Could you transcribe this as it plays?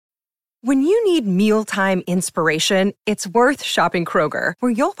When you need mealtime inspiration, it's worth shopping Kroger,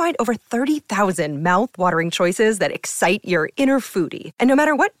 where you'll find over 30,000 mouth-watering choices that excite your inner foodie. And no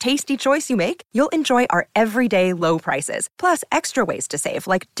matter what tasty choice you make, you'll enjoy our everyday low prices, plus extra ways to save,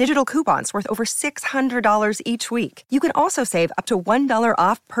 like digital coupons worth over $600 each week. You can also save up to $1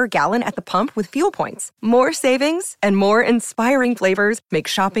 off per gallon at the pump with fuel points. More savings and more inspiring flavors make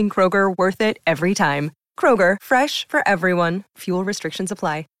shopping Kroger worth it every time. Kroger, fresh for everyone. Fuel restrictions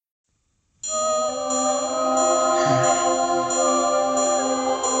apply.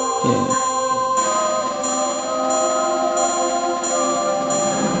 Yeah.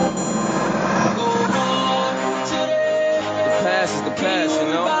 The past is the past, you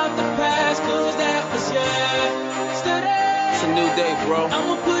know? It's a new day, bro. My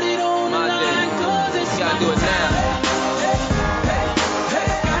day. You gotta do it now.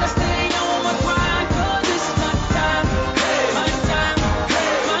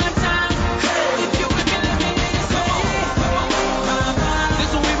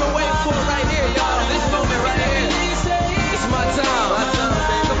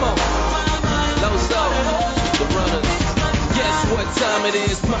 It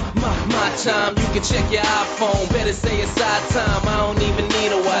is my time. You can check your iPhone. Better say it's our time. I don't even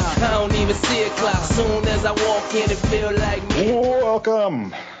need a watch. I don't even see a clock. Soon as I walk in, it feel like me.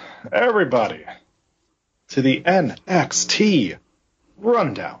 Welcome, everybody, to the NXT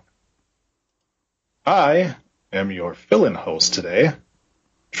Rundown. I am your fill-in host today,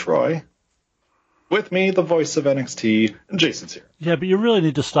 Troy. With me, the voice of NXT, Jason's here. Yeah, but you really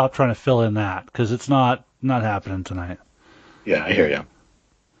need to stop trying to fill in that, because it's not happening tonight. Yeah, I hear you.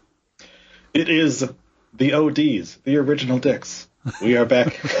 It is the ODs, the original dicks. We are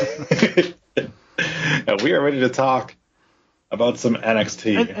back. And we are ready to talk about some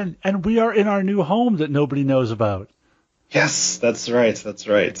NXT. And we are in our new home that nobody knows about. Yes, that's right. That's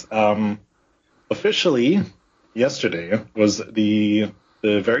right. Officially, yesterday was the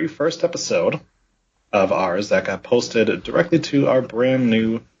very first episode of ours that got posted directly to our brand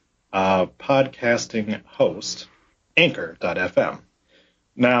new podcasting host, Anchor.fm.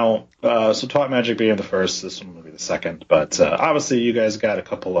 Now, so Talk Magic being the first, this one will be the second, but obviously you guys got a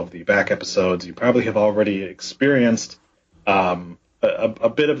couple of the back episodes. You probably have already experienced a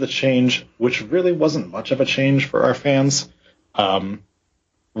bit of the change, which really wasn't much of a change for our fans.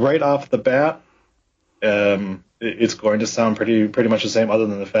 Right off the bat, it's going to sound pretty much the same, other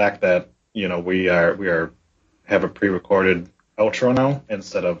than the fact that, you know, we have a pre-recorded outro now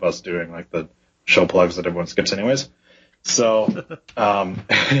instead of us doing like the show plugs that everyone skips anyways. So,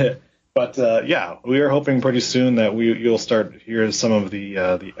 but yeah, we are hoping pretty soon that you'll start hearing some of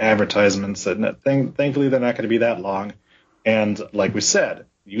the advertisements. And thankfully, they're not going to be that long. And like we said,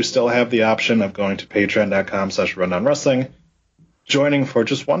 you still have the option of going to patreon.com/rundownwrestling, joining for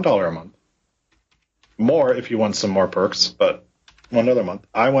just $1 a month. More if you want some more perks, but $1 a month.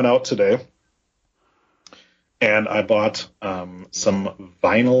 I went out today and I bought some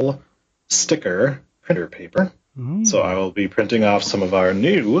vinyl sticker printer paper. So I will be printing off some of our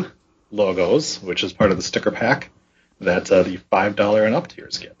new logos, which is part of the sticker pack that the $5 and up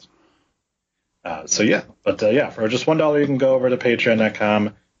tiers get. So yeah, but yeah, for just $1 you can go over to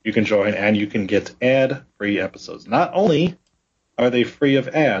patreon.com, you can join, and you can get ad-free episodes. Not only are they free of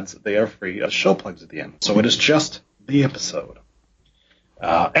ads, they are free of show plugs at the end. So it is just the episode.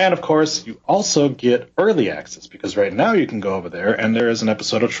 And of course, you also get early access, because right now you can go over there and there is an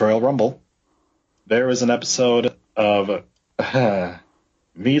episode of Royal Rumble. There is an episode of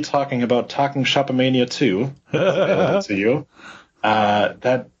me talking about Talking Shopomania 2 to you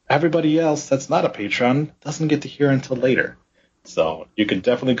that everybody else that's not a patron doesn't get to hear until later. So you can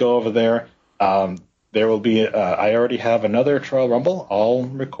definitely go over there. There will be I already have another Royal Rumble all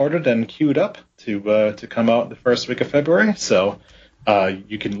recorded and queued up to come out the first week of February. So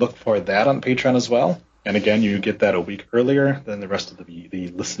you can look for that on Patreon as well. And again, you get that a week earlier than the rest of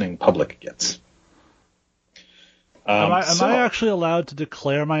the listening public gets. Am I actually allowed to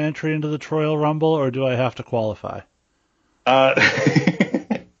declare my entry into the Royal Rumble, or do I have to qualify? I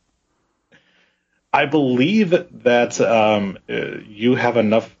believe that you have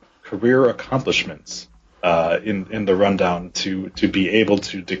enough career accomplishments in the rundown to be able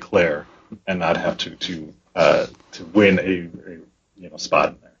to declare and not have to win a spot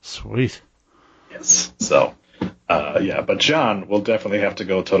in there. Sweet. Yes. So. Yeah, but John will definitely have to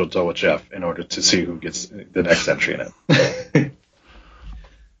go toe-to-toe with Jeff in order to see who gets the next entry in it.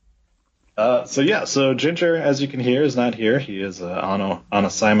 So Ginger, as you can hear, is not here. He is on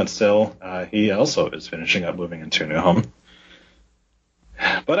assignment still. He also is finishing up moving into a new home.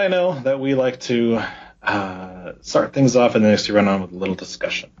 But I know that we like to start things off in the NXT Rundown with a little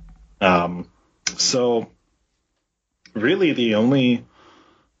discussion. So really the only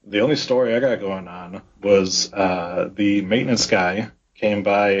story I got going on was the maintenance guy came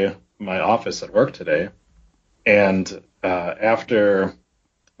by my office at work today, and after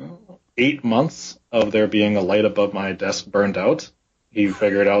 8 months of there being a light above my desk burned out, he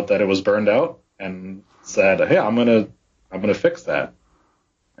figured out that it was burned out and said, "Hey, I'm gonna fix that."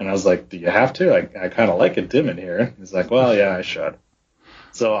 And I was like, "Do you have to? I kind of like it dim in here." He's like, "Well, yeah, I should."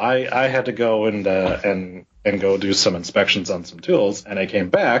 So I had to go and go do some inspections on some tools, and I came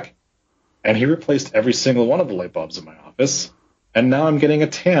back, and he replaced every single one of the light bulbs in my office, and now I'm getting a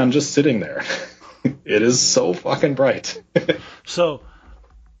tan just sitting there. It is so fucking bright. So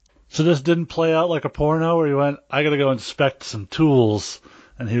this didn't play out like a porno where you went, "I gotta go inspect some tools,"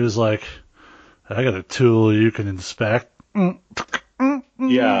 and he was like, "I got a tool you can inspect."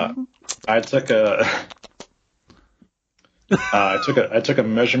 Yeah, I took a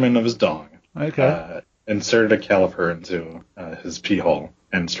measurement of his dong. Okay. Inserted a caliper into his pee hole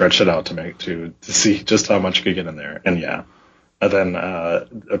and stretched it out to see just how much could get in there. And yeah, and then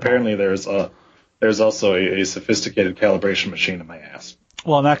apparently there's also a sophisticated calibration machine in my ass.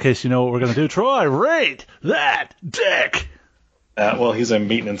 Well, in that case, you know what we're gonna do, Troy? Rate that dick. Well, he's a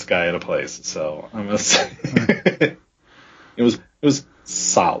maintenance guy at a place, so I'm gonna say it was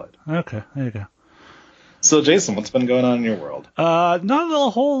solid. Okay, there you go. So, Jason, what's been going on in your world? Not a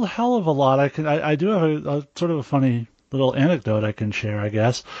whole hell of a lot. I do have a sort of a funny little anecdote I can share, I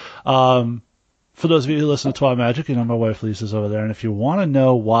guess. For those of you who listen to Twat Magic, you know my wife Lisa's over there, and if you want to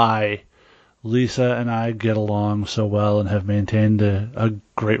know why Lisa and I get along so well and have maintained a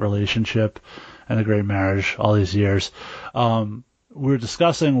great relationship and a great marriage all these years, we're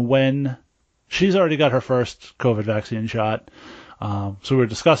discussing when she's already got her first COVID vaccine shot. So we're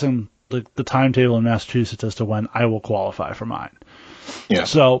discussing the timetable in Massachusetts as to when I will qualify for mine. Yeah.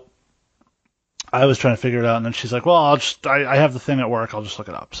 So I was trying to figure it out, and then she's like, "Well, I have the thing at work. I'll just look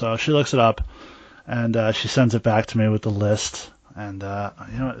it up." So she looks it up, and she sends it back to me with the list. And you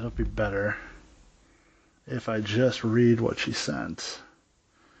know what? It'll be better if I just read what she sent.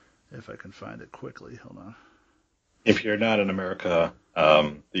 If I can find it quickly. Hold on. If you're not in America,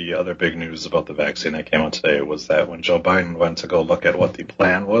 the other big news about the vaccine that came out today was that when Joe Biden went to go look at what the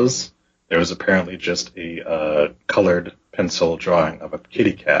plan was, there was apparently just a colored pencil drawing of a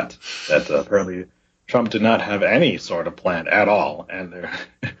kitty cat that apparently Trump did not have any sort of plan at all, and there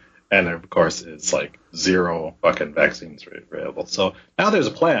of course is like 0 fucking vaccines available. So now there's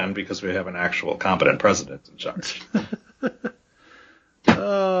a plan because we have an actual competent president in charge.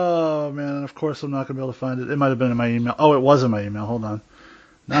 Oh, man, and of course I'm not going to be able to find it. It might have been in my email. Oh, it was in my email. Hold on.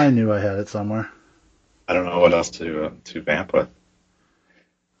 I knew I had it somewhere. I don't know what else to vamp with.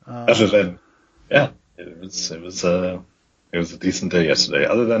 Other than, yeah, it was a decent day yesterday.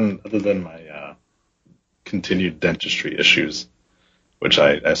 Other than my continued dentistry issues, which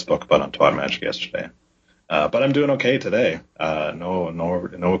I spoke about on Twat Magic yesterday. But I'm doing okay today.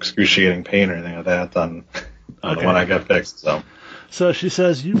 No excruciating pain or anything like that on the one I got fixed. So she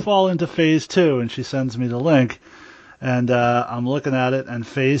says, "You fall into phase 2, and she sends me the link. And I'm looking at it, and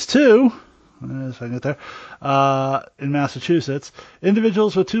phase 2, if I can get there, in Massachusetts,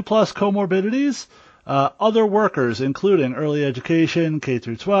 individuals with 2+ comorbidities, other workers, including early education, K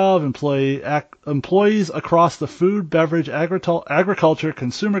through 12, employees across the food, beverage, agriculture,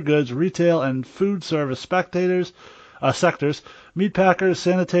 consumer goods, retail, and food service sectors, meat packers,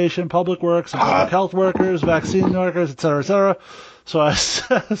 sanitation, public works, and public health workers, vaccine workers, etc., etc." So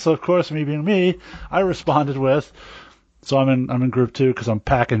of course, me being me, I responded with, "So I'm in group 2 because I'm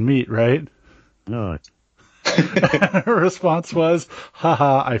packing meat, right?" No. And her response was,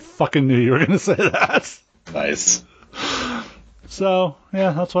 "Haha, I fucking knew you were going to say that." Nice. So yeah,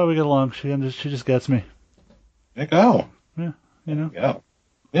 that's why we get along. She just gets me. There you go. Yeah, you know.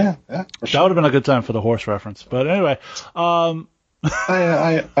 Yeah. That would have been a good time for the horse reference. But anyway, I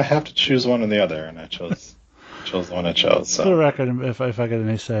have to choose one or the other, and I chose the one I chose. So. For the record, if I get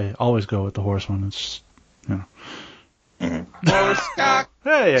any say, always go with the horse one. It's just, you know. Mm-hmm. Horse cock.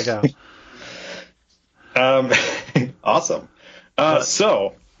 There you go. Awesome.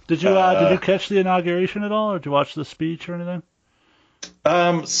 So did you catch the inauguration at all, or did you watch the speech or anything?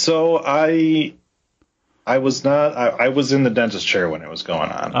 So I was not. I was in the dentist chair when it was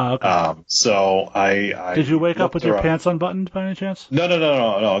going on. Oh, okay. So I did you wake up with your pants unbuttoned by any chance?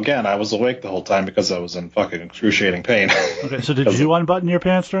 No. Again, I was awake the whole time because I was in fucking excruciating pain. Okay, so did you unbutton your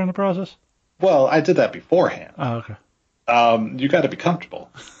pants during the process? Well, I did that beforehand. Oh, okay. You got to be comfortable.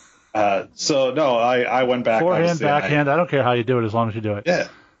 So no, I went back. Forehand, backhand. I don't care how you do it as long as you do it. Yeah,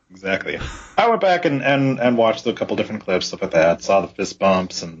 exactly. I went back and watched a couple different clips, stuff like that. Saw the fist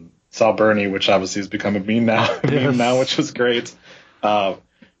bumps and saw Bernie, which obviously has become a meme now, which was great.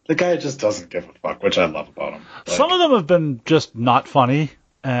 The guy just doesn't give a fuck, which I love about him. Like, some of them have been just not funny,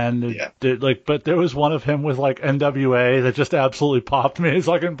 and but there was one of him with like NWA that just absolutely popped me. He's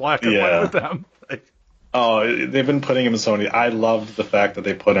like in black and white with them. Oh, they've been putting him in so many. I loved the fact that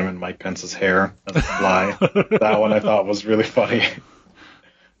they put him in Mike Pence's hair as a fly. That one I thought was really funny.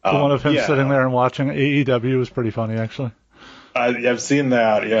 The one of him sitting there and watching AEW was pretty funny, actually. I've seen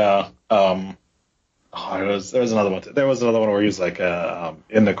that, yeah. There was another one. There was another one where he was like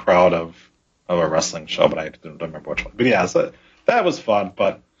in the crowd of a wrestling show, but I don't remember which one. But yeah, so that was fun.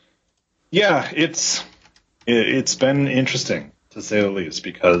 But yeah, it's been interesting to say the least,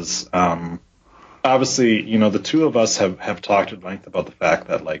 because obviously, the two of us have talked at length about the fact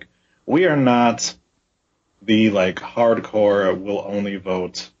that like we are not the like hardcore will only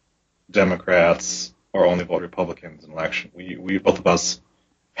vote Democrats or only vote Republicans in election. We both of us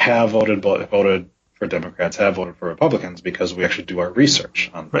have voted for Democrats, have voted for Republicans, because we actually do our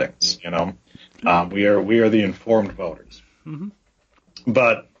research on things. We are the informed voters. Mm-hmm.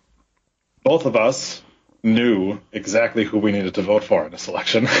 But both of us knew exactly who we needed to vote for in this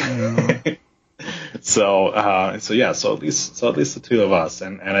election. Yeah. So at least the two of us,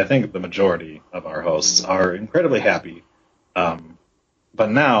 and I think the majority of our hosts are incredibly happy. But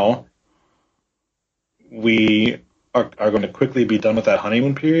now we are going to quickly be done with that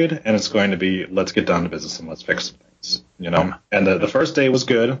honeymoon period, and it's going to be, let's get down to business and let's fix some things, And the first day was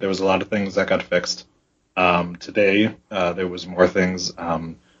good. There was a lot of things that got fixed. Today, there was more things.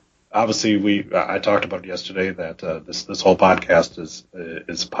 Obviously, I talked about it yesterday that this whole podcast is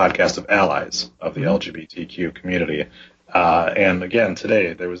a podcast of allies of the LGBTQ community. And again,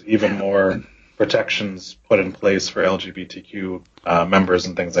 today, there was even more protections put in place for LGBTQ members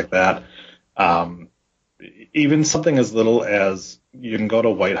and things like that. Even something as little as you can go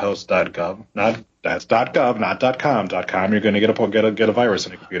to whitehouse.gov, that's .gov, not .com. .com, you're going to get a virus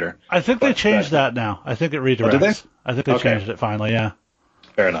on your computer. I think they changed that now. I think it redirects. Oh, did they? I think they changed it finally, yeah.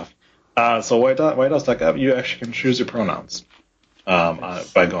 Fair enough. So whitehouse.gov, you actually can choose your pronouns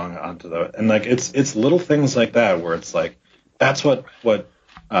by going onto and like it's little things like that where it's like that's what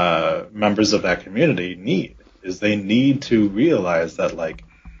members of that community need, is they need to realize that like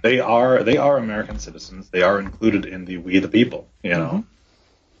they are American citizens. They are included in the we the people, Mm-hmm.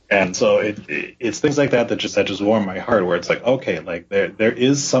 And so it's things like that just warm my heart, where it's like, okay, like there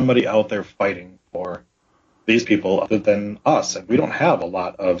is somebody out there fighting for these people other than us, and we don't have a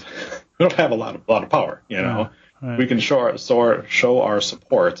lot of power, Right. We can show our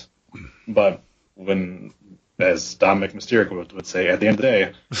support, but when, as Dominic Mysterio would say, at the end of the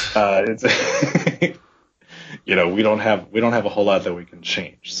day, it's we don't have a whole lot that we can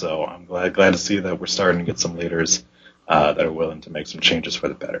change. So I'm glad to see that we're starting to get some leaders that are willing to make some changes for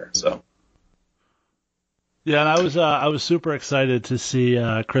the better. So. Yeah, and I was super excited to see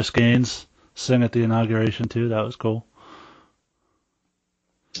Chris Gaines sing at the inauguration too. That was cool.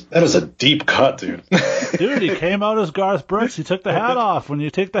 That was a deep cut, dude. Dude, he came out as Garth Brooks. He took the hat off. When you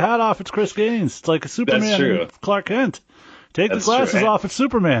take the hat off, it's Chris Gaines. It's like a Superman. That's true. And Clark Kent. Take the glasses off, it's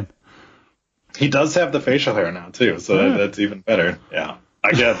Superman. He does have the facial hair now too, so that's even better. Yeah,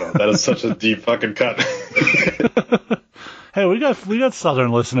 I get that. That is such a deep fucking cut. Hey, we got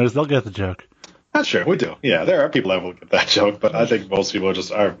Southern listeners. They'll get the joke. That's true. We do. Yeah, there are people that will get that joke, but I think most people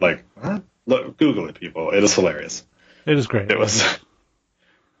just are like, huh? Look, Google it, people. It is hilarious. It is great. It was.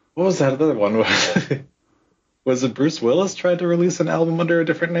 What was that other one? Was it Bruce Willis tried to release an album under a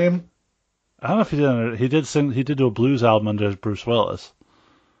different name? I don't know if he did. He did sing. He did do a blues album under Bruce Willis.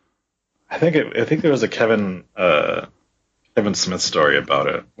 I think there was a Kevin Smith story about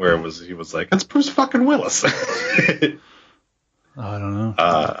it where he was like, it's Bruce fucking Willis. I don't know.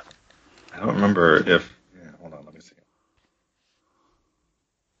 I don't remember if. Yeah, hold on, let me see.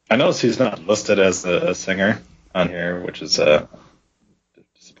 I notice he's not listed as a singer on here, which is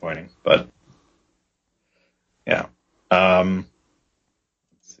disappointing. But yeah. Let's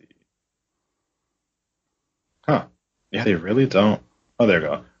see. Huh? Yeah, they really don't. Oh, there we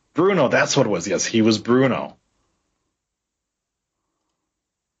go. Bruno, that's what it was. Yes, he was Bruno.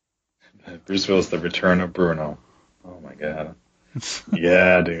 Bruce Willis, The Return of Bruno. Oh my god.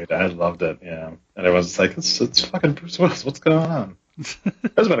 Yeah, dude, I loved it. Yeah, and I was like, it's fucking Bruce Willis. What's going on?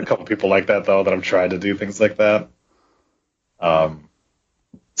 There's been a couple people like that though that have tried to do things like that.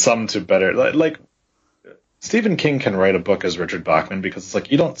 Some to better like Stephen King can write a book as Richard Bachman because it's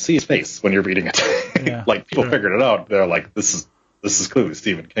like you don't see his face when you're reading it. Yeah, like people figured it out. They're like, this is clearly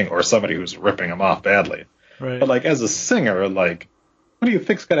Stephen King or somebody who's ripping him off badly. Right. But like as a singer, like, what do you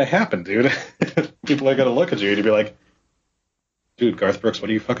think's gonna happen, dude? People are gonna look at you and you'd be like, dude, Garth Brooks, what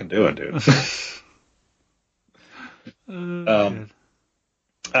are you fucking doing, dude? I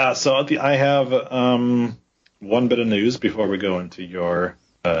have one bit of news before we go into your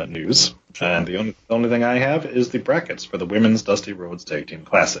news. Sure. And the only thing I have is the brackets for the Women's Dusty Rhodes Tag Team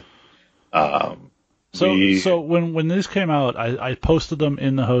Classic. So when these came out, I posted them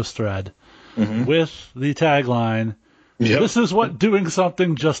in the host thread with the tagline, This is what doing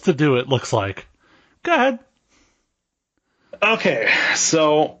something just to do it looks like. Go ahead. Okay,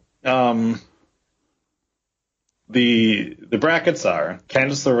 so the brackets are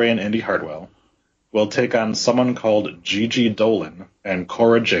Candice LeRae and Indy Hartwell will take on someone called Gigi Dolan and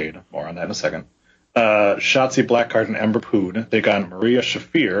Cora Jade. More on that in a second. Shotzi Blackheart and Ember Poon take on Maria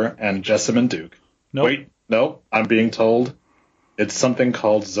Shafir and Jessamine Duke. Nope. Wait, no, I'm being told it's something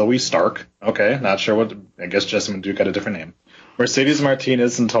called Zoe Stark. Okay, not sure what. I guess Jessamine Duke had a different name. Mercedes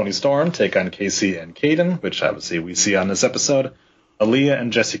Martinez and Toni Storm take on Casey and Caden, which obviously we see on this episode. Aaliyah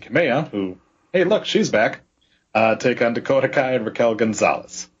and Jessie Kamea, who, hey, look, she's back, take on Dakota Kai and Raquel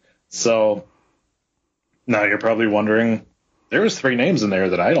Gonzalez. So now you're probably wondering, there's 3 names in there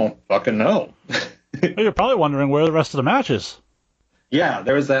that I don't fucking know. You're probably wondering where the rest of the match is. Yeah,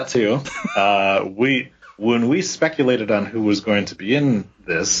 there was that too. When we speculated on who was going to be in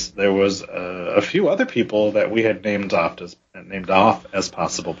this, there was a few other people that we had named off as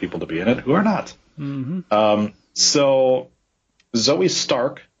possible people to be in it who are not. Mm-hmm. So Zoe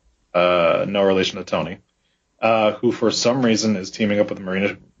Stark, no relation to Tony, who for some reason is teaming up with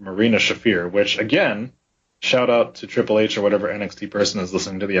Marina Shafir, which again, shout out to Triple H or whatever NXT person is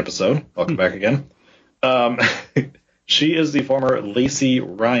listening to the episode. Welcome back again. She is the former Lacey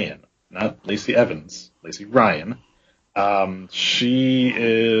Ryan, not Lacey Evans. Lacey Ryan. She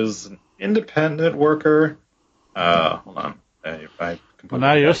is an independent worker. Hold on.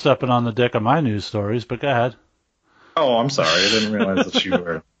 Now you're stepping on the dick of my news stories, but go ahead. Oh, I'm sorry. I didn't realize that you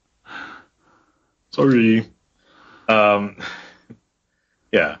were. Sorry.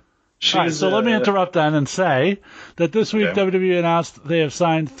 Yeah. Right, so let me interrupt then and say that this week WWE announced they have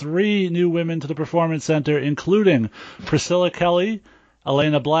signed 3 new women to the Performance Center, including Priscilla Kelly,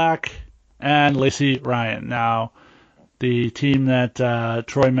 Elena Black, and Lacey Ryan. Now, the team that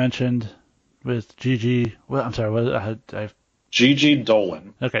Troy mentioned with Gigi... Well, I'm sorry, Gigi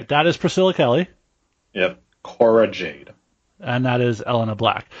Dolan. Okay, that is Priscilla Kelly. Yep. Cora Jade. And that is Elena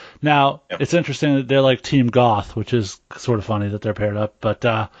Black. Now, It's interesting that they're like Team Goth, which is sort of funny that they're paired up. But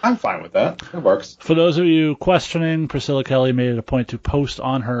I'm fine with that. It works. For those of you questioning, Priscilla Kelly made it a point to post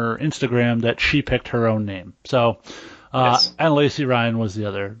on her Instagram that she picked her own name. So, and Lacey Ryan was the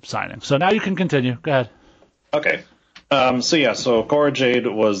other signing. So now you can continue. Go ahead. Okay. So Cora Jade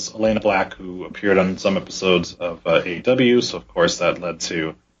was Elena Black, who appeared on some episodes of AEW. So, of course, that led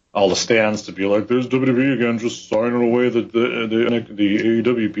to all the stands to be like, there's WWE again, just signing away the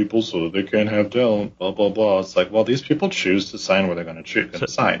AEW people so that they can't have talent, blah, blah, blah. It's like, well, these people choose to sign where they're going to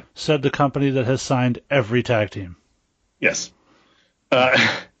sign. Said the company that has signed every tag team. Yes.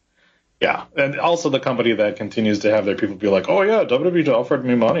 Yeah. And also the company that continues to have their people be like, oh, yeah, WWE offered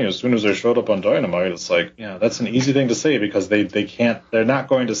me money as soon as they showed up on Dynamite. It's like, yeah, that's an easy thing to say because they're not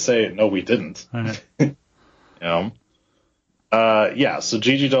going to say, no, we didn't. Right. You know? So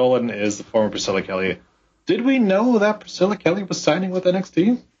Gigi Dolan is the former Priscilla Kelly. Did we know that Priscilla Kelly was signing with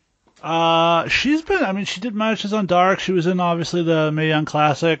NXT? She did matches on Dark. She was in, obviously, the Mae Young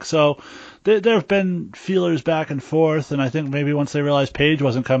Classic. So there have been feelers back and forth. And I think maybe once they realized Paige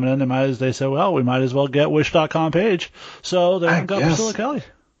wasn't coming in, they said, well, we might as well get Wish.com Paige. So they got Priscilla Kelly.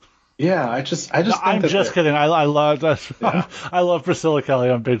 Yeah, I'm just kidding. I love that. Yeah. I love Priscilla Kelly.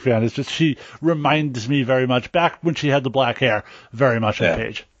 I'm a big fan. It's just she reminds me very much back when she had the black hair, very much like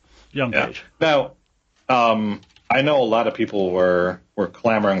Paige, young Paige. Now, I know a lot of people were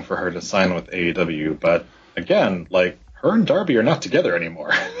clamoring for her to sign with AEW, but again, like her and Darby are not together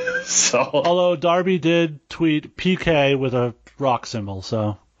anymore. So, although Darby did tweet PK with a rock symbol,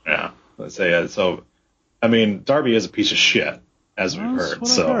 so yeah, let's say so. I mean, Darby is a piece of shit. As we've heard,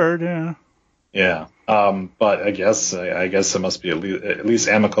 I've heard, yeah. Yeah, but I guess it must be at least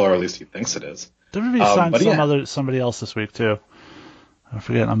amicable, or at least he thinks it is. WWE signed somebody else this week too. I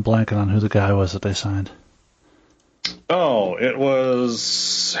forget. I'm blanking on who the guy was that they signed. Oh, it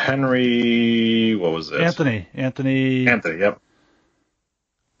was Henry. What was it? Anthony. Yep.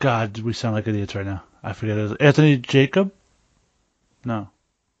 God, we sound like idiots right now. I forget it. Anthony Jacob? No.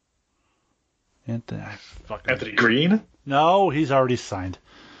 Anthony Green? No, he's already signed.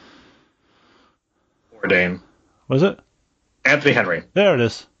 Ordain. Was it? Anthony Henry. There it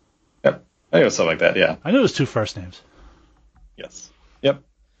is. Yep. I think it was something like that, yeah. I knew it was 2 first names. Yes. Yep.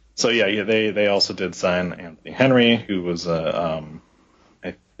 So yeah, they also did sign Anthony Henry, who was I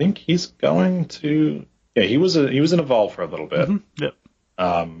think he's going to he was in Evolve for a little bit. Mm-hmm. Yep.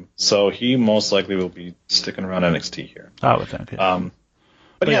 So he most likely will be sticking around NXT here. I would think. Yeah.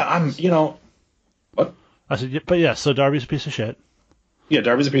 But yeah, I'm what I said, but yeah. So Darby's a piece of shit. Yeah,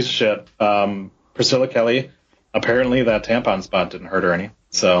 Darby's a piece of shit. Priscilla Kelly, apparently that tampon spot didn't hurt her any.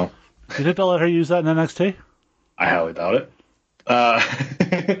 So you think they'll let her use that in NXT? I highly doubt it.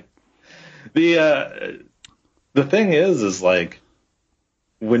 The thing is like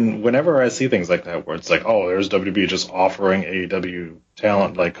whenever I see things like that where it's like, oh, there's WWE just offering AEW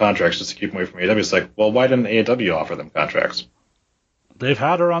talent like contracts just to keep them away from AEW, it's like, well, why didn't AEW offer them contracts? They've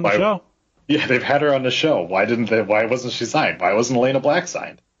had her on the show. Yeah, they've had her on the show. Why wasn't she signed? Why wasn't Elena Black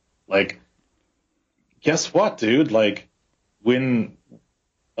signed? Like, guess what, dude? Like, when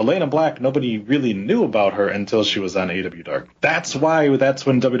Elena Black, nobody really knew about her until she was on AEW Dark. That's when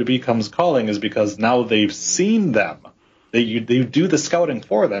WWE comes calling, is because now they've seen them. They do the scouting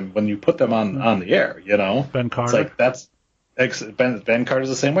for them when you put them on the air, you know? Ben Carter. It's like Ben Carter's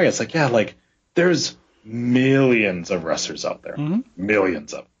the same way. It's like, yeah, like there's millions of wrestlers out there. Mm-hmm.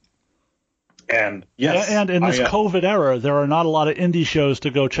 Millions of them. And yes. And in this COVID era, there are not a lot of indie shows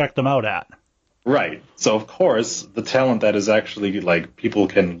to go check them out at. Right. So of course the talent that is actually like people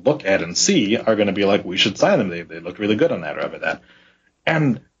can look at and see are going to be like, we should sign them. They look really good on that or that.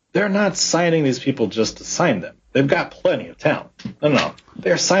 And they're not signing these people just to sign them. They've got plenty of talent. No.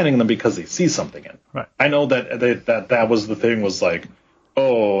 They're signing them because they see something in. Right. I know that was the thing was like,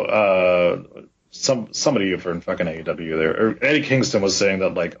 somebody from fucking AEW there, or Eddie Kingston was saying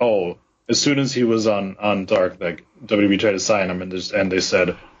that like, as soon as he was on Dark, like WWE tried to sign him and they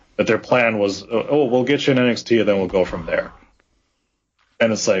said that their plan was, we'll get you in NXT and then we'll go from there.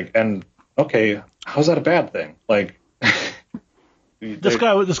 And it's like, and okay, how's that a bad thing? Like, this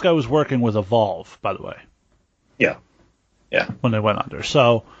guy was working with Evolve, by the way. Yeah. When they went under.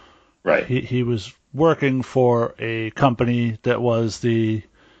 So right. He was working for a company that was the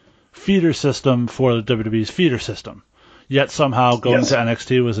feeder system for the WWE's feeder system. Yet somehow going to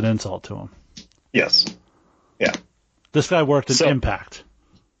NXT was an insult to him. Yes. Yeah. This guy worked in Impact.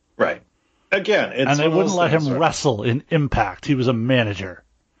 Right. Again, it's and they wouldn't let him wrestle in Impact. He was a manager.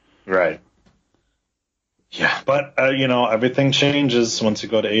 Right. Yeah, but everything changes once you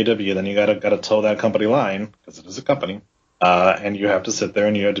go to AEW. Then you gotta toe that company line because it is a company, and you have to sit there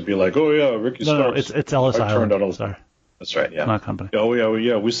and you have to be like, oh yeah, Ricky Starks. No, it's Ellis Island. Sorry. That's right. Yeah. Not a company. Oh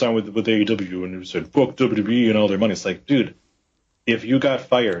yeah, we signed with AEW and we said fuck WWE and all their money. It's like, dude, if you got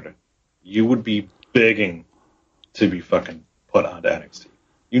fired, you would be begging to be fucking put onto NXT.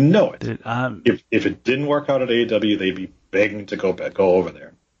 You know it. Dude, if it didn't work out at AEW, they'd be begging to go over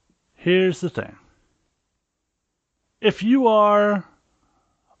there. Here's the thing. If you are...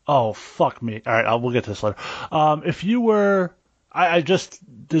 Oh, fuck me. All right, we'll get to this later. If you were...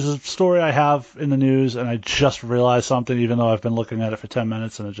 There's a story I have in the news, and I just realized something, even though I've been looking at it for 10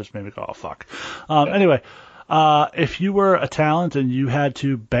 minutes, and it just made me go, oh, fuck. Anyway, if you were a talent and you had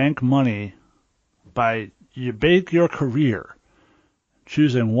to bank money you bank your career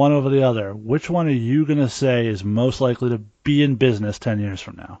choosing one over the other, which one are you going to say is most likely to be in business 10 years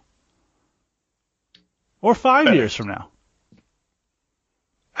from now? Or 5 years from now?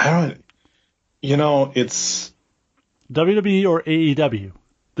 It's... WWE or AEW?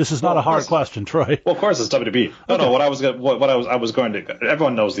 This is not a hard question, Troy. Well, of course it's WWE. No, what I was going to...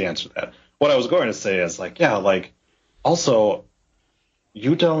 Everyone knows the answer to that. What I was going to say is, also,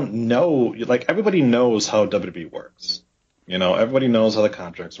 you don't know... everybody knows how WWE works. Everybody knows how the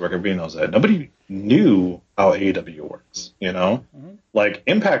contracts work. Everybody knows that. Nobody knew how AEW works, Mm-hmm.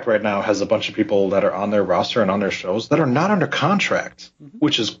 Impact right now has a bunch of people that are on their roster and on their shows that are not under contract, mm-hmm.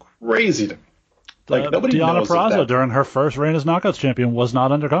 which is crazy to me. Nobody knows Deonna Purrazzo, during her first reign as Knockouts champion, was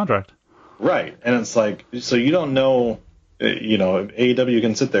not under contract. Right. And it's so you don't know, AEW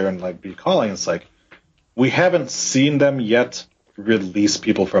can sit there and be calling. It's we haven't seen them yet release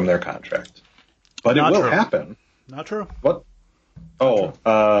people from their contract. But it will happen. Not true. What?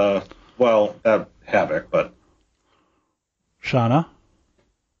 Havoc, but... Shauna.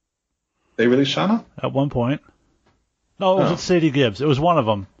 They released Shauna? At one point. No, it was Sadie Gibbs. It was one of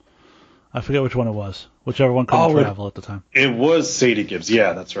them. I forget which one it was. Whichever one couldn't travel at the time. It was Sadie Gibbs.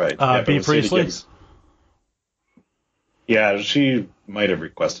 Yeah, that's right. B. Priestley? Yeah, she might have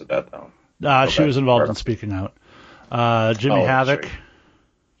requested that, though. She was involved in speaking out. Jimmy Havoc. Sorry.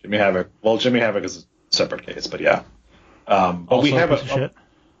 Jimmy Havoc. Well, Jimmy Havoc is a separate case, but yeah. But also we have a piece of shit.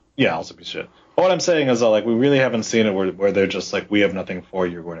 Yeah, also a piece of shit. But what I'm saying is, we really haven't seen it where they're just we have nothing for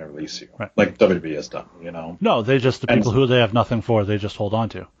you, we're going to release you. Right. Like WWE has done, No, they just, people who they have nothing for, they just hold on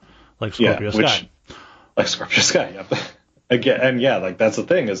to. like Scorpio Sky. Like Scorpio Sky, yep. Again, and yeah, like that's the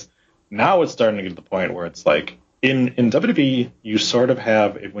thing is now it's starting to get to the point where it's like in WWE you sort of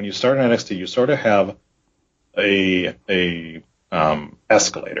have when you start in NXT you sort of have a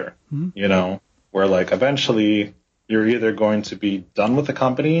escalator, you know, where like eventually you're either going to be done with the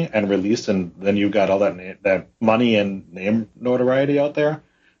company and released, and then you got all that money and name notoriety out there,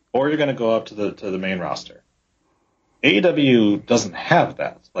 or you're going to go up to the main roster. AEW doesn't have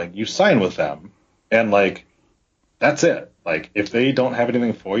that. Like you sign with them, and like that's it. Like if they don't have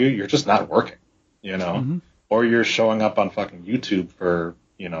anything for you, you're just not working, you know, or you're showing up on fucking YouTube for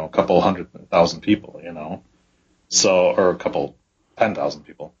a couple 100,000 people, you know, or a couple 10,000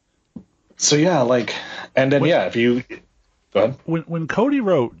 people. So yeah, like, and then if you go ahead. When Cody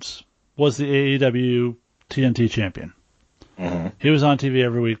Rhodes was the AEW TNT champion, he was on TV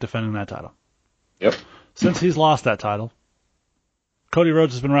every week defending that title. Yep. Since he's lost that title, Cody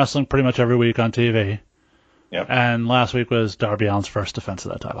Rhodes has been wrestling pretty much every week on TV. Yep. And last week was Darby Allin's first defense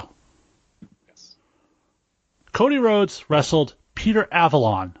of that title. Yes. Cody Rhodes wrestled Peter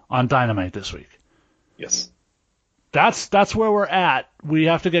Avalon on Dynamite this week. Yes. That's where we're at. We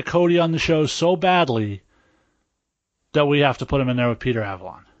have to get Cody on the show so badly that we have to put him in there with Peter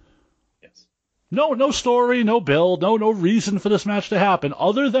Avalon. Yes. No story, no build, no reason for this match to happen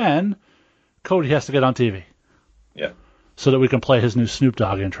other than Cody has to get on TV. Yeah. So that we can play his new Snoop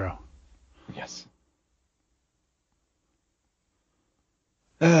Dogg intro. Yes.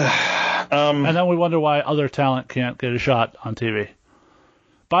 And then we wonder why other talent can't get a shot on TV.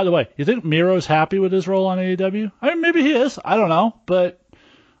 By the way, you think Miro's happy with his role on AEW? I mean, maybe he is. I don't know. But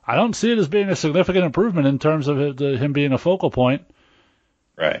I don't see it as being a significant improvement in terms of him being a focal point.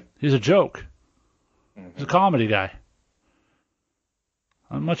 Right. He's a joke. He's a comedy guy.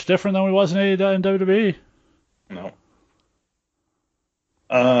 Not much different than he was in AEW and WWE. No.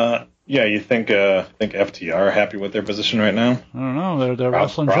 Yeah, you think FTR happy with their position right now? I don't know. They're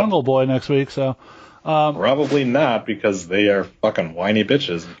wrestling Jungle Boy next week, so... Probably not, because they are fucking whiny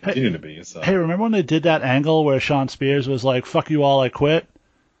bitches and continue to be. So. Hey, remember when they did that angle where Sean Spears was like, fuck you all, I quit?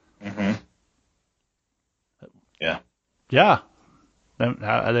 Yeah. Yeah.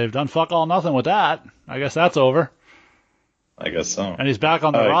 They've done fuck all nothing with that. I guess that's over. I guess so. And he's back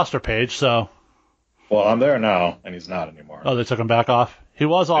on the roster page, so... Well, I'm there now, and he's not anymore. Oh, they took him back off? He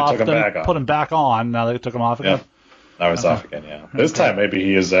was off, then put him back on, now they took him off again? Yeah. Now he's off again, yeah. This time maybe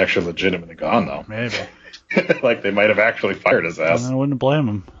he is actually legitimately gone, though. Maybe. Like they might have actually fired his ass. I wouldn't blame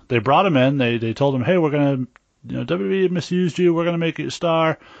him. They brought him in. They told him, hey, we're going to, WWE misused you. We're going to make you a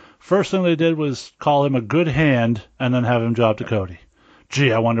star. First thing they did was call him a good hand and then have him job to Cody.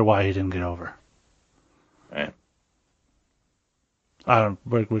 Gee, I wonder why he didn't get over. Right.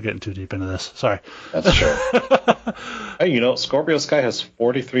 We're getting too deep into this. Sorry. That's true. Hey, Scorpio Sky has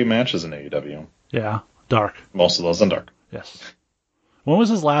 43 matches in AEW. Yeah. Dark. Most of those in Dark. Yes. When was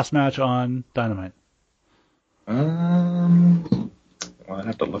his last match on Dynamite? Well, I'd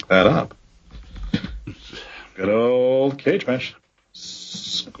have to look that up. Good old cage match.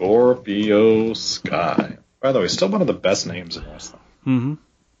 Scorpio Sky. By the way, still one of the best names in wrestling.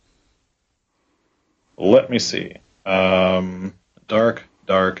 Let me see. Dark.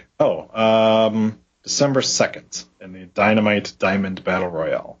 Oh, December 2nd in the Dynamite Diamond Battle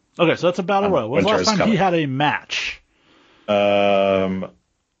Royale. Okay, so that's a battle royal. When was the last time he had a match? November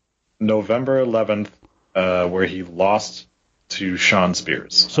 11th, where he lost to Sean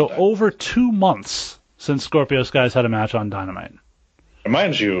Spears. So over 2 months since Scorpio Sky's had a match on Dynamite. And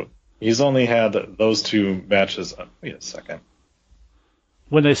mind you, he's only had those 2 matches. Wait a second.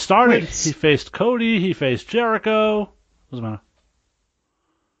 When they started, he faced Cody, he faced Jericho. Doesn't matter.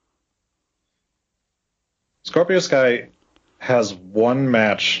 Scorpio Sky has 1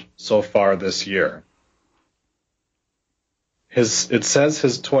 match so far this year. It says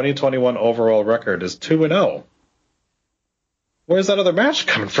his 2021 overall record is 2-0. Where's that other match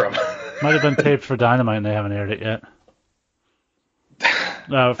coming from? Might have been taped for Dynamite and they haven't aired it yet.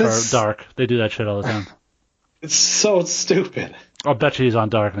 For Dark. They do that shit all the time. It's so stupid. I'll bet you he's on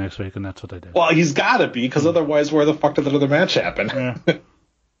Dark next week, and that's what they did. Well, he's got to be, because otherwise where the fuck did that other match happen? Yeah.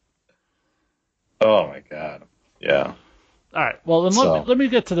 Oh, my God. Yeah. All right. Well, then let me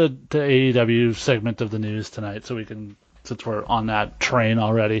get to the AEW segment of the news tonight, so we can, since we're on that train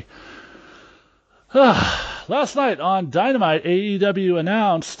already. Last night on Dynamite, AEW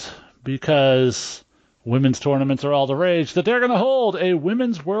announced, because women's tournaments are all the rage, that they're going to hold a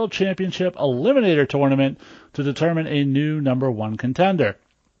Women's World Championship Eliminator Tournament to determine a new number 1 contender.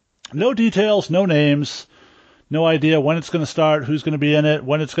 No details, no names, no idea when it's going to start, who's going to be in it,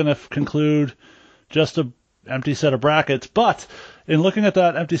 when it's going to conclude, just a empty set of brackets, but in looking at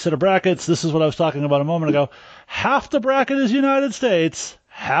that empty set of brackets, this is what I was talking about a moment ago. Half the bracket is United States,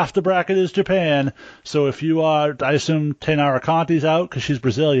 half the bracket is Japan. So if you are, I assume Tainara Conti's out because she's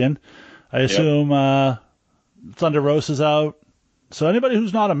Brazilian. I assume Thunder Rosa's out. So anybody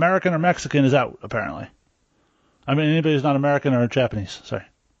who's not American or Mexican is out, apparently. I mean, anybody who's not American or Japanese, sorry.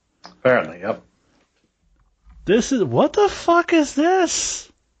 Apparently, yep. What the fuck is this?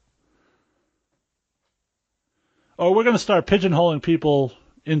 Oh, we're going to start pigeonholing people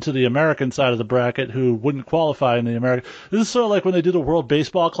into the American side of the bracket who wouldn't qualify in the American. This is sort of like when they do the World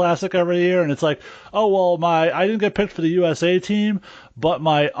Baseball Classic every year, and it's like, oh, well, I didn't get picked for the USA team, but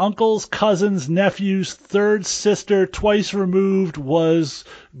my uncle's cousin's nephew's third sister, twice removed, was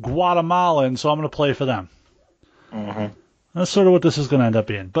Guatemalan, so I'm going to play for them. Mm-hmm. That's sort of what this is going to end up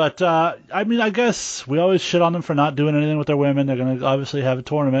being. But, I mean, I guess we always shit on them for not doing anything with their women. They're going to obviously have a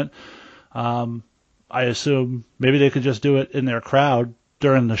tournament. I assume maybe they could just do it in their crowd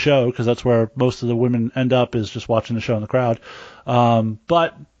during the show, because that's where most of the women end up, is just watching the show in the crowd.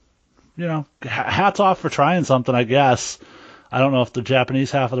 But, you know, hats off for trying something, I guess. I don't know if the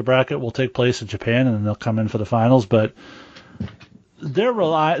Japanese half of the bracket will take place in Japan and then they'll come in for the finals, but their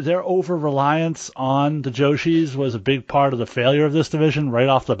over-reliance on the Joshis was a big part of the failure of this division right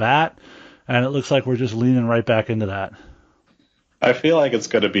off the bat, and it looks like we're just leaning right back into that. I feel like it's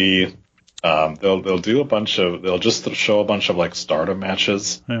going to be they'll just show a bunch of like stardom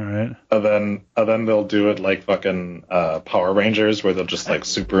matches. All right. And then they'll do it like fucking Power Rangers, where they'll just like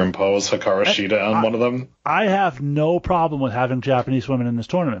superimpose Hikaru Shida on one of them. I have no problem with having Japanese women in this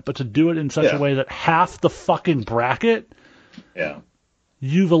tournament, but to do it in such a way that half the fucking bracket,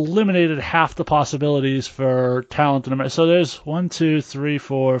 you've eliminated half the possibilities for talent in America. So there's 1, 2, 3,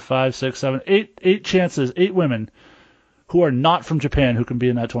 4, 5, 6, 7, 8 chances, 8 women who are not from Japan who can be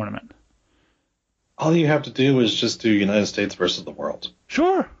in that tournament. All you have to do is just do United States versus the world.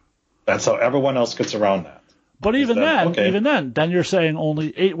 Sure. That's how everyone else gets around that. But even then you're saying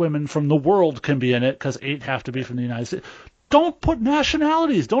only 8 women from the world can be in it because 8 have to be from the United States. Don't put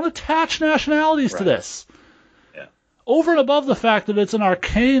nationalities. Don't attach nationalities to this. Yeah. Over and above the fact that it's an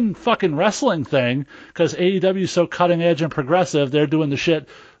arcane fucking wrestling thing, because AEW is so cutting edge and progressive, they're doing the shit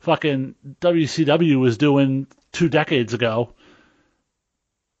fucking WCW was doing 2 decades ago.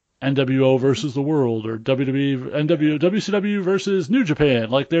 NWO versus the world, or WCW versus New Japan.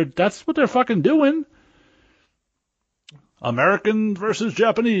 Like, that's what they're fucking doing. American versus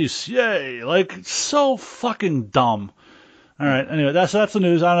Japanese. Yay. Like, so fucking dumb. All right. Anyway, that's the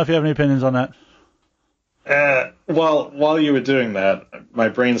news. I don't know if you have any opinions on that. Well, while you were doing that, my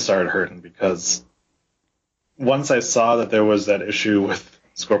brain started hurting because once I saw that there was that issue with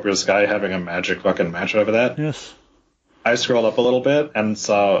Scorpio Sky having a magic fucking match over that. Yes. I scrolled up a little bit and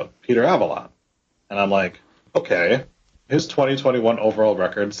saw Peter Avalon. And I'm like, okay, his 2021 overall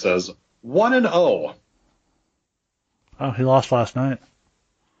record says 1-0. Oh, he lost last night.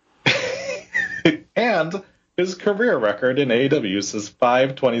 And his career record in AEW says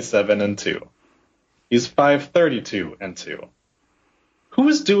 5-27-2. He's 5-32-2. Who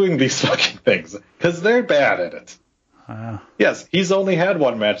is doing these fucking things? Because they're bad at it. Yes, he's only had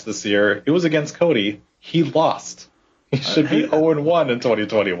one match this year. It was against Cody. He lost. He should be 0-1 in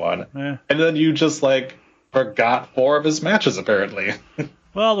 2021. Yeah. And then you just, like, forgot 4 of his matches, apparently.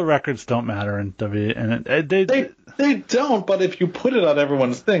 Well, the records don't matter in WWE. And they don't, but if you put it on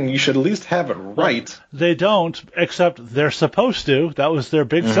everyone's thing, you should at least have it right. They don't, except they're supposed to. That was their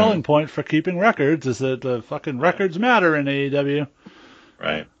big selling point for keeping records, is that the fucking records matter in AEW.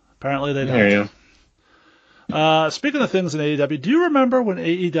 Right. Apparently they don't. I hear you. Speaking of things in AEW, do you remember when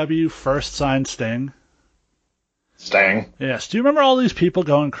AEW first signed Sting? Sting. Yes. Do you remember all these people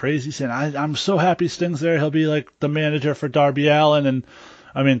going crazy saying, I'm so happy Sting's there. He'll be like the manager for Darby Allin. And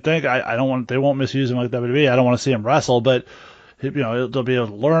I mean, they won't misuse him like WWE. I don't want to see him wrestle, but they'll be able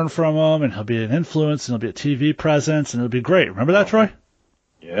to learn from him, and he'll be an influence, and he'll be a TV presence, and it'll be great. Remember that, Troy?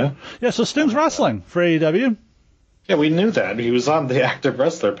 Yeah. Yeah. So Sting's wrestling for AEW. Yeah, we knew that. He was on the active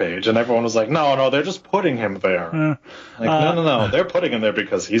wrestler page, and everyone was like, no, they're just putting him there. No, they're putting him there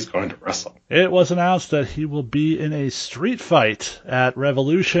because he's going to wrestle. It was announced that he will be in a street fight at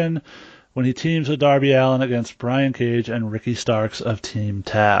Revolution when he teams with Darby Allin against Brian Cage and Ricky Starks of Team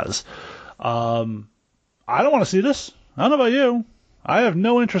Taz. I don't want to see this. I don't know about you. I have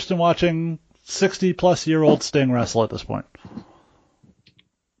no interest in watching 60-plus-year-old Sting wrestle at this point.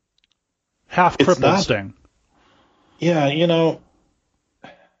 Half-crippled Sting. Yeah,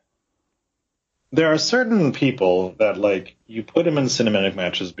 there are certain people that, like, you put them in cinematic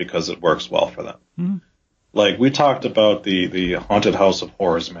matches because it works well for them. Mm-hmm. Like, we talked about the Haunted House of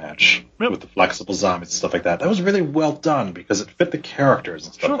Horrors match with the flexible zombies and stuff like that. That was really well done because it fit the characters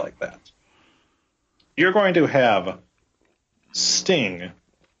and stuff like that. You're going to have Sting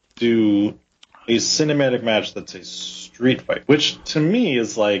do a cinematic match that's a street fight, which to me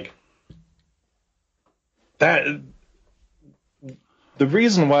is like that. The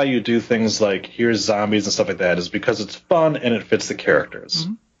reason why you do things like here's zombies and stuff like that is because it's fun and it fits the characters.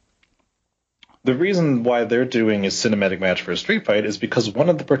 Mm-hmm. The reason why they're doing a cinematic match for a street fight is because one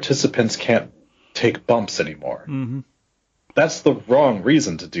of the participants can't take bumps anymore. Mm-hmm. That's the wrong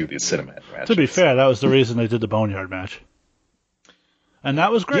reason to do these cinematic matches. To be fair, that was the reason they did the Boneyard match. And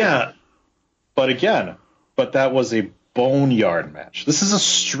that was great. Yeah, but that was a Boneyard match. This is a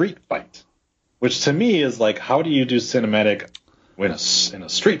street fight, which to me is like, how do you do cinematic in a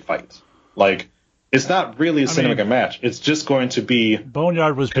street fight? Like, it's not really a cinematic match. It's just going to be...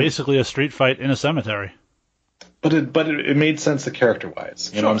 Boneyard was basically a street fight in a cemetery. But it made sense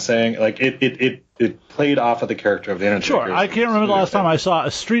character-wise. You know what I'm saying? Like, it played off of the character of the energy. Sure, I can't remember the last time I saw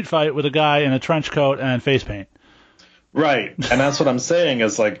a street fight with a guy in a trench coat and face paint. Right, and that's what I'm saying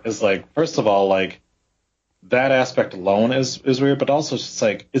is like first of all, like, that aspect alone is weird, but also it's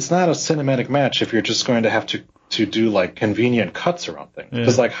like, it's not a cinematic match if you're just going to have to do like convenient cuts around things.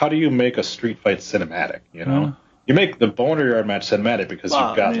 Because like, how do you make a street fight cinematic? You know, you make the Boneyard match cinematic because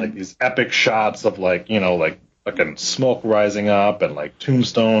you've got like these epic shots of like, you know, like fucking smoke rising up and like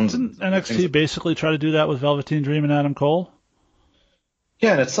tombstones. Didn't NXT basically try to do that with Velveteen Dream and Adam Cole?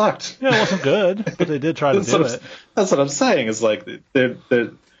 Yeah, and it sucked. Yeah, it wasn't good, but they did try to do it. That's what I'm saying. Is like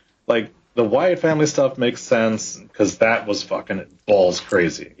they're like, the Wyatt family stuff makes sense because that was fucking balls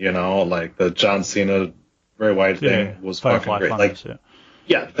crazy. You know, like the John Cena Bray Wyatt thing was fucking great. Like,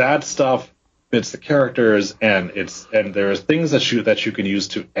 that stuff fits the characters, and there's things that you can use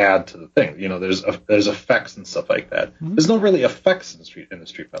to add to the thing. You know, there's effects and stuff like that. Mm-hmm. There's no really effects in the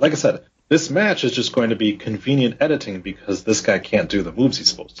street fight. Like I said, this match is just going to be convenient editing because this guy can't do the moves he's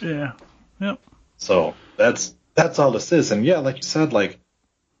supposed to. Yeah. Yep. So that's all this is. And yeah, like you said, like,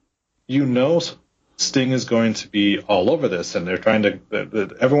 you know, Sting is going to be all over this, and they're trying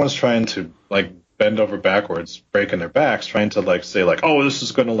to everyone's trying to like bend over backwards, breaking their backs, trying to like say like, oh, this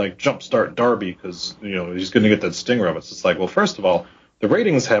is going to like jumpstart Darby because, you know, he's going to get that Sting rub. It's just like, well, first of all, the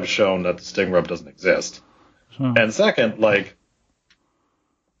ratings have shown that the Sting rub doesn't exist, and second, like,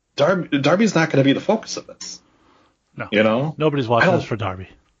 Darby's not going to be the focus of this. No, you know, nobody's watching this for Darby.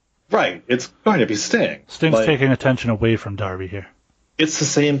 Right, it's going to be Sting. Sting's taking attention away from Darby here. It's the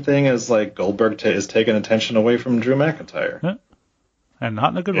same thing as like Goldberg is taking attention away from Drew McIntyre. Yeah. And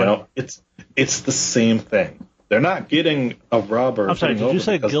not in a good way. You know, it's the same thing. They're not getting a rub or... I'm sorry, did you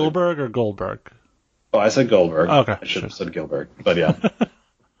say Gilberg or Goldberg? Oh, I said Goldberg. Oh, okay. I should have said Gilberg, but yeah.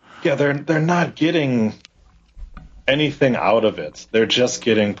 Yeah, they're not getting anything out of it. They're just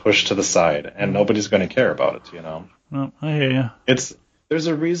getting pushed to the side, and nobody's going to care about it, you know? Well, I hear you. There's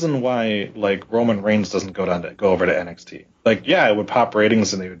a reason why, like, Roman Reigns doesn't go over to NXT. Like, yeah, it would pop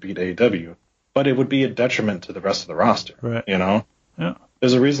ratings and they would beat AEW, but it would be a detriment to the rest of the roster. Right. You know? Yeah.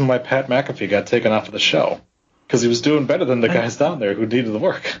 There's a reason why Pat McAfee got taken off of the show, because he was doing better than the guys down there who needed the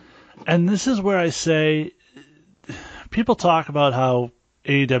work. And this is where I say, people talk about how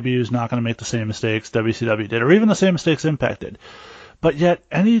AEW is not going to make the same mistakes WCW did, or even the same mistakes Impact did. But yet,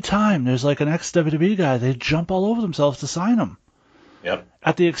 any time there's like an ex-WWE guy, they jump all over themselves to sign him. Yep.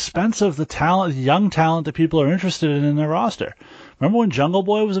 At the expense of the talent, young talent that people are interested in their roster. Remember when Jungle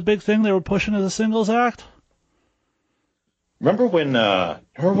Boy was a big thing they were pushing as a singles act? Remember when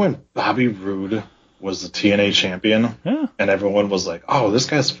Bobby Roode was the TNA champion? Yeah. And everyone was like, oh, this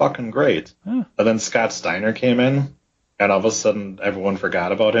guy's fucking great. Yeah. And then Scott Steiner came in, and all of a sudden everyone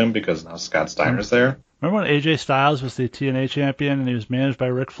forgot about him because now Scott Steiner's there. Remember when AJ Styles was the TNA champion and he was managed by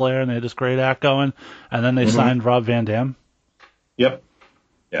Ric Flair and they had this great act going, and then they signed Rob Van Dam? Yep.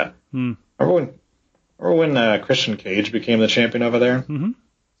 Yeah. Remember when Christian Cage became the champion over there? Mm-hmm.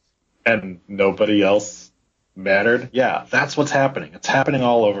 And nobody else mattered? Yeah, that's what's happening. It's happening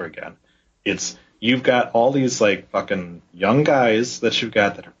all over again. You've got all these like fucking young guys that you've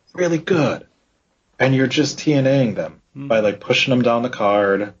got that are really good, and you're just TNAing them by like pushing them down the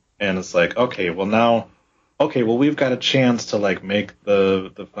card, and it's like, we've got a chance to like make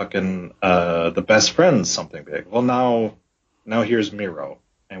the fucking the best friends something big. Well, now here's Miro,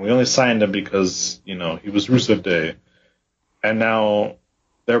 and we only signed him because, you know, he was Rusev Day, and now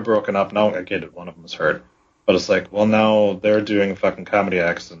they're broken up. Now I get it, one of them is hurt, but it's like, well, now they're doing fucking comedy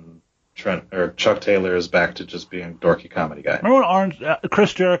acts, and Chuck Taylor is back to just being dorky comedy guy. Remember when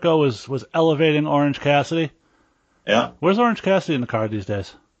Chris Jericho was elevating Orange Cassidy? Yeah. Where's Orange Cassidy in the card these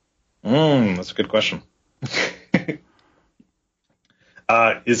days? That's a good question.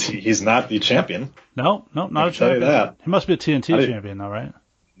 He's not the champion. No, not a champion. Tell you that. He must be a TNT champion, though, right?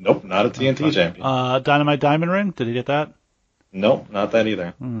 Nope, not a TNT champion. Dynamite Diamond Ring, did he get that? Nope, not that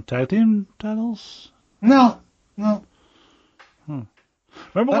either. Tag team titles? No. Remember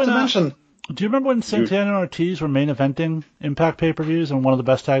Not when? to mention, do you remember when Santana and Ortiz were main eventing Impact pay-per-views and one of the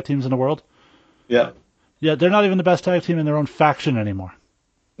best tag teams in the world? Yeah. Yeah, they're not even the best tag team in their own faction anymore.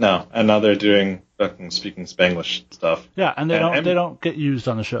 No, and now they're doing fucking speaking Spanglish stuff. Yeah, and they don't get used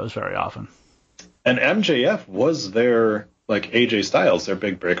on the shows very often. And MJF was their like AJ Styles, their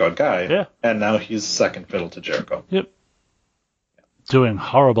big breakout guy. Yeah. And now he's second fiddle to Jericho. Yep. Doing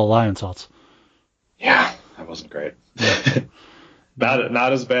horrible lie insults. Yeah, that wasn't great.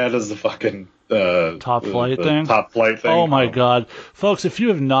 not as bad as the fucking Top Flight thing. Top Flight thing. Oh my God, folks! If you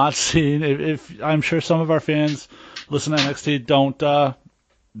have not seen, if I'm sure some of our fans listen to NXT don't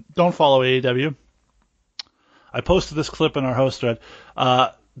follow AEW. I posted this clip in our host thread.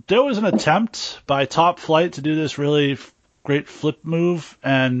 There was an attempt by Top Flight to do this really great flip move,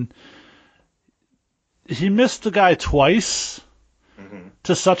 and he missed the guy twice.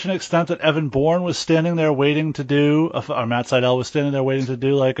 To such an extent that Evan Bourne was standing there waiting to do, or Matt Sydal was standing there waiting to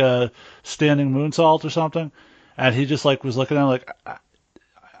do like a standing moonsault or something, and he just like was looking at him like,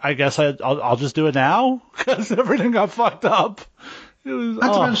 I guess I'll just do it now because everything got fucked up. It was,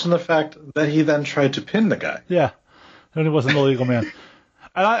 Not to mention the fact that he then tried to pin the guy. Yeah, and he wasn't the legal man.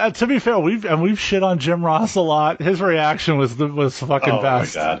 And to be fair, we've shit on Jim Ross a lot. His reaction was fucking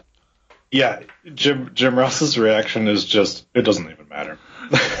best. Oh my God. Yeah, Jim Ross's reaction is just, it doesn't even matter.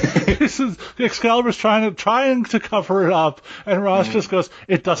 Excalibur's trying to cover it up, and Ross just goes,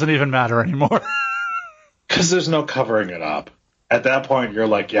 it doesn't even matter anymore. Because there's no covering it up. At that point, you're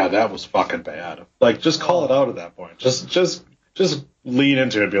like, yeah, that was fucking bad. Like, just call it out at that point. Just lean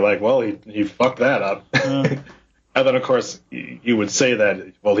into it and be like, well, he fucked that up. And then, of course, you would say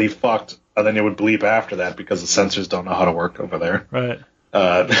that, well, he fucked, and then you would bleep after that because the censors don't know how to work over there. Right.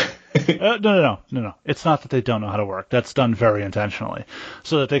 No. It's not that they don't know how to work. That's done very intentionally,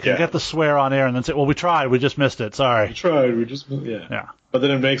 so that they can get the swear on air and then say, "Well, we tried, we just missed it. Sorry." We tried, we just Yeah. But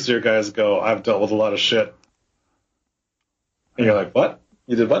then it makes your guys go, "I've dealt with a lot of shit," and you're like, "What?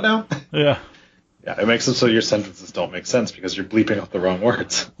 You did what now?" Yeah. Yeah, it makes it so your sentences don't make sense because you're bleeping out the wrong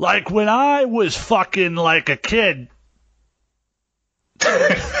words. Like when I was fucking like a kid.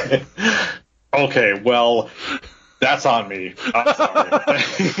 Okay, well. That's on me. I'm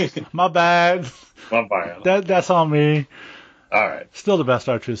sorry. My bad. My bad. That's on me. All right. Still the best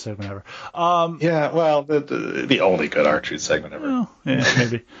R-Truth segment ever. Yeah, well, the only good R-Truth segment ever. Well, yeah,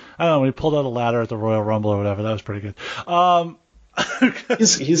 maybe. I don't know. We pulled out a ladder at the Royal Rumble or whatever. That was pretty good.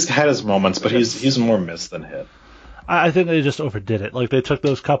 He's had his moments, but he's more missed than hit. I think they just overdid it. Like, they took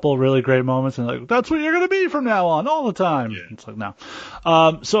those couple really great moments and like, that's what you're going to be from now on, all the time. Yeah. It's like, no.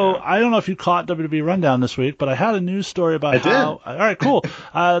 I don't know if you caught WWE Rundown this week, but I had a news story about how... All right, cool.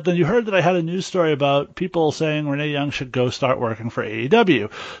 Then you heard that I had a news story about people saying Renee Young should go start working for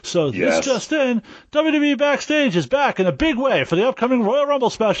AEW. So this just in, WWE Backstage is back in a big way for the upcoming Royal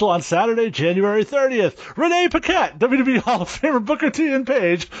Rumble special on Saturday, January 30th. Renee Paquette, WWE Hall of Famer Booker T and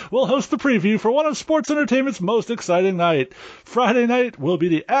Paige, will host the preview for one of sports entertainment's most exciting night. Friday night will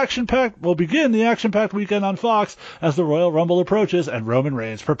begin the action-packed weekend on Fox as the Royal Rumble approaches and Roman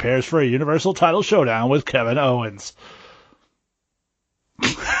Reigns prepares for a Universal title showdown with Kevin Owens.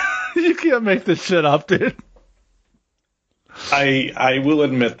 You can't make this shit up, dude. I will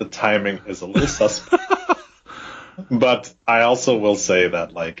admit the timing is a little suspect. But I also will say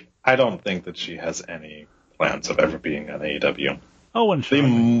that, like, I don't think that she has any plans of ever being on AEW. Owens.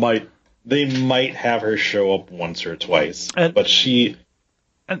 They might have her show up once or twice, but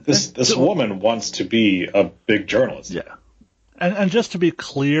this woman wants to be a big journalist. Yeah, and just to be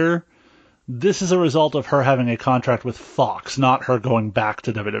clear, this is a result of her having a contract with Fox, not her going back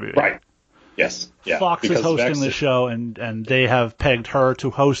to WWE. Right. Yes. Yeah. Fox is hosting the show, and they have pegged her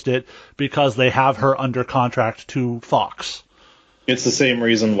to host it because they have her under contract to Fox. It's the same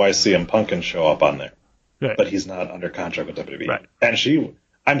reason why CM Punk can show up on there, right. But he's not under contract with WWE. Right. And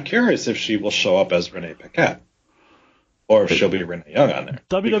I'm curious if she will show up as Renee Paquette, or if she'll be Renee Young on there.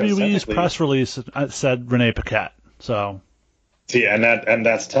 WWE's press release said Renee Paquette, so. See, and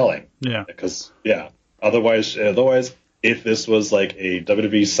that's telling. Yeah. Because otherwise, if this was like a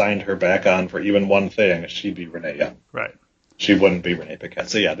WWE signed her back on for even one thing, she'd be Renee Young. Right. She wouldn't be Renee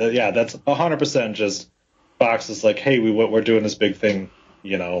Paquette. So that's 100% just Fox is like, hey, we're doing this big thing,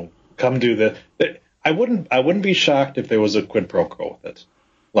 come do the. I wouldn't be shocked if there was a quid pro quo with it.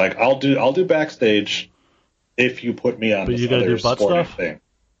 Like, I'll do backstage if you put me on this other sporting thing.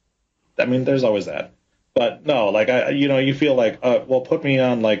 I mean, there's always that. But no, like you feel like, well, put me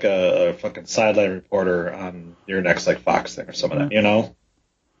on like a fucking sideline reporter on your next like Fox thing or some of that,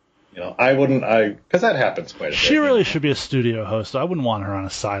 I wouldn't, because that happens quite a bit. She really should be a studio host. I wouldn't want her on a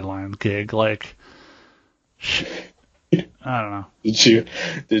sideline gig. Like, I don't know.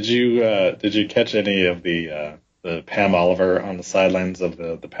 Did you catch any of the Pam Oliver on the sidelines of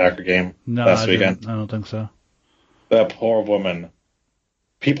the Packer game last weekend? I don't think so. That poor woman.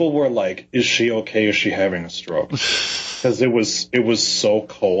 People were like, "Is she okay? Is she having a stroke?" Because it was so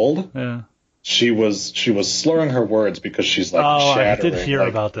cold. Yeah. She was slurring her words because she's like shattering. I did hear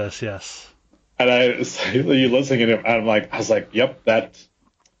about this. Yes. And you listening to him, I was like, "Yep, that's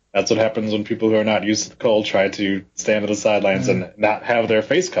what happens when people who are not used to the cold try to stand at the sidelines and not have their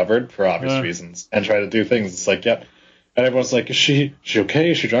face covered for obvious reasons and try to do things." It's like, yep. And everyone's like, is she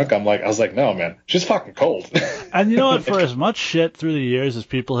okay? Is she drunk? I was like, no, man, she's fucking cold. And you know what? For as much shit through the years as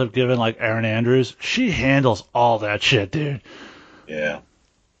people have given, like Erin Andrews, she handles all that shit, dude. Yeah.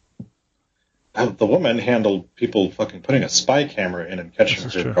 The woman handled people fucking putting a spy camera in and catching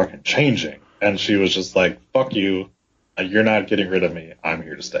her fucking changing. And she was just like, fuck you. You're not getting rid of me. I'm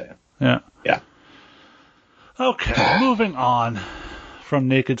here to stay. Yeah. Yeah. Okay, moving on from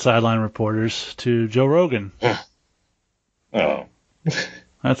naked sideline reporters to Joe Rogan. Oh.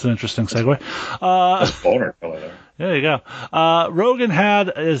 That's an interesting segue. That's boner color there. There you go. Rogan had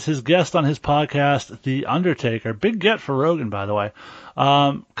as his guest on his podcast, The Undertaker. Big get for Rogan, by the way.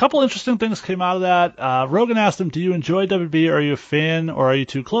 Couple interesting things came out of that. Rogan asked him, do you enjoy WB? Are you a fan or are you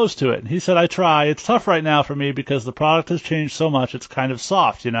too close to it? And he said, I try. It's tough right now for me because the product has changed so much. It's kind of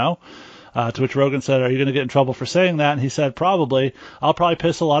soft, To which Rogan said, are you going to get in trouble for saying that? And he said, probably. I'll probably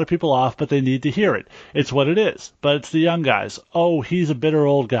piss a lot of people off, but they need to hear it. It's what it is. But it's the young guys. Oh, he's a bitter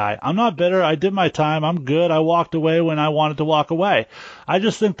old guy. I'm not bitter. I did my time. I'm good. I walked away when I wanted to walk away. I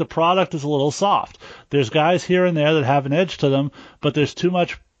just think the product is a little soft. There's guys here and there that have an edge to them, but there's too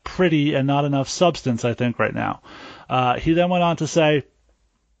much pretty and not enough substance, I think, right now. He then went on to say,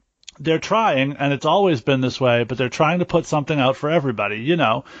 they're trying, and it's always been this way, but they're trying to put something out for everybody,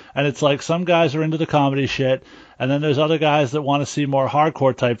 and it's like some guys are into the comedy shit, and then there's other guys that want to see more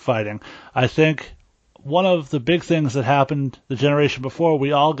hardcore type fighting. I think one of the big things that happened the generation before,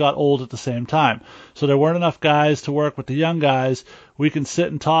 we all got old at the same time. So there weren't enough guys to work with the young guys. We can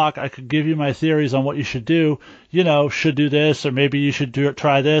sit and talk. I could give you my theories on what you should do. Should do this, or maybe you should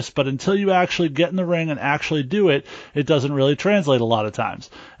try this. But until you actually get in the ring and actually do it, it doesn't really translate a lot of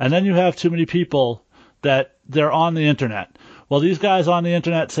times. And then you have too many people that they're on the internet. Well, these guys on the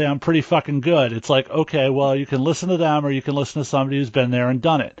internet say I'm pretty fucking good. It's like, okay, well, you can listen to them or you can listen to somebody who's been there and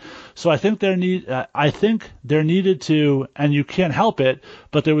done it. So I think there needed to, and you can't help it,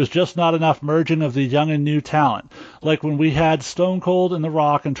 but there was just not enough merging of the young and new talent. Like when we had Stone Cold and The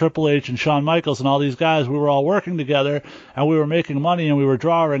Rock and Triple H and Shawn Michaels and all these guys, we were all working together and we were making money and we were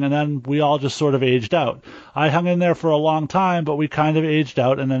drawing, and then we all just sort of aged out. I hung in there for a long time, but we kind of aged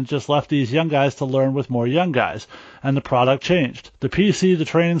out and then just left these young guys to learn with more young guys. And the product changed. The PC, the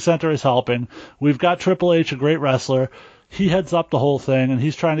training center, is helping. We've got Triple H, a great wrestler. He heads up the whole thing, and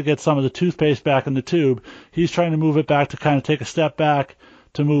he's trying to get some of the toothpaste back in the tube. He's trying to move it back to kind of take a step back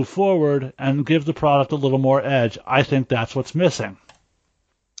to move forward and give the product a little more edge. I think that's what's missing.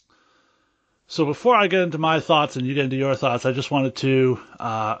 So before I get into my thoughts and you get into your thoughts, I just wanted to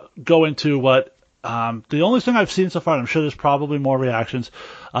go into what the only thing I've seen so far, and I'm sure there's probably more reactions,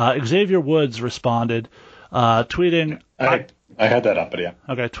 Xavier Woods responded, tweeting... I had that up, but yeah.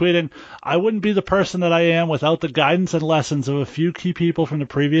 Okay, tweeting, I wouldn't be the person that I am without the guidance and lessons of a few key people from the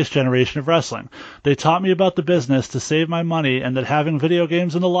previous generation of wrestling. They taught me about the business to save my money and that having video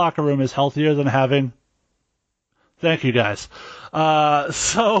games in the locker room is healthier than having... Thank you, guys.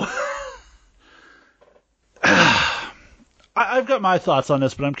 So... I've got my thoughts on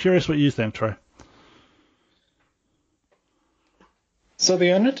this, but I'm curious what you think, Troy. So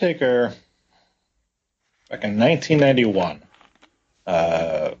The Undertaker, back in 1991,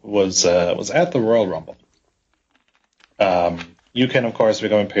 was at the Royal Rumble. You can, of course,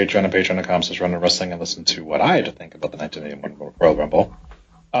 become a patron at patreon.com/runwrestling and listen to what I had to think about the 1981 Royal Rumble.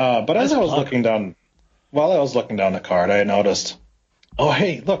 But as I was looking down the card, I noticed, oh,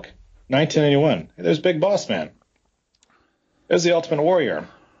 hey, look, 1981. There's Big Boss Man. There's the Ultimate Warrior.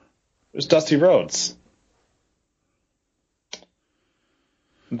 There's Dusty Rhodes.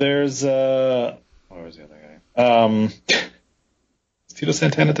 There's where was the other guy? Is Tito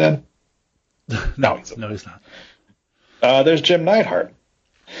Santana dead? No, he's not. There's Jim Neidhart.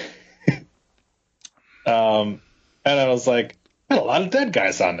 And I was like, a lot of dead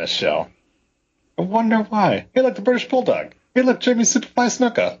guys on this show. I wonder why. Hey, look, the British Bulldog. Hey, look, Jimmy Superfly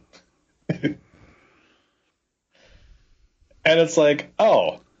Snuka. And it's like,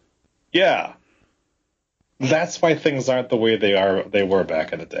 oh, yeah. That's why things aren't the way they were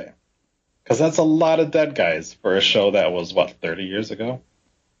back in the day. Because that's a lot of dead guys for a show that was, 30 years ago?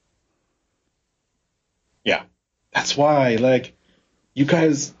 Yeah. That's why, like, you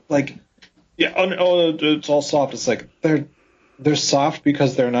guys, like, yeah, oh, it's all soft. It's like, they're soft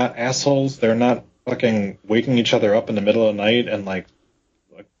because they're not assholes. They're not fucking waking each other up in the middle of the night and, like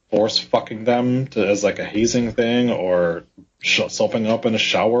force fucking them as, like, a hazing thing, or soaping up in a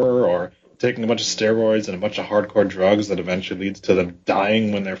shower, or taking a bunch of steroids and a bunch of hardcore drugs that eventually leads to them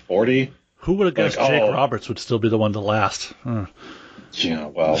dying when they're 40. Who would have guessed Jake Roberts would still be the one to last? Yeah,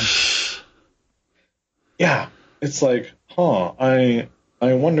 well. Yeah, it's like, I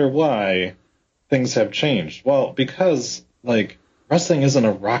wonder why things have changed. Well, because, like, wrestling isn't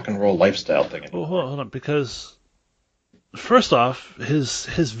a rock and roll lifestyle thing anymore. Well, hold on, because first off, his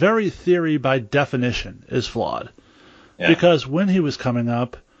very theory by definition is flawed. Yeah. Because when he was coming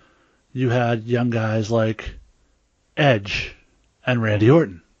up, you had young guys like Edge and Randy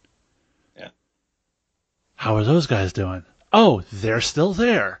Orton. Yeah. How are those guys doing? Oh, they're still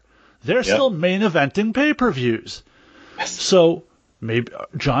there. They're still main eventing pay-per-views. Yes. So maybe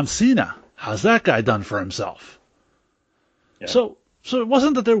John Cena, how's that guy done for himself? Yeah. So it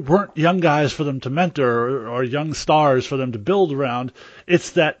wasn't that there weren't young guys for them to mentor or young stars for them to build around.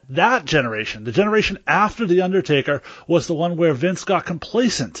 It's that generation, the generation after The Undertaker, was the one where Vince got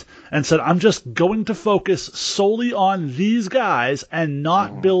complacent and said, I'm just going to focus solely on these guys and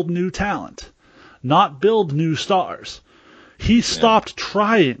not build new talent, not build new stars. He stopped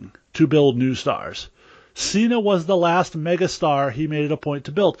trying to build new stars. Cena was the last megastar he made it a point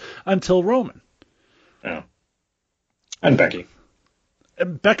to build until Roman. Yeah. And Becky.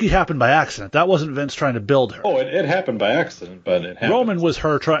 Becky happened by accident. That wasn't Vince trying to build her. Oh, it happened by accident, but it happened. Roman was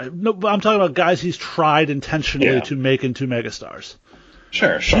her trying. No, I'm talking about guys he's tried intentionally to make into megastars.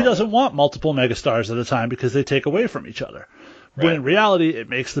 Sure. He doesn't want multiple megastars at a time because they take away from each other. Right. When in reality, it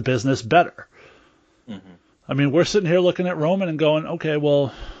makes the business better. Mm-hmm. I mean, we're sitting here looking at Roman and going, okay,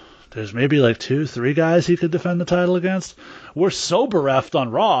 well, there's maybe like 2-3 guys he could defend the title against. We're so bereft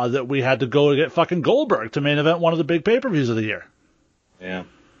on Raw that we had to go get fucking Goldberg to main event one of the big pay-per-views of the year. Yeah,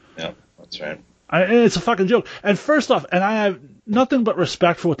 that's right. It's a fucking joke. And first off, and I have nothing but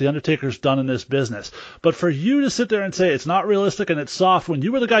respect for what The Undertaker's done in this business, but for you to sit there and say it's not realistic and it's soft when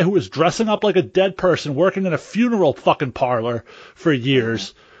you were the guy who was dressing up like a dead person working in a funeral fucking parlor for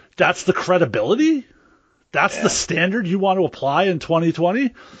years, that's the credibility? That's the standard you want to apply in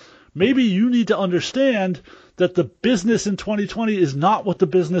 2020? Maybe you need to understand that the business in 2020 is not what the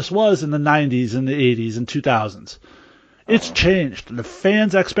business was in the 90s and the 80s and 2000s. It's changed. The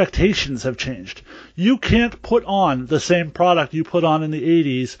fans' expectations have changed. You can't put on the same product you put on in the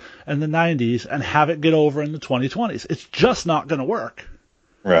 80s and the 90s and have it get over in the 2020s. It's just not going to work.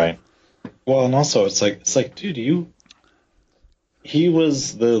 Right. Well, and also it's like, dude, he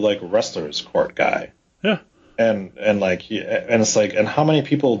was the, like, wrestler's court guy. Yeah. And it's like, and how many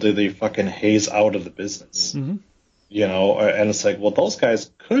people did they fucking haze out of the business? Mm-hmm. You know, and it's like, well, those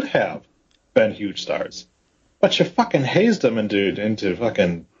guys could have been huge stars. But you fucking hazed them into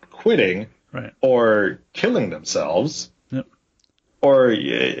fucking quitting, right, or killing themselves. Yep. Or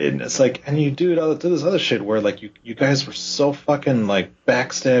it's like, and you do this other shit where, like, you guys were so fucking, like,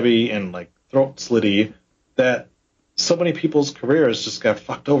 backstabby and, like, throat slitty that so many people's careers just got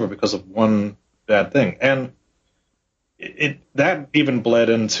fucked over because of one bad thing. And that even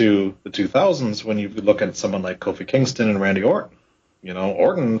bled into the 2000s when you look at someone like Kofi Kingston and Randy Orton. You know,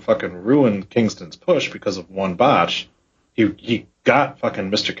 Orton fucking ruined Kingston's push because of one botch. He got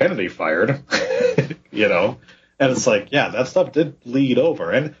fucking Mr. Kennedy fired, you know? And it's like, yeah, that stuff did bleed over.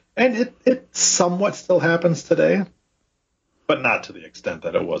 And it somewhat still happens today, but not to the extent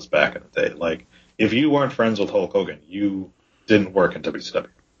that it was back in the day. Like, if you weren't friends with Hulk Hogan, you didn't work in WCW.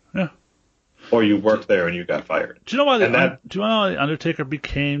 Yeah. Or you worked there and you got fired. Do you know why The Undertaker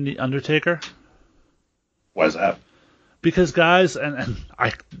became The Undertaker? Why is that? Because guys, and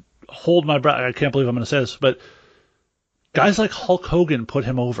I hold my breath, I can't believe I'm going to say this, but guys like Hulk Hogan put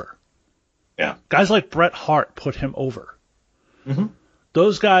him over. Yeah. Guys like Bret Hart put him over. Mm-hmm.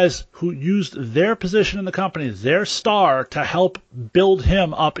 Those guys who used their position in the company, their star, to help build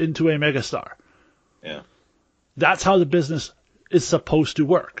him up into a megastar. Yeah. That's how the business is supposed to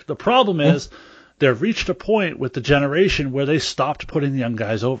work. The problem is they've reached a point with the generation where they stopped putting young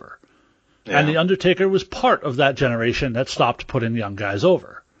guys over. Yeah. And The Undertaker was part of that generation that stopped putting young guys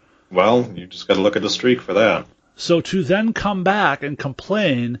over. Well, you just got to look at the streak for that. So to then come back and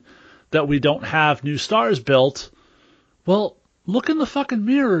complain that we don't have new stars built, well, look in the fucking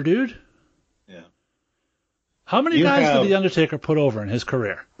mirror, dude. Yeah. How many guys did The Undertaker put over in his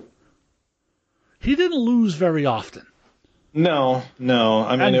career? He didn't lose very often. No.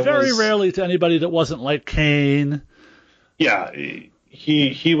 I mean, and very rarely to anybody that wasn't like Kane. Yeah,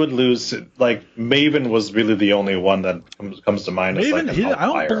 he would lose. Like, Maven was really the only one that comes to mind. Maven, as like I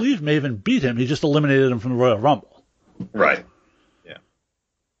don't believe Maven beat him. He just eliminated him from the Royal Rumble. Right.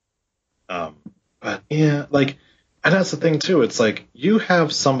 Yeah. But yeah, like, and that's the thing too. It's like you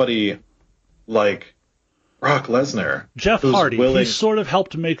have somebody like Brock Lesnar, Jeff Hardy. He sort of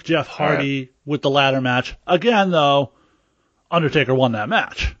helped make Jeff Hardy with the ladder match. Again, though, Undertaker won that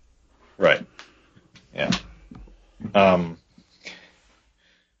match. Right. Yeah.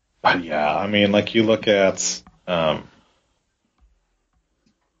 But yeah, I mean, like you look at, like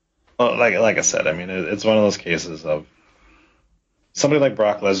I said, I mean, it's one of those cases of somebody like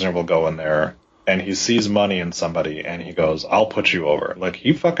Brock Lesnar will go in there and he sees money in somebody and he goes, "I'll put you over." Like,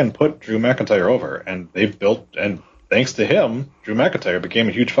 he fucking put Drew McIntyre over, and they've built, and thanks to him, Drew McIntyre became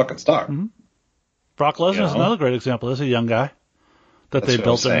a huge fucking star. Mm-hmm. Brock Lesnar is another great example. There's a young guy that they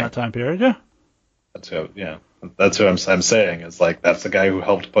built during that time period. Yeah. That's what I'm saying. Is like, that's the guy who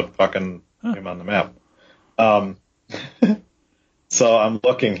helped put fucking him on the map. So I'm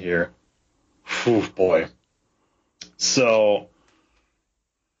looking here. Ooh, boy. So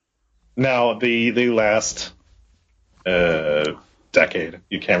now the last decade,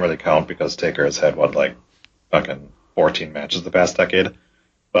 you can't really count because Taker has had fucking 14 matches the past decade.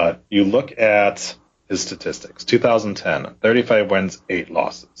 But you look at his statistics. 2010, 35 wins, 8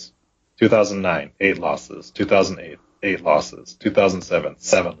 losses. 2009, 8 losses. 2008, 8 losses. 2007,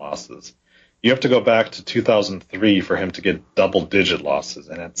 7 losses. You have to go back to 2003 for him to get double-digit losses,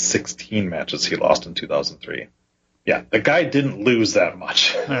 and at 16 matches he lost in 2003. Yeah, the guy didn't lose that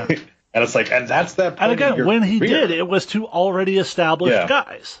much. Yeah. And it's like, and that's that point. And again, when he did, it was to already established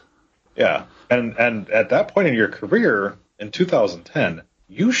guys. Yeah, and at that point in your career, in 2010,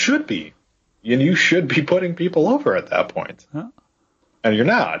 you should be putting people over at that point. Huh? And you're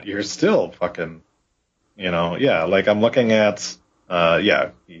not. You're still fucking, like I'm looking at,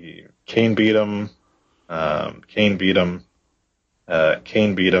 Kane beat him. Kane beat him.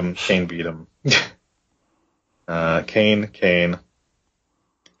 Kane beat him. Kane beat him. Kane.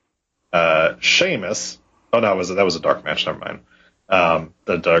 Sheamus. Oh, no, that was a dark match. Never mind.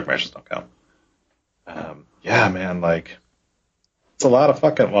 The dark matches don't count. Yeah, man, like, it's a lot of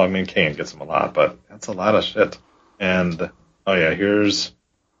fucking, well, I mean, Kane gets him a lot, but that's a lot of shit. And, oh yeah, here's,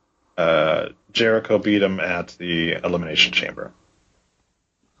 Jericho beat him at the Elimination Chamber.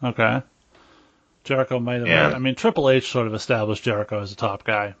 Okay. Jericho might have, I mean, Triple H sort of established Jericho as a top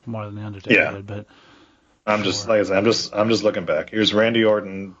guy more than the Undertaker did, but. I'm just, like I said, I'm just looking back. Here's Randy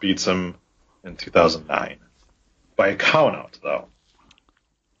Orton beats him in 2009. By a count out, though.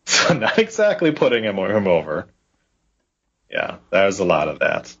 So not exactly putting him over. Yeah, there's a lot of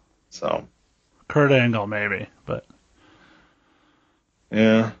that. So. Kurt Angle, maybe, but.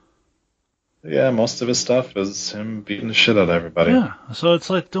 Yeah. Yeah, most of his stuff is him beating the shit out of everybody. Yeah, so it's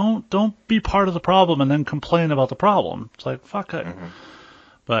like, don't be part of the problem and then complain about the problem. It's like, fuck it. Mm-hmm.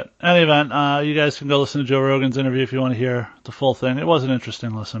 But in any event, you guys can go listen to Joe Rogan's interview if you want to hear the full thing. It was an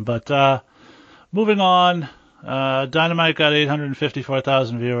interesting listen. But moving on, Dynamite got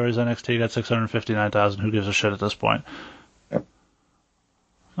 854,000 viewers. NXT got 659,000. Who gives a shit at this point? Yep.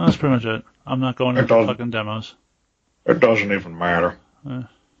 That's pretty much it. I'm not going into fucking demos. It doesn't even matter.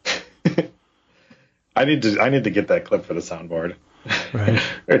 I need to get that clip for the soundboard. Right.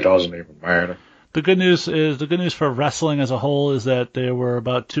 It doesn't even matter. The good news for wrestling as a whole is that there were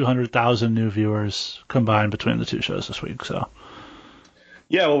about 200,000 new viewers combined between the two shows this week. So.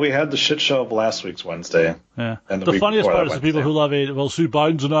 Yeah, well, we had the shit show of last week's Wednesday. Yeah. And the funniest part is the people who love AEW. Well, see,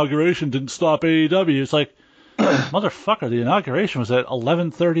 Biden's inauguration didn't stop AEW. It's like, motherfucker, the inauguration was at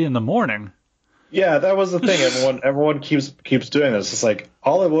 11:30 in the morning. Yeah, that was the thing. Everyone keeps doing this. It's like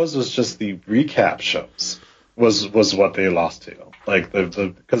all it was just the recap shows was what they lost to. Like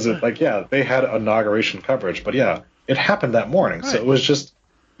because they had inauguration coverage, but yeah, it happened that morning, right. So it was just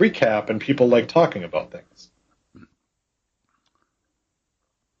recap and people like talking about things.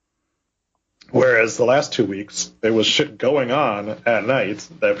 Whereas the last 2 weeks, there was shit going on at night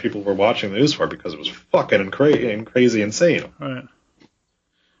that people were watching the news for because it was fucking crazy insane. Right.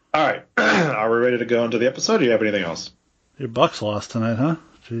 All right, are we ready to go into the episode? Do you have anything else? Your Bucks lost tonight, huh?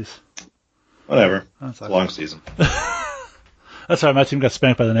 Jeez. Whatever. It's a long season. That's right. My team got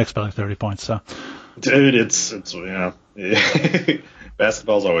spanked by the Knicks by like 30 points. So, dude, it's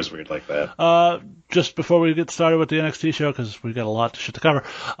basketball's always weird like that. Just before we get started with the NXT show, because we got a lot of shit to cover.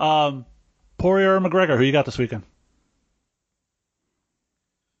 Poirier or McGregor, who you got this weekend?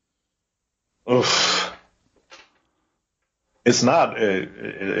 Oof. It's not.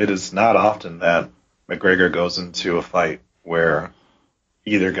 It is not often that McGregor goes into a fight where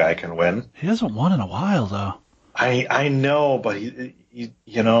either guy can win. He hasn't won in a while, though. I know, but I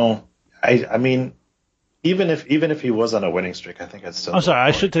mean, even if he was on a winning streak, I think I'd still. I'm sorry,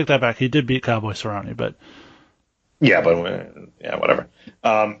 I should take that back. He did beat Cowboy Cerrone, but. Yeah, but whatever.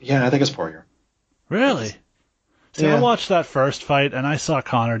 I think it's Poirier. Really? See, I watched that first fight, and I saw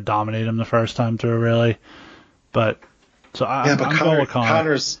Conor dominate him the first time through, really. But I'm going with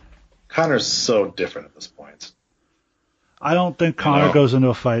Conor. Conor's so different at this point. I don't think Conor goes into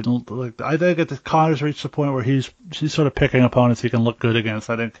a fight. I think Conor's reached the point where he's sort of picking opponents he can look good against.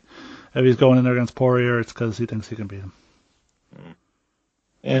 I think if he's going in there against Poirier, it's because he thinks he can beat him.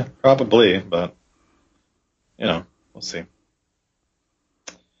 Yeah, probably, but we'll see.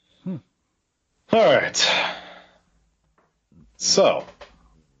 All right. So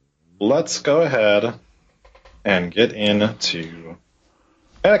let's go ahead and get into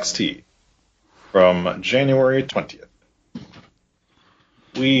NXT from January 20th.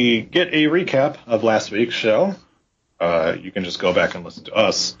 We get a recap of last week's show. You can just go back and listen to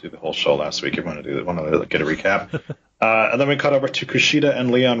us do the whole show last week if you want to get a recap. And then we cut over to Kushida and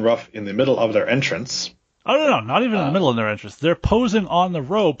Leon Ruff in the middle of their entrance. Oh, no, not even in the middle of their entrance. They're posing on the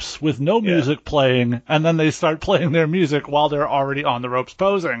ropes with no music playing, and then they start playing their music while they're already on the ropes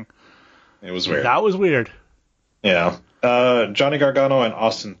posing. It was weird. That was weird. Yeah. Johnny Gargano and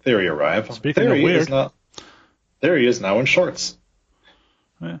Austin Theory arrive. Speaking of weird. Theory is now in shorts.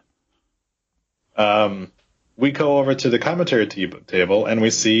 Yeah. We go over to the commentary table, and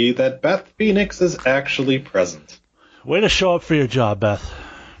we see that Beth Phoenix is actually present. Way to show up for your job, Beth.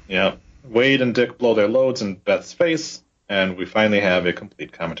 Yeah. Wade and Dick blow their loads in Beth's face, and we finally have a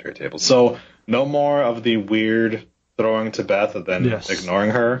complete commentary table. So no more of the weird throwing to Beth and then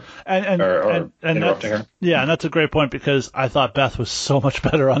ignoring her or interrupting her. Yeah, and that's a great point because I thought Beth was so much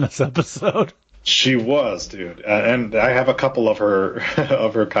better on this episode. She was, dude. And I have a couple of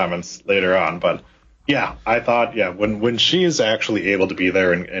her comments later on, but yeah, I thought, when she's actually able to be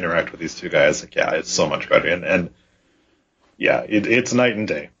there and interact with these two guys, it's so much better. And it's night and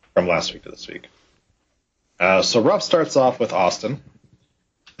day from last week to this week. So Ruff starts off with Austin.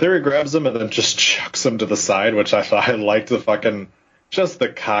 Theory grabs him and then just chucks him to the side, which I thought I liked just the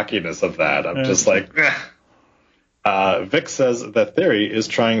cockiness of that. I'm just like, Vic says that Theory is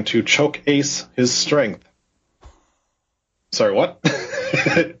trying to choke Ace his strength. Sorry, what?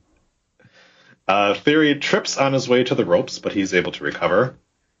 Theory trips on his way to the ropes, but he's able to recover.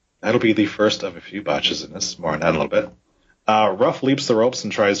 That'll be the first of a few botches in this. More on that in a little bit. Ruff leaps the ropes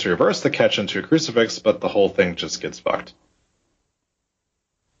and tries to reverse the catch into a crucifix, but the whole thing just gets fucked.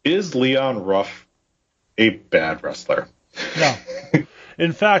 Is Leon Ruff a bad wrestler? No.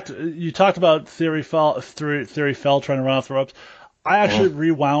 In fact, you talked about Theory fell trying to run off the ropes. I actually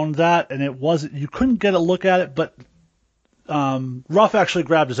rewound that, and you couldn't get a look at it, but Ruff actually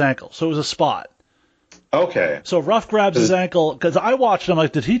grabbed his ankle, so it was a spot. Okay. So Ruff grabs his ankle, because I watched him,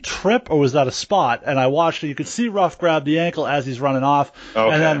 like, did he trip or was that a spot? And I watched it. You could see Ruff grab the ankle as he's running off,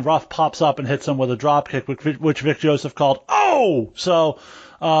 and then Ruff pops up and hits him with a drop kick, which Vic Joseph called, oh! So,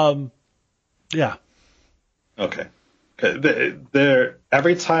 yeah. Okay.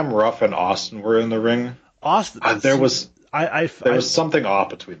 Every time Ruff and Austin were in the ring, there was something off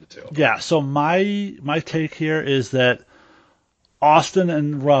between the two. Yeah, so my take here is that Austin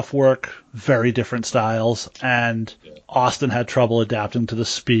and Ruff work very different styles, and Austin had trouble adapting to the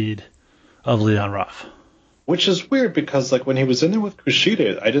speed of Leon Ruff. Which is weird because, like, when he was in there with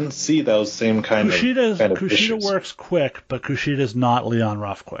Kushida, I didn't see those same kind of issues. Kushida works quick, but Kushida's not Leon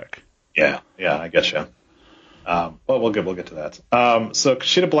Ruff quick. Yeah, I get you. But we'll get to that. So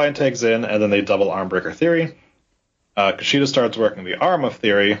Kushida blind tags in, and then they double arm breaker Theory. Kushida starts working the arm of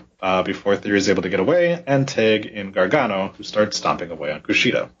Theory before Theory is able to get away and tag in Gargano, who starts stomping away on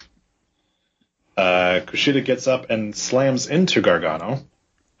Kushida. Kushida gets up and slams into Gargano.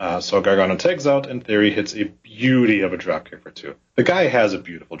 So Gargano tags out, and Theory hits a beauty of a dropkick for two. The guy has a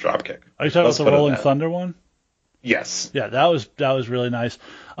beautiful dropkick. Are you talking about the Rolling Thunder one? Yes. Yeah, that was really nice.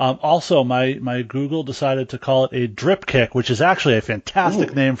 Also, my Google decided to call it a drip kick, which is actually a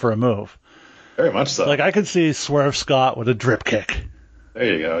fantastic name for a move. Very much so. Like, I could see Swerve Scott with a drip kick. There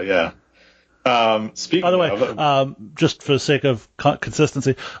you go, yeah. Speaking By the way, just for the sake of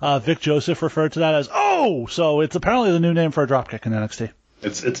consistency, Vic Joseph referred to that as, oh! So it's apparently the new name for a dropkick in NXT.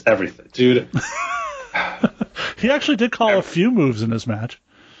 It's everything. Dude. He actually did call a few moves in this match.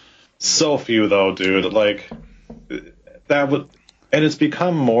 So few, though, dude. Like, and it's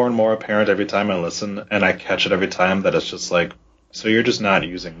become more and more apparent every time I listen, and I catch it every time that it's just like, so you're just not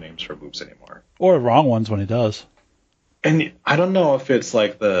using names for moves anymore. Or wrong ones when he does. And I don't know if it's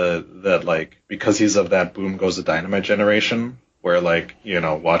like because he's of that Boom Goes the Dynamite generation, where like,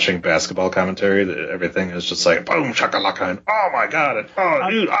 watching basketball commentary, everything is just like boom shakalaka and oh my god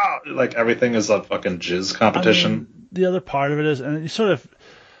and like everything is a fucking jizz competition. I mean, the other part of it is, and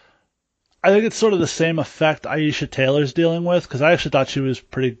I think it's sort of the same effect Aisha Taylor's dealing with, because I actually thought she was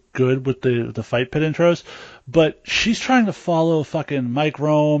pretty good with the Fight Pit intros, but she's trying to follow fucking Mike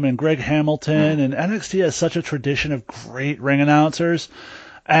Rome and Greg Hamilton, and NXT has such a tradition of great ring announcers,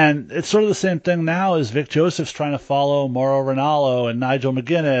 and it's sort of the same thing now as Vic Joseph's trying to follow Mauro Ranallo and Nigel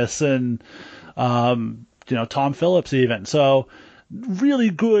McGuinness and Tom Phillips even. So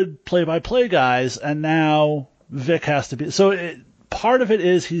really good play-by-play guys, and now Vic has to be... Part of it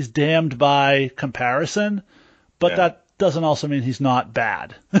is he's damned by comparison, but that doesn't also mean he's not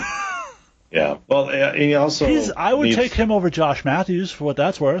bad. Yeah. Well, he also... I would take him over Josh Matthews for what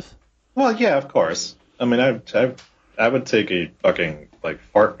that's worth. Well, yeah, of course. I mean, I would take a fucking,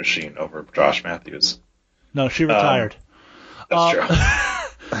 fart machine over Josh Matthews. No, she retired. That's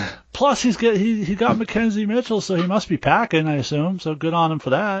true. Plus, he got Mackenzie Mitchell, so he must be packing, I assume. So good on him for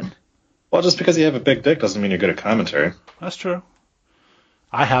that. Well, just because you have a big dick doesn't mean you're good at commentary. That's true.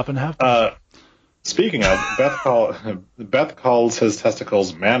 I happen to have. Speaking of, Beth calls his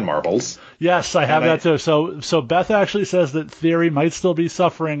testicles man marbles. Yes, I have that too. So Beth actually says that Theory might still be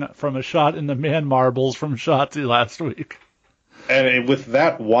suffering from a shot in the man marbles from Shotzi last week. And with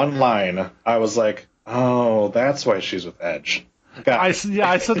that one line, I was like, oh, that's why she's with Edge. I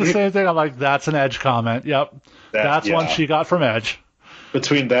said the same thing. I'm like, that's an Edge comment. Yep. That's one she got from Edge.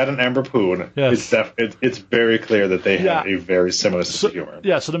 Between that and Amber Poon, yes. it's very clear that they have a very similar sense of humor.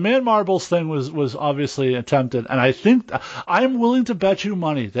 Yeah, so the man marbles thing was obviously attempted, and I think I'm willing to bet you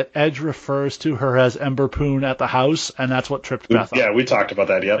money that Edge refers to her as Ember Poon at the house, and that's what tripped Beth up. Yeah, we talked about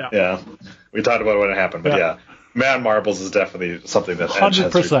that. Yep. Yeah. We talked about when it happened, but yeah, man marbles is definitely something that Edge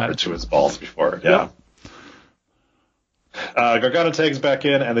 100%. Has referred to his balls before. Yeah. Yep. Gargano tags back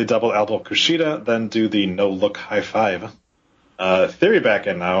in, and they double elbow Kushida, then do the no look high five. Theory back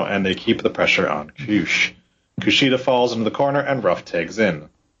in now, and they keep the pressure on Kush. Kushida falls into the corner, and Ruff tags in.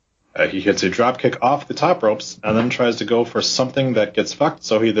 He hits a dropkick off the top ropes, and then tries to go for something that gets fucked,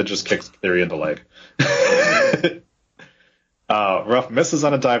 so he then just kicks Theory in the leg. Ruff misses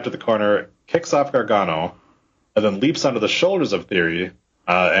on a dive to the corner, kicks off Gargano, and then leaps onto the shoulders of Theory,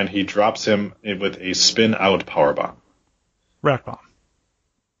 and he drops him with a spin-out powerbomb. Rack bomb.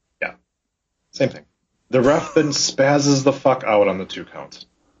 Yeah. Same thing. The ref then spazzes the fuck out on the 2 count.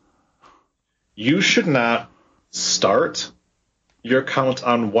 You should not start your count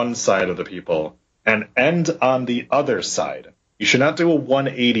on one side of the people and end on the other side. You should not do a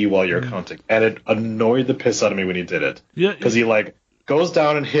 180 while you're counting. And it annoyed the piss out of me when he did it. Yeah. Because he goes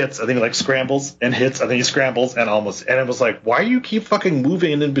down and hits, and then he scrambles and hits, and then he scrambles and it was like, why do you keep fucking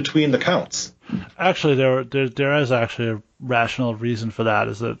moving in between the counts? Actually, there is actually a rational reason for that,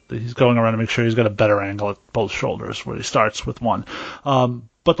 is that he's going around to make sure he's got a better angle at both shoulders where he starts with one.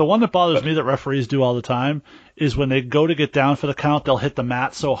 But the one that bothers me that referees do all the time is when they go to get down for the count, they'll hit the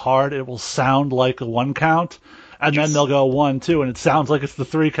mat so hard it will sound like a 1 count, and then they'll go 1, 2, and it sounds like it's the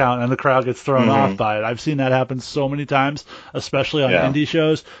 3 count, and the crowd gets thrown off by it. I've seen that happen so many times, especially on indie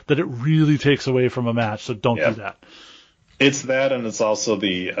shows, that it really takes away from a match, so don't do that. It's that, and it's also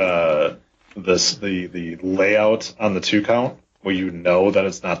the layout on the 2 count, where you know that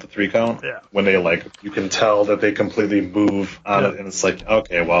it's not the 3 count. Yeah. When they you can tell that they completely move on it, and it's like,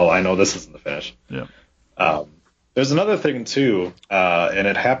 okay, well, I know this isn't the finish. Yeah. There's another thing too, and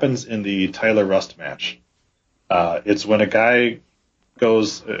it happens in the Tyler Rust match. It's when a guy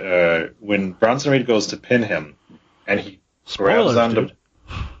goes, when Bronson Reed goes to pin him, and he grabs onto.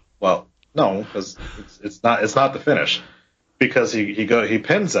 Well, no, because it's not the finish. Because he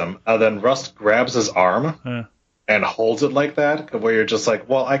pins him, and then Rust grabs his arm and holds it like that, where you're just like,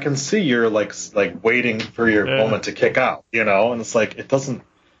 well, I can see you're like waiting for your moment to kick out, and it's like it doesn't.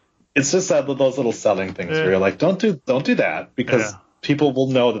 It's just those little selling things where you're like, don't do that, because people will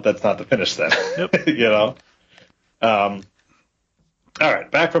know that that's not the finish then, Yep. All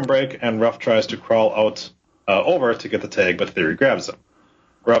right, back from break, and Ruff tries to crawl out over to get the tag, but Theory grabs him.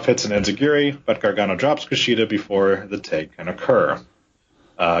 Ruff hits an enziguri, but Gargano drops Kushida before the tag can occur.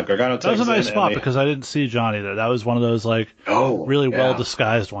 Gargano takes that was a nice in spot because I didn't see Johnny there. That was one of those really well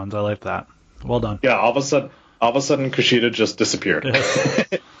disguised ones. I like that. Well done. Yeah, all of a sudden Kushida just disappeared,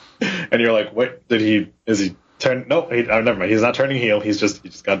 and you're like, wait, is he turn? No, never mind. He's not turning heel. He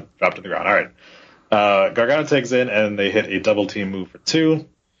just got dropped to the ground. All right. Gargano takes in, and they hit a double team move for 2.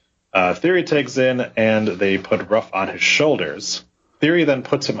 Theory takes in, and they put Ruff on his shoulders. Theory then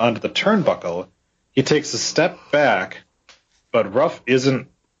puts him onto the turnbuckle. He takes a step back but Ruff isn't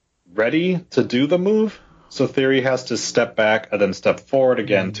ready to do the move, so Theory has to step back and then step forward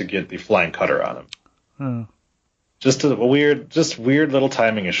again to get the flying cutter on him. Hmm. Just weird little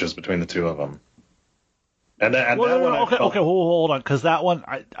timing issues between the two of them. And that one, okay, hold on, because that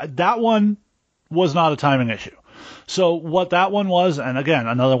one was not a timing issue. So what that one was, and again,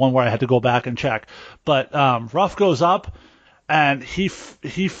 another one where I had to go back and check, but Ruff goes up, and he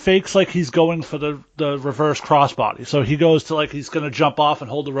fakes like he's going for the reverse crossbody. So he goes to like he's going to jump off and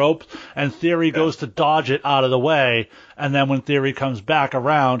hold the rope, and Theory goes to dodge it out of the way, and then when Theory comes back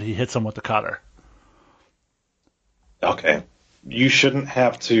around, he hits him with the cutter. Okay. You shouldn't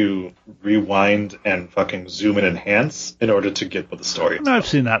have to rewind and fucking zoom and enhance in order to get what the story is. I've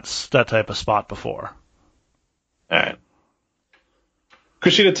seen that type of spot before. All right.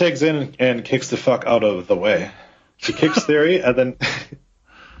 Kushida takes in and kicks the fuck out of the way. She kicks Theory and then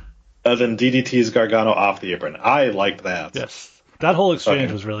DDTs Gargano off the apron. I liked that. Yes, that whole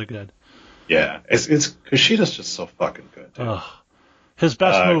exchange was really good. Yeah, it's Kushida's just so fucking good. Dude. His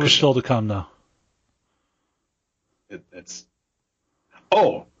best move is still to come though. It's.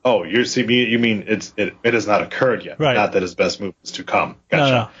 Oh, you mean it has not occurred yet. Right. Not that his best move is to come.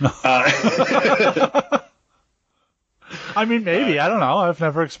 Gotcha. No. I mean, maybe. I don't know. I've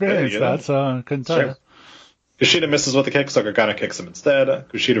never experienced that, so I couldn't tell you. Kushida misses with the kick, so Gargano kicks him instead.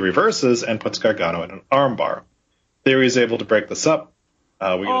 Kushida reverses and puts Gargano in an armbar. Theory is able to break this up. We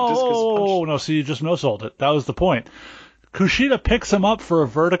get a discus punch. Oh, no, see, you just no-sold it. That was the point. Kushida picks him up for a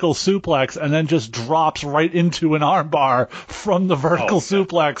vertical suplex and then just drops right into an armbar from the vertical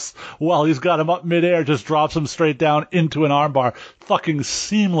suplex while he's got him up midair, just drops him straight down into an armbar fucking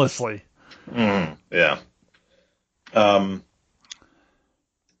seamlessly. Yeah.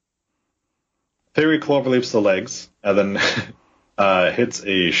 Theory cloverleaps the legs and then hits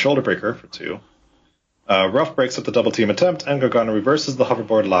a shoulder breaker for 2. Ruff breaks up the double team attempt and Gargano reverses the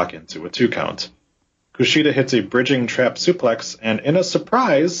hoverboard lock into a 2 count. Kushida hits a bridging trap suplex and, in a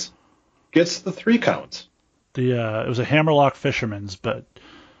surprise, gets the 3 count. It was a hammerlock fisherman's, but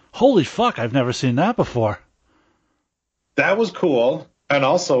holy fuck, I've never seen that before. That was cool, and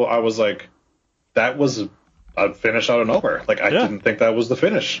also I was like, that was a finish out of nowhere. Like, I didn't think that was the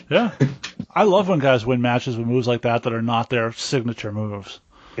finish. Yeah. I love when guys win matches with moves like that are not their signature moves.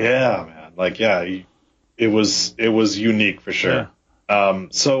 Yeah, man. Like, it was unique for sure. Yeah.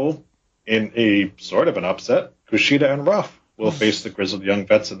 So, in a sort of an upset, Kushida and Ruff will face the Grizzled Young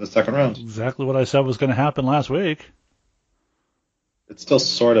Vets in the second round. Exactly what I said was going to happen last week. It's still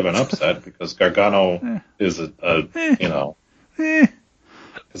sort of an upset because Gargano is because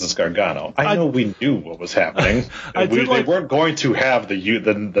it's Gargano. I know we knew what was happening. They weren't going to have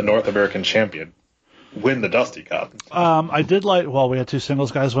the North American champion win the Dusty Cup. We had 2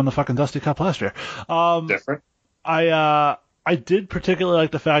 singles guys win the fucking Dusty Cup last year. Different. I did particularly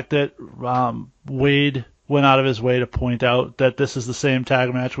like the fact that Wade went out of his way to point out that this is the same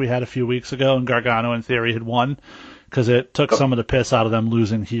tag match we had a few weeks ago, and Gargano and Theory had won, because it took some of the piss out of them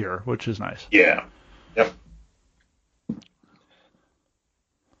losing here, which is nice. Yeah. Yep.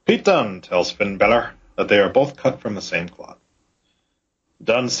 Pete Dunne tells Finn Balor that they are both cut from the same cloth.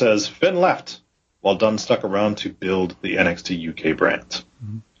 Dunne says Finn left, while Dunne stuck around to build the NXT UK brand.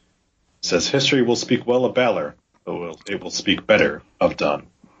 Mm-hmm. Says history will speak well of Balor, but it will speak better of Dunne.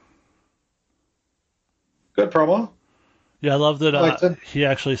 Good promo. Yeah, I love that he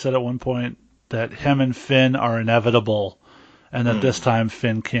actually said at one point that him and Finn are inevitable, and that this time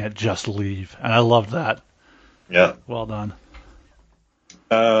Finn can't just leave. And I love that. Yeah. Well done.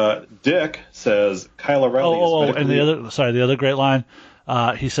 Dick says Kyle O'Reilly is medically... and the other great line,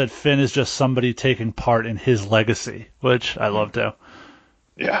 he said Finn is just somebody taking part in his legacy, which I love too.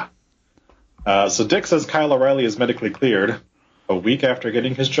 Yeah. So Dick says Kyle O'Reilly is medically cleared a week after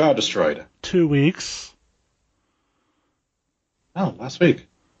getting his jaw destroyed. 2 weeks. Oh, last week.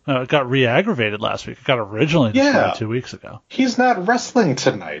 No, it got re-aggravated last week. It got originally destroyed 2 weeks ago. He's not wrestling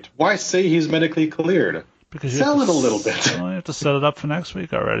tonight. Why say he's medically cleared? Because sell it a little bit. Well, you have to set it up for next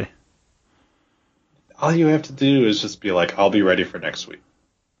week already. All you have to do is just be like, I'll be ready for next week.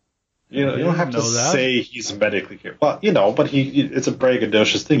 You don't have to say he's medically cleared. Well, but it's a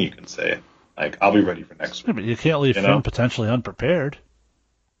braggadocious thing you can say. Like, I'll be ready for next week. Yeah, but you can't leave Finn potentially unprepared.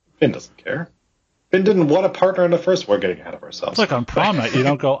 Finn doesn't care. Finn didn't want a partner in the first. We're getting ahead of ourselves. It's like on prom night. You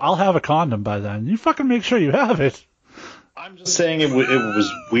don't go, I'll have a condom by then. You fucking make sure you have it. I'm just saying it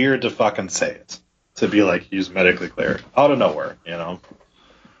was weird to fucking say it. To be like, he's medically cleared. Out of nowhere,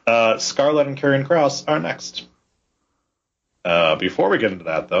 Scarlett and Karrion Kross are next. Before we get into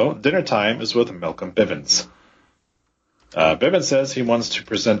that, though, dinner time is with Malcolm Bivens. Bivens says he wants to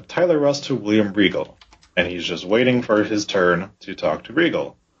present Tyler Rust to William Regal. and he's just waiting for his turn to talk to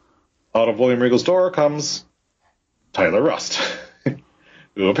Regal. Out of William Regal's door comes Tyler Rust,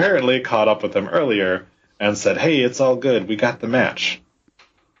 who apparently caught up with him earlier and said, "Hey, it's all good. We got the match."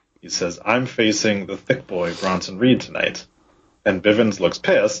 He says, "I'm facing the thick boy Bronson Reed tonight." And Bivens looks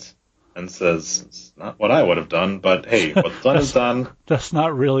pissed and says, "It's not what I would have done, but hey, what's done is done." That's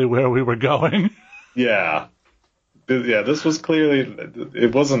not really where we were going. Yeah. Yeah, this was clearly,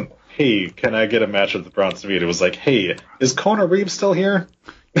 it wasn't, "Hey, can I get a match with Bronson Reed?" It was like, "Hey, is Kona Reeves still here?"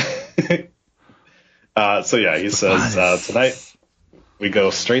 So yeah, he says, "Tonight we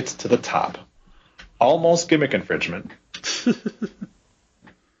go straight to the top." Almost gimmick infringement.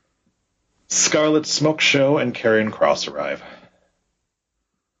 Scarlet Smoke Show and Karrion Kross arrive.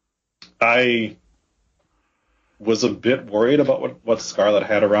 I was a bit worried about what Scarlet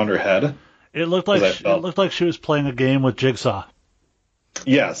had around her head. It looked like she was playing a game with Jigsaw.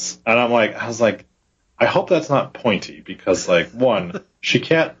 Yes, and I was like, I hope that's not pointy, because, like, one, she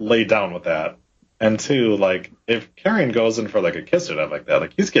can't lay down with that, and two, like, if Karrion goes in for, like, a kiss or something like that,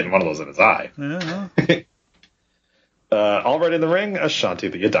 like, he's getting one of those in his eye. Yeah. Already in the ring, Ashanti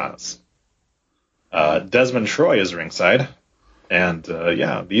the Adonis. Desmond Troy is ringside, and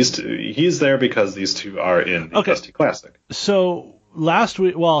these two, he's there because these two are in the Dusty Classic. So last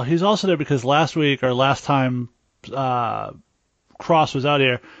week, well, he's also there because last time Cross was out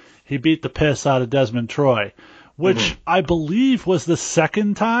here, he beat the piss out of Desmond Troy, which I believe was the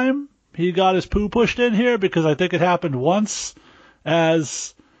second time he got his poo pushed in here, because I think it happened once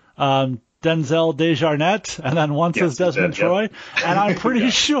as Denzel Desjardins, and then once as Desmond Troy. And I'm pretty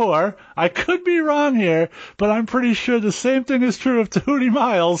sure, I could be wrong here, but I'm pretty sure the same thing is true of Tahuti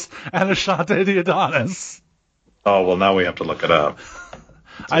Miles and Ashanti the Adonis. Oh, well, now we have to look it up.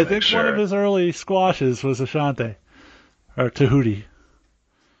 I think one of his early squashes was Ashanti. Or Tahuti.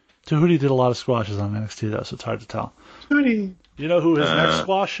 Tahuti did a lot of squashes on NXT, though, so it's hard to tell. Tahuti. You know who his next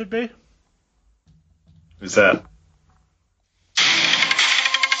squash should be? Who's that?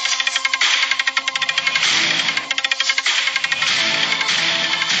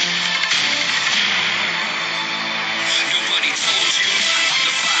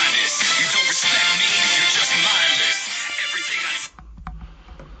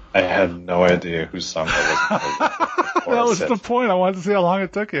 I had no idea whose song that was. That was the point. I wanted to see how long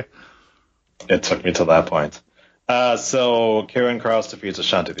it took you. It took me to that point. So Karrion Kross defeats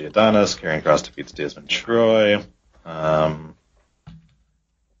Ashanti the Adonis. Karrion Kross defeats Desmond Troy. No,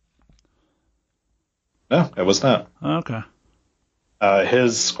 it was not. Okay.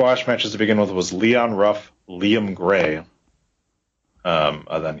 His squash matches to begin with was Leon Ruff, Liam Gray.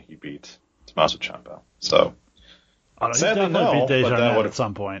 And then he beat Tommaso Ciampa. So. Sadly, no, beat Desjardins at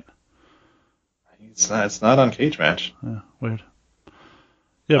some point. It's not on Cage Match. Yeah, weird.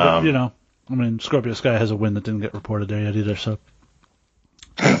 Yeah, but, I mean, Scorpio Sky has a win that didn't get reported there yet either, so.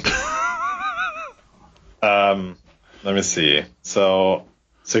 Let me see. So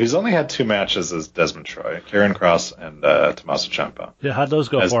he's only had 2 matches as Desmond Troy, Karrion Kross and Tommaso Ciampa. Yeah, how'd those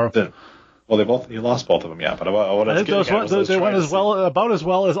go for him? He lost both of them, yeah. But I think they went about as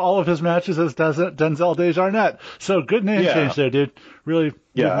well as all of his matches as Denzel Desjardins. So good name change there, dude. Really.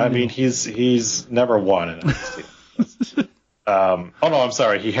 Yeah, I mean he's never won in NXT. Oh no, I'm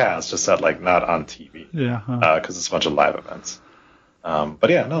sorry, he has, just said not on TV. Yeah. Because it's a bunch of live events. But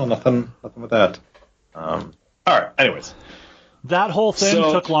yeah, no, nothing with that. All right. Anyways, that whole thing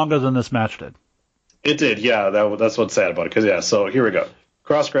took longer than this match did. It did, yeah. That's what's sad about it. Because so here we go.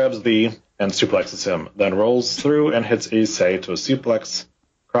 Cross grabs and suplexes him, then rolls through and hits a Saito suplex.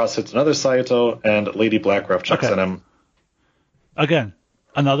 Cross hits another Saito, and Lady Blackref checks on him. Again,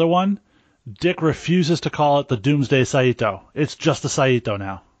 another one. Dick refuses to call it the Doomsday Saito. It's just a Saito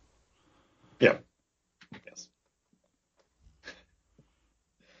now. Yeah. Yes.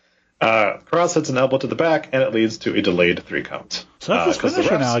 Cross hits an elbow to the back, and it leads to a delayed 3 count. So that's his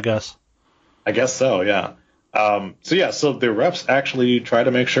finisher now, I guess. I guess so, yeah. So the refs actually try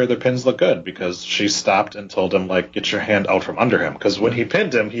to make sure their pins look good, because she stopped and told him, get your hand out from under him. Because when he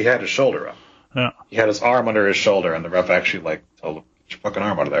pinned him, he had his shoulder up. Yeah. He had his arm under his shoulder, and the ref actually, told him, get your fucking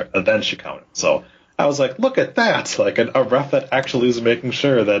arm out of there. And then she counted. So I was like, look at that! A ref that actually is making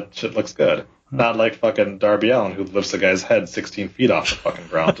sure that shit looks good. Not like fucking Darby Allin, who lifts a guy's head 16 feet off the fucking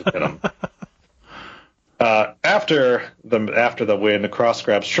ground to pin him. After the win, Cross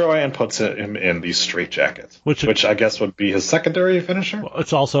grabs Troy and puts him in the straitjacket, which I guess would be his secondary finisher. Well,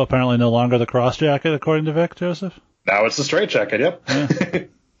 it's also apparently no longer the cross jacket, according to Vic, Joseph. Now it's the straitjacket. Yep. Yeah.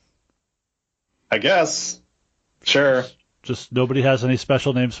 I guess. Sure. Just nobody has any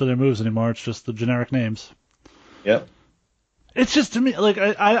special names for their moves anymore. It's just the generic names. Yep. It's just, to me, like,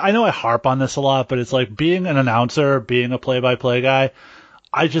 I know I harp on this a lot, but it's like being an announcer, being a play-by-play guy,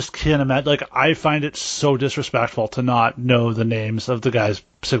 I just can't imagine. Like, I find it so disrespectful to not know the names of the guys'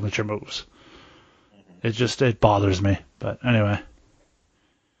 signature moves. It bothers me. But anyway.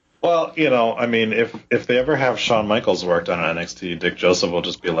 Well, I mean, if they ever have Shawn Michaels worked on NXT, Dick Joseph will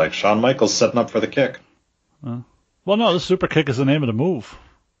just be like, Shawn Michaels setting up for the kick. Well, no, the super kick is the name of the move.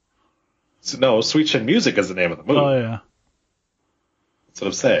 No, Sweet Chin Music is the name of the move. Oh, yeah. That's what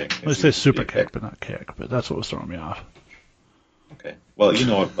I'm saying. I say super kick, but not kick. But that's what was throwing me off. Okay. Well, you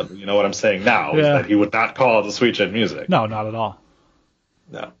know what I'm saying now is that he would not call it the Sweet Chin Music. No, not at all.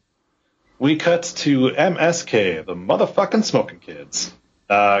 No. We cut to MSK, the motherfucking Smoking Kids.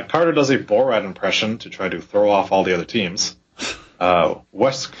 Carter does a Borat impression to try to throw off all the other teams.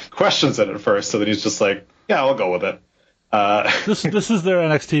 Wes questions it at first, so then he's just like, yeah, I'll go with it. This is their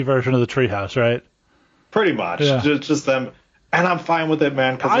NXT version of the Treehouse, right? Pretty much. Yeah. Just them. And I'm fine with it,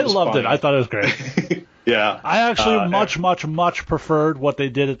 man. I loved it. I thought it was great. Yeah. I actually much preferred what they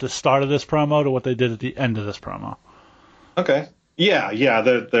did at the start of this promo to what they did at the end of this promo. Okay. Yeah.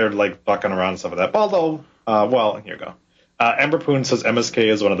 They're like fucking around and stuff like that. Although, here you go. Amber Poon says MSK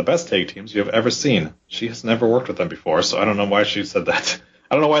is one of the best tag teams you have ever seen. She has never worked with them before, so I don't know why she said that.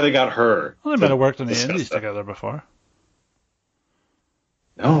 I don't know why they got her. Well, they might have worked in the Indies together before.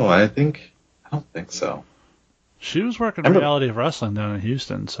 No, I don't think so. She was working Reality of Wrestling down in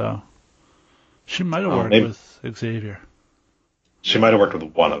Houston, so she might have worked with Xavier. She might have worked with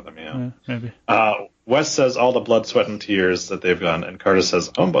one of them, yeah. Maybe. Wes says all the blood, sweat, and tears that they've done, and Carter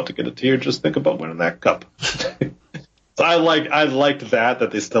says, I'm about to get a tear, just think about winning that cup. So I liked that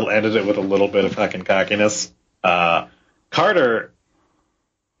they still ended it with a little bit of fucking cockiness. Carter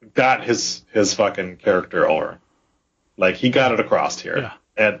got his fucking character over. Like, he got it across here. Yeah.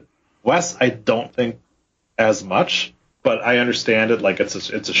 And Wes, I don't think as much, but I understand it. Like, it's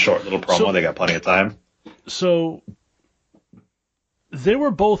a short little promo. So, they got plenty of time. So they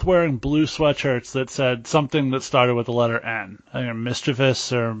were both wearing blue sweatshirts that said something that started with the letter N. I think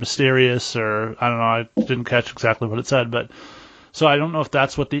mischievous or mysterious or I don't know. I didn't catch exactly what it said, but so I don't know if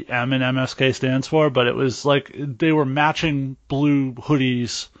that's what the M in MSK stands for, but it was like they were matching blue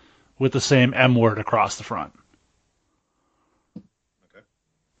hoodies with the same M word across the front. Okay.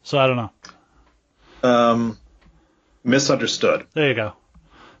 So I don't know. Misunderstood. There you go.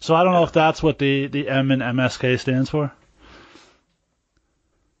 So I don't know if that's what the M in MSK stands for.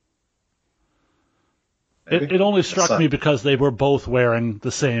 It only struck me because they were both wearing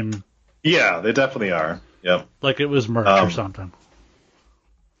the same. Yeah, they definitely are. Yep. Like it was merch or something.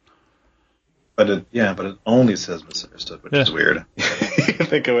 But it only says misunderstood, which is weird. I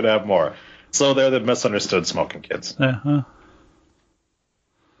think it would have more. So they're the misunderstood Smoking Kids. Yeah.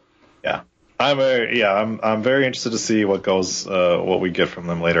 Yeah. I'm very interested to see what we get from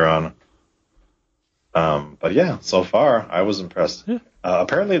them later on. But yeah, so far I was impressed. Yeah.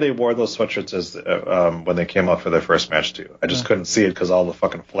 Apparently they wore those sweatshirts as when they came out for their first match too. I just couldn't see it because all the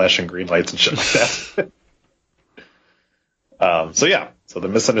fucking flashing green lights and shit like that. So the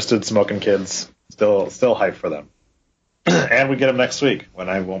misunderstood Smoking Kids still hyped for them, and we get them next week when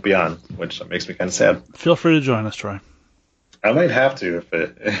I won't be on, which makes me kind of sad. Feel free to join us, Troy. I might have to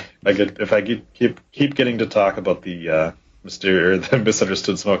if I keep getting to talk about the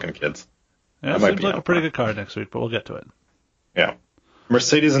misunderstood Smoking Kids. Yeah, it seems like a pretty good card next week, but we'll get to it. Yeah.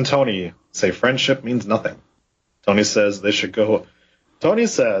 Mercedes and Tony say friendship means nothing. Tony says that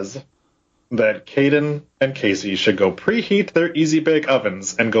Caden and Casey should go preheat their Easy Bake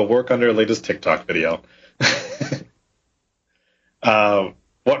ovens and go work on their latest TikTok video.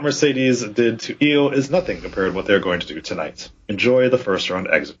 What Mercedes did to Io is nothing compared to what they're going to do tonight. Enjoy the first round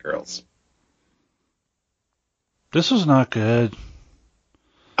exit, girls. This was not good.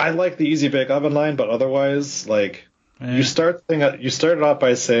 I like the Easy Bake Oven line, but otherwise, like, you started off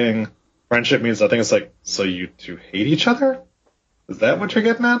by saying friendship means nothing. It's like, so you two hate each other? Is that what you're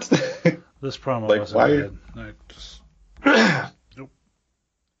getting at? This promo like, wasn't why? good.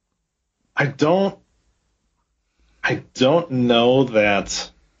 I don't know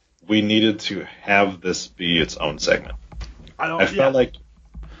that we needed to have this be its own segment. I felt like,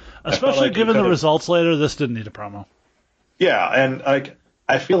 especially given the results later, this didn't need a promo. Yeah, and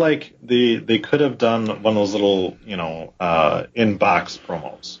I feel like they could have done one of those little, in-box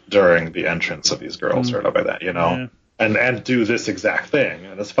promos during the entrance of these girls or something like that, Yeah. and do this exact thing,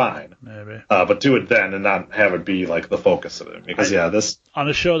 and it's fine. Maybe. But do it then and not have it be like the focus of it, because this on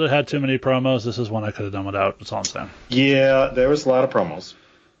a show that had too many promos, this is one I could have done without. That's all I'm saying. Yeah, there was a lot of promos,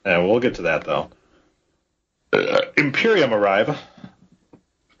 and we'll get to that though. Imperium arrive,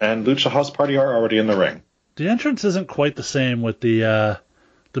 and Lucha House Party are already in the ring. The entrance isn't quite the same with the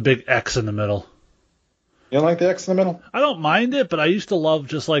big X in the middle. You don't like the X in the middle? I don't mind it, but I used to love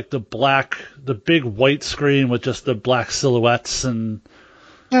just like the big white screen with just the black silhouettes and.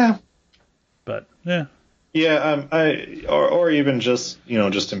 Yeah. But yeah. Yeah, or even just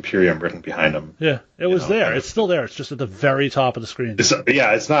Imperium written behind them. Yeah, it was there. It's still there. It's just at the very top of the screen.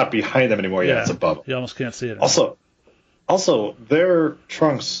 It's not behind them anymore. Yeah, it's above them. You almost can't see it anymore. Also, their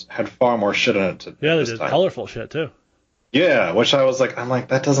trunks had far more shit in it. Yeah, they did colorful shit too. Yeah, which I was like,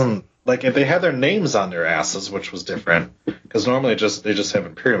 that doesn't if they had their names on their asses, which was different, because normally they just have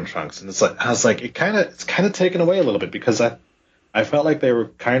Imperium trunks, and it's like I was like, it's kind of taken away a little bit because I felt like they were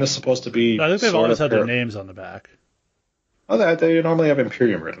kind of supposed to be. I think they've always had their names on the back. Oh, they normally have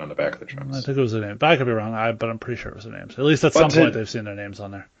Imperium written on the back of the trunks. I think it was their name. But I could be wrong, but I'm pretty sure it was their names. At least at some point they've seen their names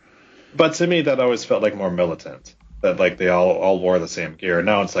on there. But to me, that always felt like more militant. That they all wore the same gear.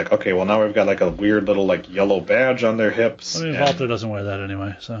 Now it's like, okay, well now we've got like a weird little yellow badge on their hips. I mean, Walter doesn't wear that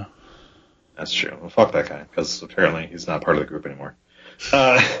anyway, so. That's true. Well, fuck that guy, because apparently he's not part of the group anymore.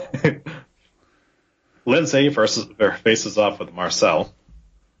 Lindsay faces off with Marcel.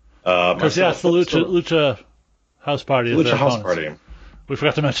 Because it's the Lucha House Party. Lucha House Party. We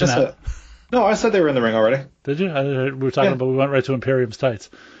forgot to mention that. No, I said they were in the ring already. Did you? We were talking about. We went right to Imperium's tights.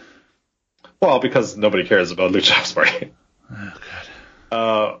 Well, because nobody cares about Lucha House Party. Oh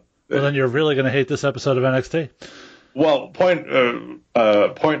god. Well, then you're really going to hate this episode of NXT. Well,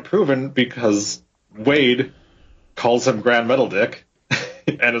 point proven, because Wade calls him Grand Metal Dick,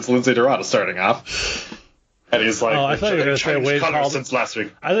 and it's Lindsay Dorado starting off. And he's like, I thought you were going to say Wade called since last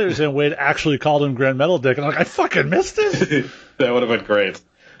week. I thought you were saying Wade actually called him Grand Metal Dick, and I'm like, I fucking missed it. That would have been great.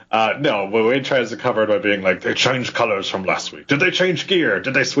 No, but Wade tries to cover it by being like, they changed colors from last week. Did they change gear?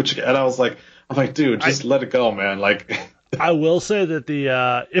 Did they switch again? And I'm like, dude, just let it go, man. I will say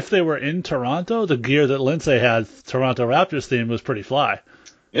that if they were in Toronto, the gear that Lindsay had, Toronto Raptors theme, was pretty fly.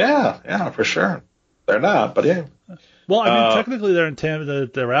 Yeah, for sure. They're not, but yeah. Well, I mean, technically they're in Tampa.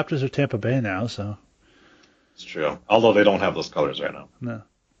 The Raptors are Tampa Bay now, so. It's true. Although they don't have those colors right now. No.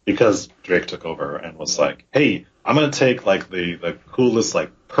 Because Drake took over and was like, hey, I'm going to take the coolest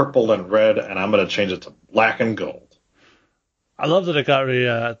purple and red, and I'm going to change it to black and gold. I love that it got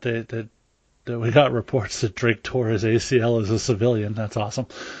that we got reports that Drake tore his ACL as a civilian. That's awesome.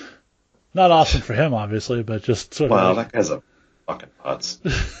 Not awesome for him, obviously, but just sort of. Well, that guy's a fucking putz.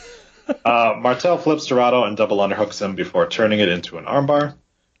 Martel flips Dorado and double underhooks him before turning it into an armbar.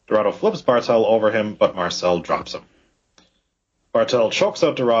 Dorado flips Bartel over him, but Marcel drops him. Bartel chokes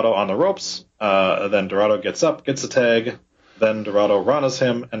out Dorado on the ropes. Then Dorado gets up, gets a tag. Then Dorado runs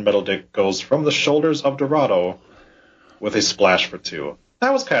him, and Metal Dick goes from the shoulders of Dorado with a splash for 2.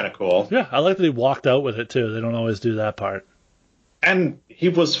 That was kind of cool. Yeah, I like that he walked out with it too. They don't always do that part. And he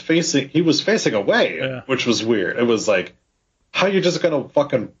was facing away, which was weird. It was like, how are you just gonna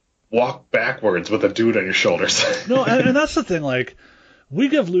fucking walk backwards with a dude on your shoulders? No, and that's the thing. We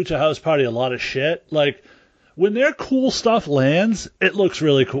give Lucha House Party a lot of shit. When their cool stuff lands, it looks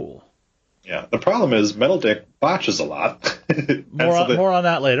really cool. Yeah, the problem is Metal Dick botches a lot. More on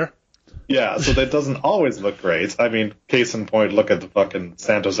that later. Yeah, so that doesn't always look great. I mean, case in point, look at the fucking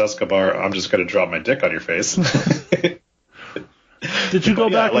Santos Escobar. I'm just going to drop my dick on your face. Did you go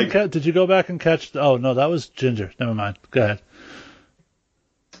back and catch? Oh no, that was Ginger. Never mind. Go ahead.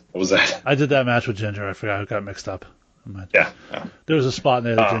 What was that? I did that match with Ginger. I forgot. I got mixed up. Yeah. There was a spot in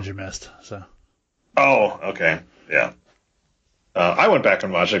there that Ginger missed. So. Oh, okay. Yeah. I went back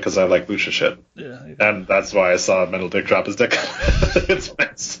and watched it because I like Lucha shit. Yeah. And that's why I saw Metal Dick drop his dick.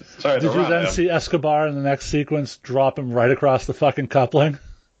 Did you then see Escobar in the next sequence drop him right across the fucking coupling?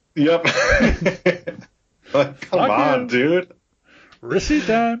 Yep. Come on, dude. Risky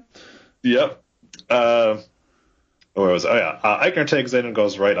time. Yep. Where was it? Oh, yeah. Eichner takes in and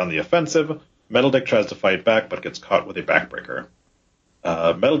goes right on the offensive. Metal Dick tries to fight back, but gets caught with a backbreaker.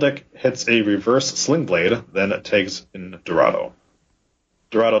 Metal Dick hits a reverse sling blade, then tags in Dorado.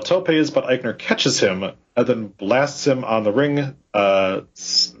 Dorado topes, but Eichner catches him and then blasts him on the ring, or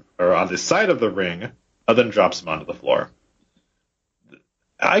on the side of the ring, and then drops him onto the floor.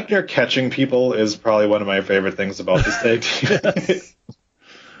 Eichner catching people is probably one of my favorite things about this tag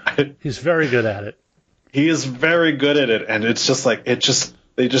team. He's very good at it. He is very good at it, and it's just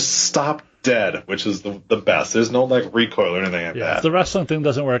they just stop dead, which is the best. There's no recoil or anything like that. If the wrestling thing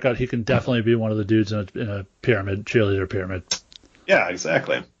doesn't work out, he can definitely be one of the dudes in a pyramid, cheerleader pyramid. Yeah,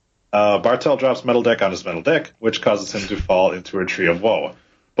 exactly. Bartel drops Metal Dick on his Metal Dick, which causes him to fall into a tree of woe.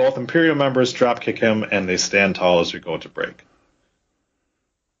 Both Imperial members drop kick him, and they stand tall as we go to break.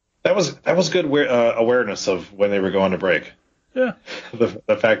 That was good awareness of when they were going to break. Yeah.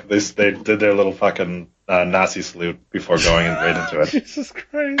 The fact that they did their little fucking Nazi salute before going right into it. Jesus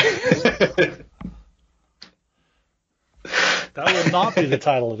Christ. That will not be the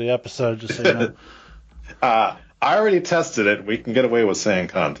title of the episode, just so you know. I already tested it. We can get away with saying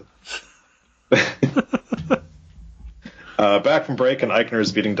cunt. Back from break, and Eichner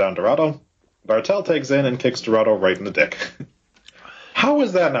is beating down Dorado. Bartel takes in and kicks Dorado right in the dick. How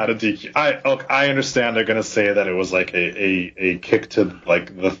is that not a DQ? I understand they're going to say that it was like a kick to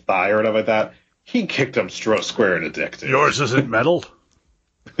like the thigh or whatever like that. He kicked him square in the dick, dude. Yours isn't metal?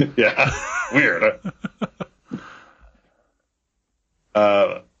 Yeah, weird.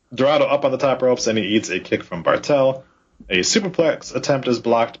 Dorado up on the top ropes, and he eats a kick from Bartel. A superplex attempt is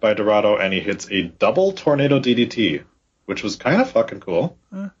blocked by Dorado, and he hits a double tornado DDT, which was kind of fucking cool.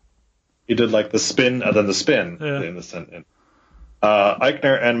 He did like the spin and then the spin. Yeah.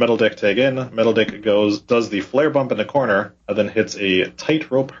 Eichner and Metal Dick tag in. Metal Dick does the flare bump in the corner, and then hits a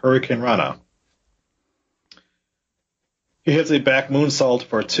tightrope Hurricane Rana. He hits a back moonsault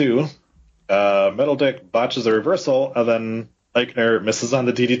for 2. Metal Dick botches a reversal, and then Eichner misses on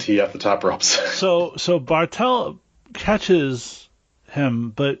the DDT off the top ropes. So Bartel catches him,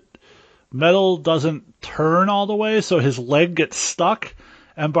 but Metal doesn't turn all the way, so his leg gets stuck.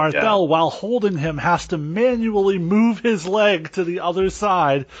 And Bartel, while holding him, has to manually move his leg to the other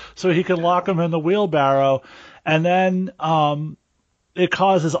side so he can lock him in the wheelbarrow. And then it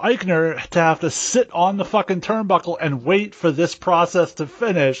causes Eichner to have to sit on the fucking turnbuckle and wait for this process to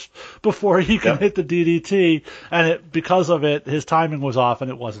finish before he can hit the DDT. And because of it, his timing was off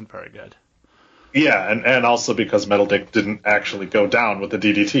and it wasn't very good. Yeah, and also because Metal Dick didn't actually go down with the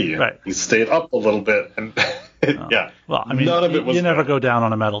DDT. Right. He stayed up a little bit, and yeah. Well, I mean, none of it was you never go down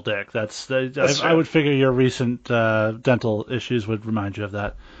on a Metal Dick. I would figure your recent dental issues would remind you of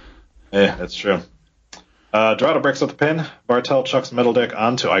that. Yeah, that's true. Dorado breaks up the pin. Bartel chucks Metal Dick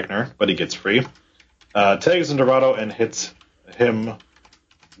onto Eichner, but he gets free. Tags in Dorado and hits him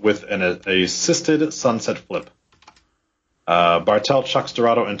with an assisted sunset flip. Bartel chucks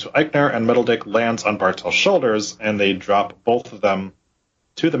Dorado into Eichner, and Metal Dick lands on Bartel's shoulders, and they drop both of them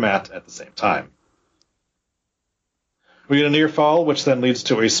to the mat at the same time. We get a near fall, which then leads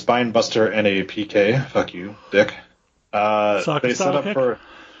to a spine buster and a PK. Fuck you, Dick. They set up for...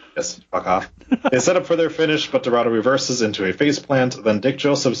 Yes, fuck off. They set up for their finish, but Dorado reverses into a faceplant. Then Dick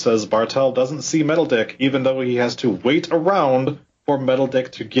Joseph says Bartel doesn't see Metal Dick, even though he has to wait around for Metal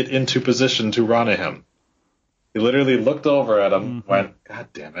Dick to get into position to Rana him. He literally looked over at him, went, God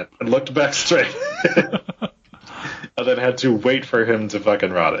damn it, and looked back straight. And then had to wait for him to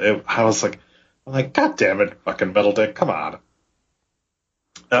fucking Rana. I was like, God damn it, fucking Metal Dick, come on.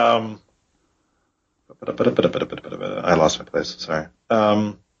 I lost my place, sorry.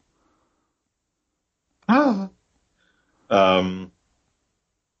 God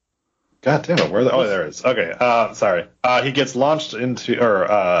damn it, there it is. Okay, sorry. He gets launched into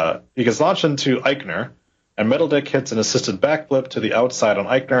Eichner, and Metal Dick hits an assisted backflip to the outside on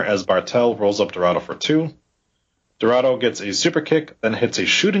Eichner as Bartel rolls up Dorado for 2. Dorado gets a super kick, then hits a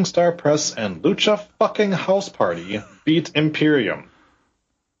shooting star press, and Lucha fucking House Party beat Imperium.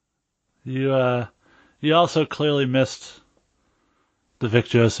 You also clearly missed the Vic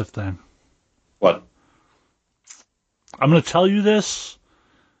Joseph thing. What? I'm going to tell you this,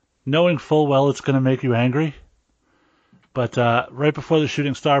 knowing full well it's going to make you angry. But right before the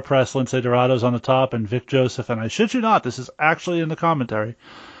shooting star press, Lince Dorado's on the top, and Vic Joseph, and I shit you not, this is actually in the commentary,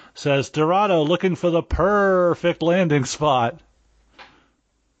 says, Dorado looking for the perfect landing spot.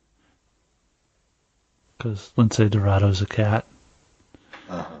 Because Lince Dorado's a cat.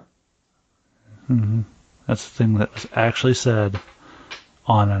 Uh-huh. Mm-hmm. That's the thing that was actually said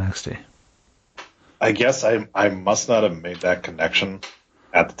on NXT. I guess I must not have made that connection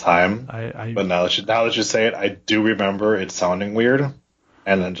at the time, but now that you say it, I do remember it sounding weird,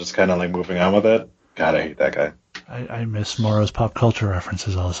 and then just kind of like moving on with it. God, I hate that guy. I miss Morrow's pop culture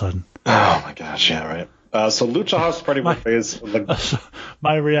references all of a sudden. Oh my gosh, yeah, right. So Lucha House Party will phase.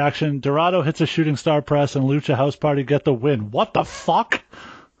 My reaction: Dorado hits a shooting star press, and Lucha House Party get the win. What the fuck?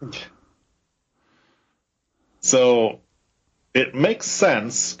 So it makes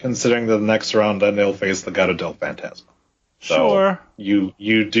sense considering the next round then they'll face the Gato del Fantasma. So sure.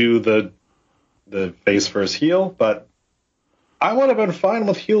 You do the face versus heel, but I would have been fine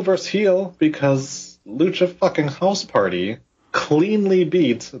with heel versus heel because Lucha fucking House Party cleanly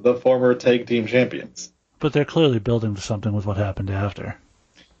beat the former tag team champions. But they're clearly building to something with what happened after.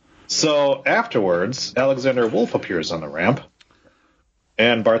 So afterwards, Alexander Wolf appears on the ramp,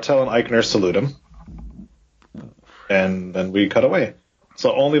 and Bartel and Eichner salute him, and then we cut away.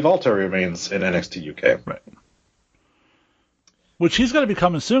 So only Volta remains in NXT UK. Right. Which he's going to be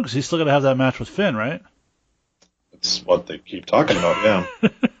coming soon because he's still going to have that match with Finn, right? That's what they keep talking about, yeah.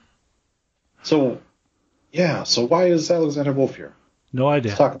 So why is Alexander Wolf here? No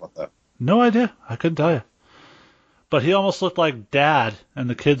idea. Let's talk about that. No idea. I couldn't tell you. But he almost looked like Dad, and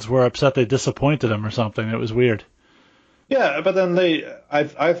the kids were upset they disappointed him or something. It was weird. Yeah, but then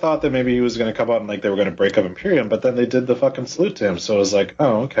I thought that maybe he was going to come out and like they were going to break up Imperium, but then they did the fucking salute to him, so it was like,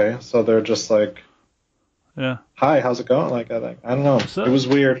 oh, okay. So they're just like, yeah, hi, how's it going? Like, I don't know. It was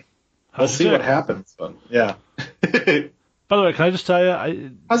weird. We'll see what happens, but yeah. By the way, can I just tell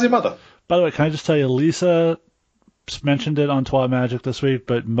you? How's your mother? By the way, can I just tell you, Lisa mentioned it on Twat Magic this week,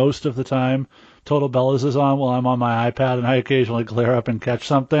 but most of the time, Total Bellas is on while I'm on my iPad, and I occasionally glare up and catch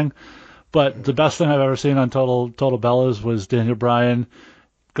something. But the best thing I've ever seen on Total Bellas was Daniel Bryan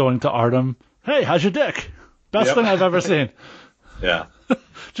going to Artem. Hey, how's your dick? Best thing I've ever seen. Yeah.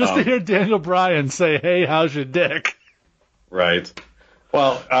 Just to hear Daniel Bryan say, hey, how's your dick? Right.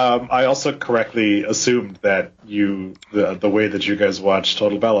 Well, I also correctly assumed that the way that you guys watch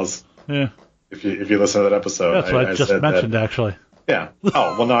Total Bellas. Yeah. If you listen to that episode, that's what I just mentioned actually. Yeah.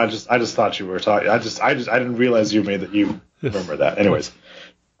 Oh well, no, I just thought you were talking. I didn't realize you remember that. Anyways,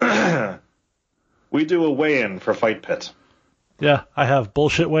 we do a weigh-in for Fight Pit. Yeah, I have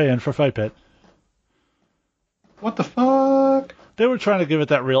bullshit weigh-in for Fight Pit. What the fuck? They were trying to give it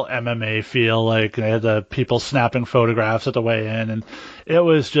that real MMA feel, like they had the people snapping photographs at the weigh-in, and it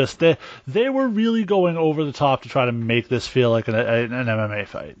was just they were really going over the top to try to make this feel like an MMA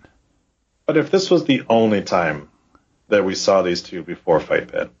fight. But if this was the only time that we saw these two before Fight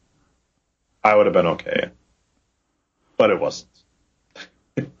Pit, I would have been okay. But it wasn't.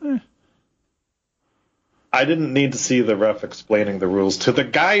 I didn't need to see the ref explaining the rules to the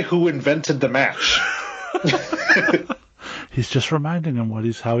guy who invented the match. He's just reminding him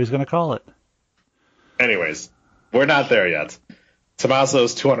how he's going to call it. Anyways, we're not there yet.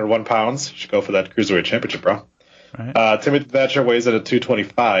 Tommaso's 201 pounds. Should go for that Cruiserweight Championship, bro. Right. Timothy Thatcher weighs in at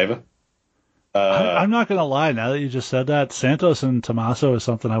 225. I'm not going to lie, now that you just said that, Santos and Tommaso is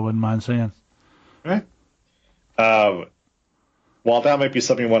something I wouldn't mind seeing. Right. While that might be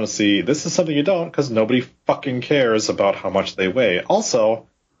something you want to see, this is something you don't, because nobody fucking cares about how much they weigh. Also,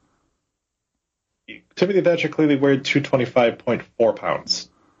 Timothy Thatcher clearly weighed 225.4 pounds.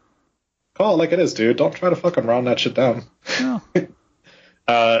 Call it like it is, dude. Don't try to fucking round that shit down. No.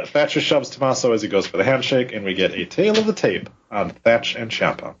 Thatcher shoves Tommaso as he goes for the handshake, and we get a tail of the tape on Thatch and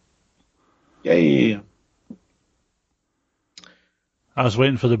Ciampa. Yay. I was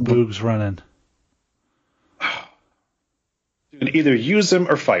waiting for the Boogs running. Dude, either use him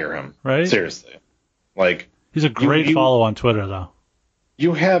or fire him. Right? Seriously. Like, he's a great follow on Twitter, though.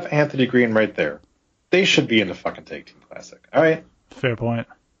 You have Anthony Green right there. They should be in the fucking Tag Team Classic. All right? Fair point.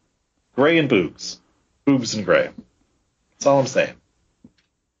 Gray and Boogs. Boogs and Gray. That's all I'm saying.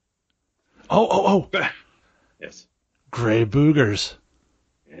 Oh. Yes. Gray Boogers.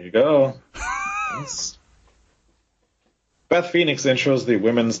 There you go. Yes. Beth Phoenix intros the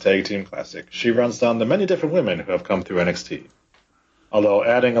Women's Tag Team Classic. She runs down the many different women who have come through NXT. Although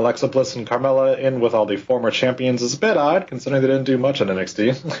adding Alexa Bliss and Carmella in with all the former champions is a bit odd, considering they didn't do much on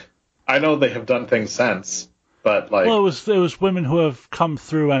NXT. I know they have done things since, but like... Well, it was women who have come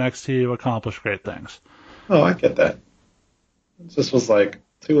through NXT to accomplish great things. Oh, I get that. It just was like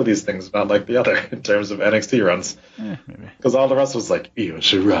two of these things, not like the other in terms of NXT runs. Maybe. Because all the rest was like Io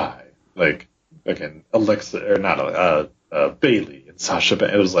Shirai, like fucking Alexa, or not Bailey and Sasha.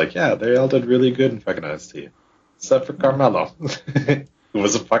 It was like, yeah, they all did really good in fucking NXT, except for Carmelo, who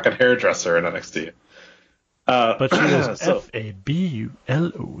was a fucking hairdresser in NXT. But she was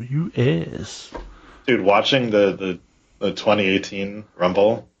Fabulous. Dude, watching the 2018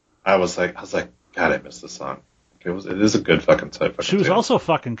 Rumble, I was like, God, I missed this song. It is a good fucking type. She was also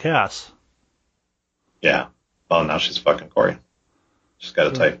fucking Cass. Yeah. Well, now she's fucking Corey. She's got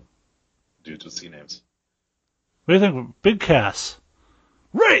a type. Dudes with C names. What do you think? Big Cass.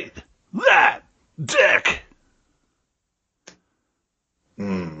 Rate that dick.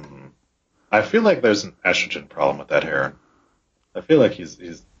 I feel like there's an estrogen problem with that hair. I feel like I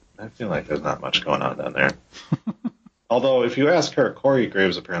feel like there's not much going on down there. Although, if you ask her, Corey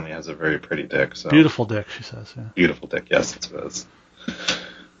Graves apparently has a very pretty dick. So. Beautiful dick, she says. Yeah. Beautiful dick, yes, that's what it is.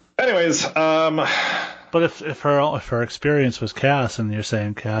 Anyways, but if her experience was Cass, and you're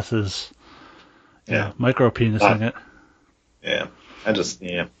saying Cass is, micro penising it. Yeah,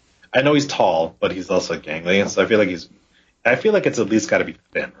 I know he's tall, but he's also gangly, so I feel like it's at least got to be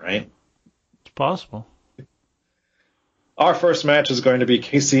thin, right? It's possible. Our first match is going to be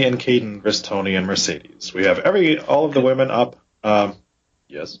Casey and Caden versus Tony and Mercedes. We have all of the women up.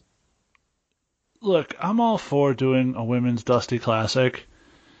 Yes. Look, I'm all for doing a women's Dusty Classic.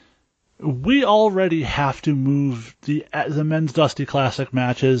 we already have to move the men's Dusty Classic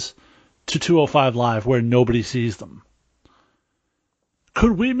matches to 205 Live where nobody sees them.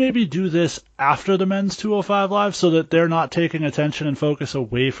 Could we maybe do this after the men's 205 Live so that they're not taking attention and focus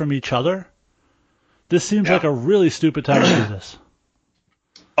away from each other? This seems like a really stupid time to do this.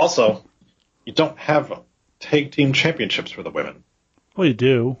 Also, you don't have tag team championships for the women. Well, you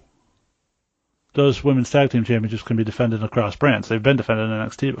do. Those women's tag team championships can be defended across brands. They've been defended in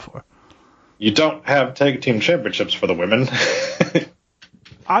NXT before. You don't have tag team championships for the women.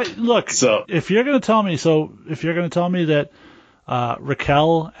 If you're going to tell me that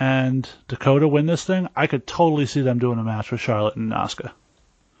Raquel and Dakota win this thing, I could totally see them doing a match with Charlotte and Asuka.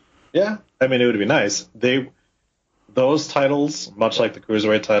 Yeah, I mean, it would be nice. Those titles, much like the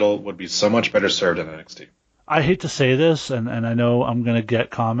Cruiserweight title, would be so much better served in NXT. I hate to say this, and I know I'm going to get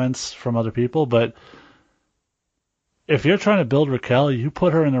comments from other people, but if you're trying to build Raquel, you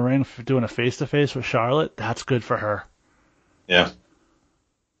put her in the ring for doing a face-to-face with Charlotte, that's good for her. Yeah.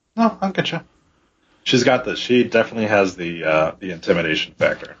 No, I'll get you. She's got this. She definitely has the intimidation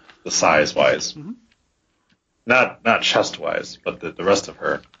factor, the size-wise. Mm-hmm. Not chest-wise, but the rest of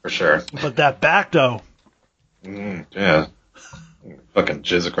her, for sure. But that back, though. Yeah. Fucking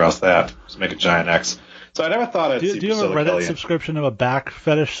jizz across that. Just make a giant X. So I never thought I'd see Do you have a Reddit subscription of a back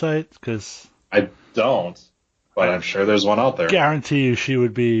fetish site? Because I don't, but I'm sure there's one out there. Guarantee you she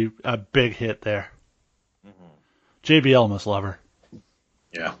would be a big hit there. Mm-hmm. JBL must love her.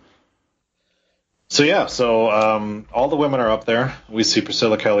 Yeah. So all the women are up there. We see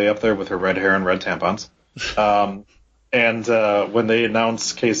Priscilla Kelly up there with her red hair and red tampons. And when they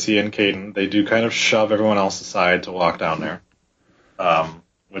announce Casey and Caden, they do kind of shove everyone else aside to walk down there.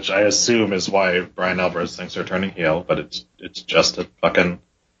 Which I assume is why Brian Alvarez thinks they're turning heel, but it's just a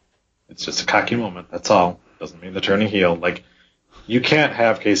cocky moment. That's all. Doesn't mean they're turning heel. Like, you can't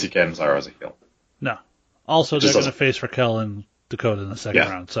have Casey Catanzaro as a heel. No. Also, they're going to face Raquel and Dakota in the second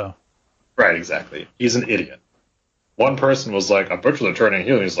round, so. Right, exactly. He's an idiot. One person was like, I bet you they're turning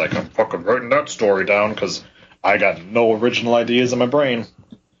heel. He's like, I'm fucking writing that story down because I got no original ideas in my brain.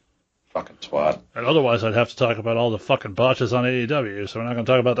 Fucking twat. And otherwise, I'd have to talk about all the fucking botches on AEW, so we're not going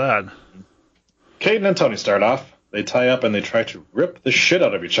to talk about that. Caden and Tony start off. They tie up and they try to rip the shit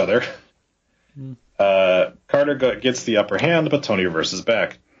out of each other. Carter gets the upper hand, but Tony reverses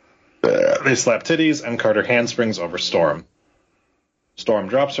back. They slap titties, and Carter handsprings over Storm. Storm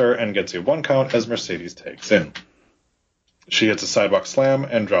drops her and gets a 1 count as Mercedes takes in. She hits a sidewalk slam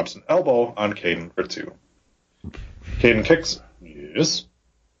and drops an elbow on Caden for 2. Caden kicks. Yes?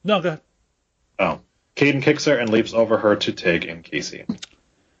 No, go ahead. Oh. Caden kicks her and leaps over her to tag in Casey.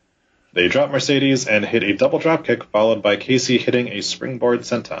 They drop Mercedes and hit a double drop kick, followed by Casey hitting a springboard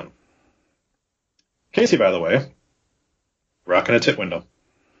senton. Casey, by the way, rocking a tit window.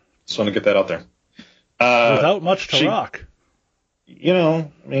 Just want to get that out there. Without much to rock. You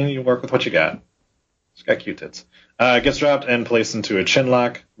know, I mean, you work with what you got. She's got cute tits. Gets dropped and placed into a chin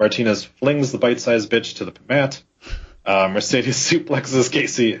lock. Martinez flings the bite-sized bitch to the mat. Mercedes suplexes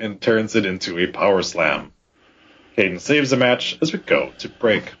Casey and turns it into a power slam. Caden saves the match as we go to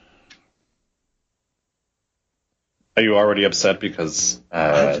break. Are you already upset because...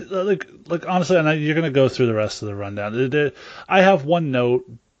 Like honestly, and you're going to go through the rest of the rundown. I have one note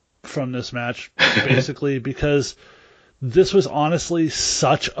from this match, basically, because this was honestly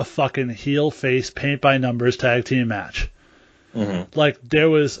such a fucking heel-face, paint-by-numbers tag team match. Mm-hmm. Like, there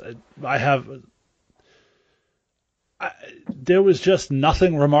was just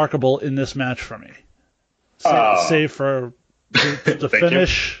nothing remarkable in this match for me. Save for the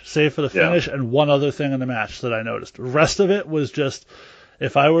finish, and one other thing in the match that I noticed. The rest of it was just,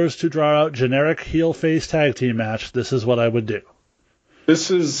 if I was to draw out generic heel-face tag team match, this is what I would do. This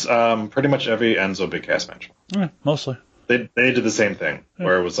is pretty much every Enzo Big Cass match. Yeah, mostly. They did the same thing,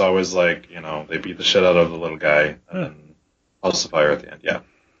 where it was always like, you know, they beat the shit out of the little guy, and then house of fire at the end, yeah.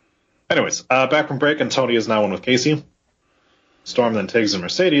 Anyways, back from break, and Tony is now in with Casey. Storm then tags in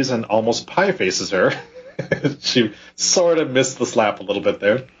Mercedes and almost pie faces her. She sort of missed the slap a little bit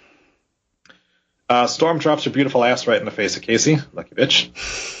there. Storm drops her beautiful ass right in the face of Casey. Lucky bitch.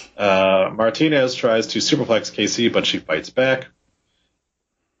 Martinez tries to superplex Casey, but she fights back.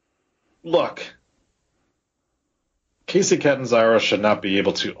 Look, Casey Catanzaro should not be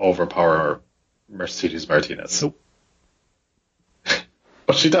able to overpower Mercedes Martinez. Nope.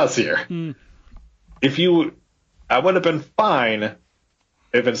 But she does here. I would have been fine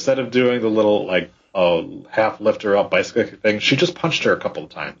if instead of doing the little, like, half lift her up bicycle thing, she just punched her a couple of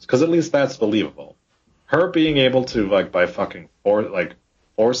times. Because at least that's believable. Her being able to, like, by fucking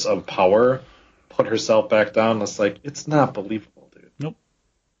force of power, put herself back down, it's like, it's not believable, dude. Nope.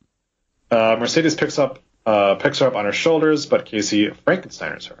 Mercedes picks her up on her shoulders, but Casey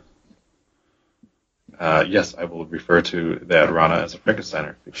Frankensteiners her. Yes, I will refer to that Rana as a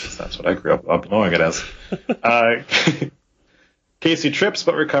Frankensteiner because that's what I grew up knowing it as. Casey trips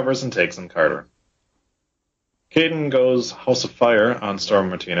but recovers and takes in Carter. Caden goes House of Fire on Storm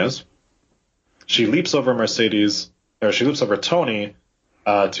Martinez. She leaps over Tony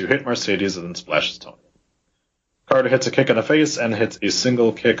to hit Mercedes and then splashes Tony. Carter hits a kick in the face and hits a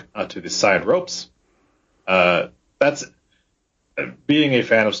single kick to the side ropes. That's being a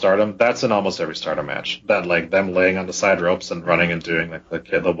fan of Stardom. That's in almost every Stardom match. That like them laying on the side ropes and running and doing like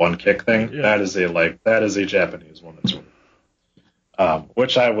the one kick thing. Yeah. That is a Japanese woman's move.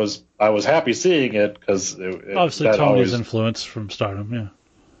 Which I was happy seeing it because obviously Tony's influence from Stardom. Yeah.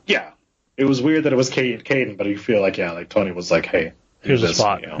 Yeah. It was weird that it was Caden, but you feel like Tony was like, hey, here's a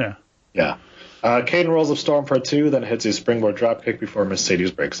spot. Yeah. Yeah. Caden rolls up Storm for a 2, then hits a springboard dropkick before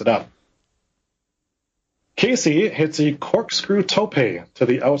Mercedes breaks it up. Casey hits a corkscrew tope to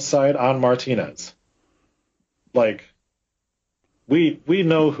the outside on Martinez. Like, we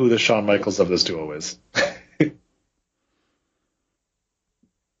know who the Shawn Michaels of this duo is.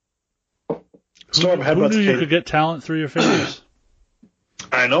 Storm headbutts. Who knew you could get talent through your fingers?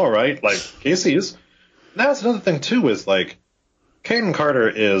 I know, right? Like, Casey's. That's another thing, too, is, like, Caden Carter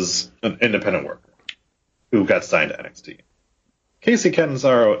is an independent worker who got signed to NXT. Casey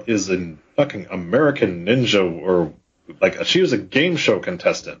Catanzaro is a fucking American Ninja, or, like, she was a game show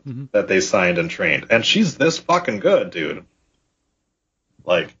contestant that they signed and trained. And she's this fucking good, dude.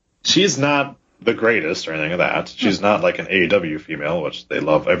 Like, she's not the greatest or anything of that. She's not like an AEW female, which they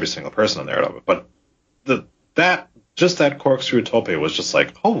love every single person on there. But that corkscrew tope was just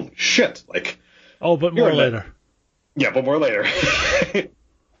like, holy shit! Like, but more later. Yeah, but more later,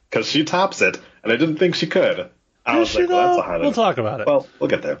 because she tops it, and I didn't think she could. I was like, well, that's a highlight. We'll talk about it. Well, we'll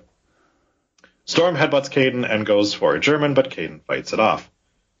get there. Storm headbutts Caden and goes for a German, but Caden fights it off.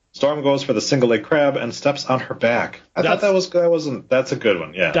 Storm goes for the single leg crab and steps on her back. That's a good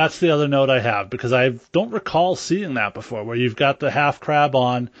one, yeah. That's the other note I have, because I don't recall seeing that before, where you've got the half crab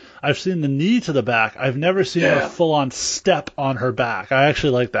on. I've seen the knee to the back. I've never seen a full-on step on her back. I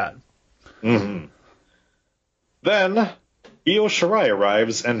actually like that. Mm-hmm. Then, Io Shirai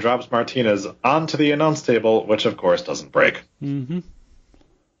arrives and drops Martinez onto the announce table, which, of course, doesn't break. Mm-hmm.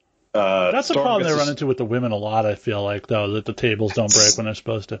 That's a problem they run into with the women a lot, I feel like, though, that the tables don't break when they're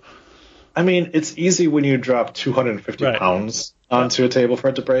supposed to. I mean, it's easy when you drop 250 pounds onto a table for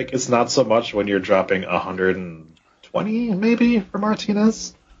it to break. It's not so much when you're dropping 120, maybe, for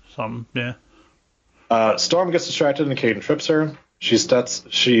Martinez. Something, yeah. Storm gets distracted and Caden trips her. She sets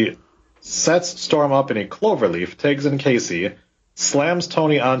Storm up in a cloverleaf, tags in Casey, slams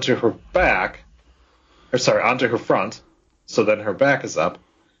Tony onto her front, so then her back is up.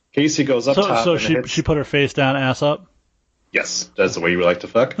 Casey goes up top. So she put her face down, ass up? Yes, that's the way you would like to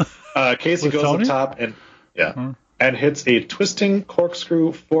fuck. Casey goes Tony? Up top and hits a twisting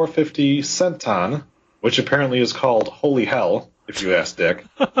corkscrew 450 senton, which apparently is called Holy Hell, if you ask Dick.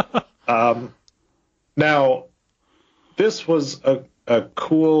 Now, this was a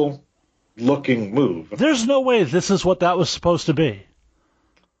cool looking move. There's no way this is what that was supposed to be.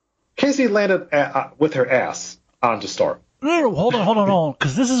 Casey landed with her ass onto Storm. No, hold on,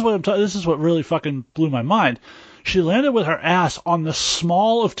 because this is what really fucking blew my mind. She landed with her ass on the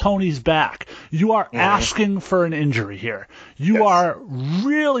small of Tony's back. You are asking for an injury here. You are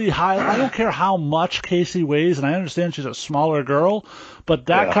really high. I don't care how much Casey weighs, and I understand she's a smaller girl, but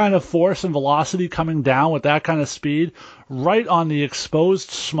that kind of force and velocity coming down with that kind of speed right on the exposed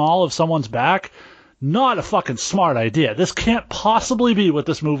small of someone's back, not a fucking smart idea. This can't possibly be what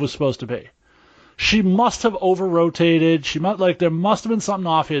this move was supposed to be. She must have over-rotated. There must have been something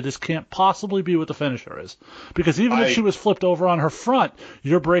off here. This can't possibly be what the finisher is. Because even if she was flipped over on her front,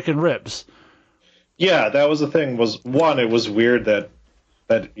 you're breaking ribs. Yeah, that was the thing. One, it was weird that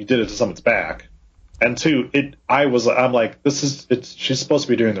you did it to someone's back. And two, I'm like, she's supposed to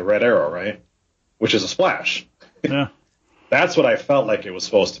be doing the red arrow, right? Which is a splash. Yeah. That's what I felt like it was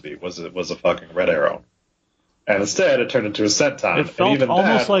supposed to be, was a fucking red arrow. And instead, it turned into a senton. It felt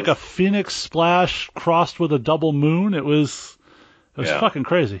almost like a phoenix splash crossed with a double moon. It was fucking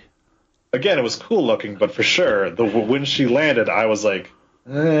crazy. Again, it was cool looking, but for sure, when she landed, I was like,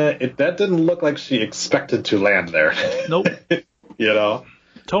 that didn't look like she expected to land there. Nope. You know?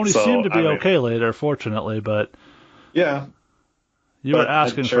 Tony seemed to be okay later, fortunately, but yeah, you were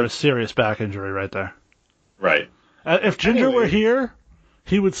asking for a serious back injury right there. Right. If Ginger were here,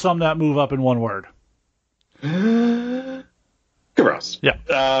 he would sum that move up in one word. Gross.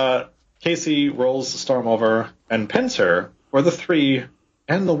 Yeah. Casey rolls Storm over and pins her for the 3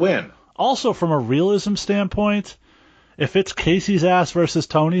 and the win. Also, from a realism standpoint, if it's Casey's ass versus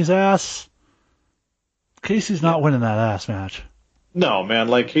Tony's ass, Casey's not winning that ass match. No, man,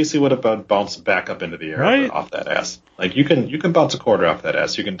 like Casey would have bounced back up into the air Right? off that ass. Like you can bounce a quarter off that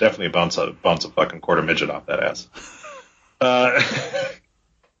ass. You can definitely bounce a fucking quarter midget off that ass.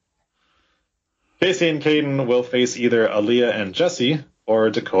 Casey and Caden will face either Aaliyah and Jesse or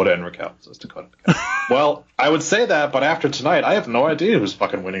Dakota and Raquel. So it's Dakota and Raquel. Well, I would say that, but after tonight, I have no idea who's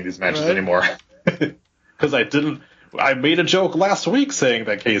fucking winning these matches anymore. Because I made a joke last week saying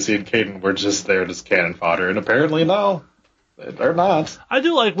that Casey and Caden were just there as cannon fodder, and apparently no. They're not. I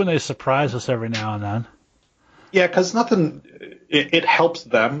do like when they surprise us every now and then. Yeah, because it helps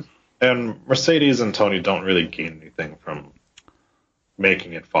them, and Mercedes and Tony don't really gain anything from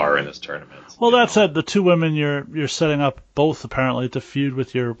making it far in this tournament. Well, that said, the two women you're setting up both apparently to feud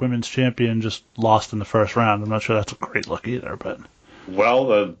with your women's champion just lost in the first round. I'm not sure that's a great look either, but...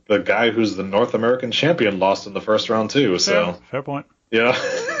 Well, the guy who's the North American champion lost in the first round too, so... Fair point. Yeah.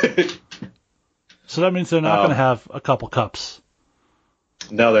 So that means they're not going to have a couple cups.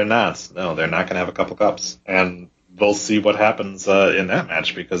 No, they're not. No, they're not going to have a couple cups. And we'll see what happens in that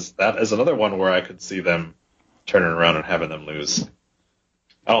match, because that is another one where I could see them turning around and having them lose.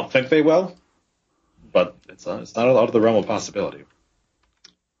 I don't think they will, but it's not out of the realm of possibility.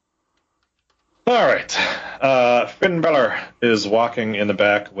 All right. Finn Balor is walking in the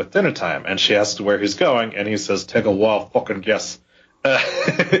back with dinner time, and she asks where he's going, and he says, "Take a wild fucking guess."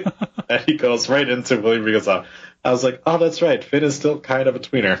 And he goes right into William Regal's office. I was like, oh, that's right. Finn is still kind of a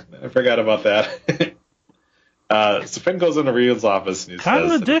tweener. I forgot about that. So Finn goes into Regal's office. And he kind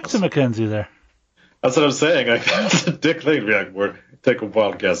says, of a dick to Mackenzie there. That's what I'm saying. Like, that's a dick thing to be like, take a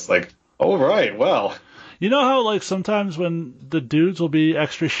wild guess. Like, oh, right, well. You know how, like, sometimes when the dudes will be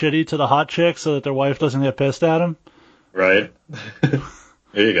extra shitty to the hot chick so that their wife doesn't get pissed at them? Right. There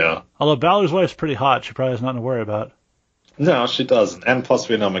you go. Although Balor's wife's pretty hot. She probably has nothing to worry about. No, she doesn't. And plus,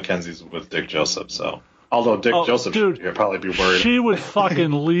 we know Mackenzie's with Dick Joseph, so. Although Dick Joseph should probably be worried. She would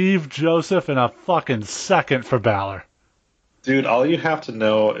fucking leave Joseph in a fucking second for Balor. Dude, all you have to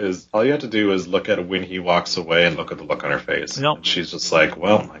do is look at when he walks away and look at the look on her face. Yep. And she's just like,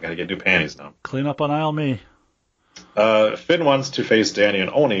 well, I gotta get new panties now. Clean up on aisle me. Finn wants to face Danny and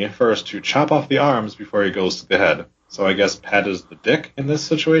Oni first to chop off the arms before he goes to the head. So I guess Pat is the dick in this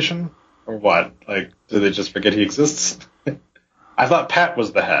situation? Or what? Like, do they just forget he exists? I thought Pat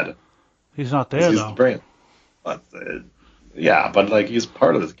was the head. He's not there, he's though. The brain. But, but like, he's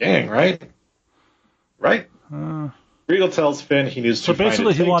part of this gang, right? Right? Regal tells Finn he needs to find a tag team partner. So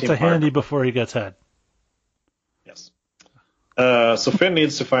basically he wants a handy before he gets head. Yes. So Finn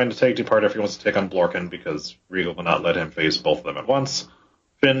needs to find a tag team partner if he wants to take on Blorkin, because Regal will not let him face both of them at once.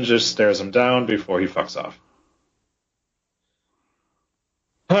 Finn just stares him down before he fucks off.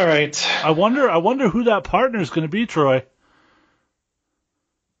 All right. I wonder who that partner is going to be, Troy.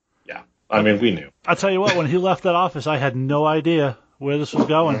 Yeah. I mean, we knew. I'll tell you what, when he left that office, I had no idea where this was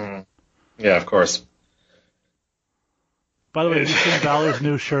going. Mm-hmm. Yeah, of course. By the way, have you seen Balor's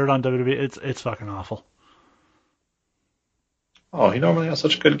new shirt on WWE? It's fucking awful. Oh, he normally has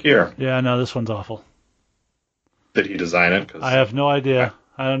such good gear. Yeah, no, this one's awful. Did he design it? I have no idea.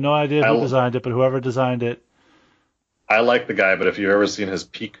 I have no idea who designed it, but whoever designed it. I like the guy, but if you've ever seen his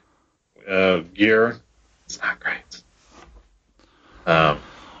peak gear, it's not great.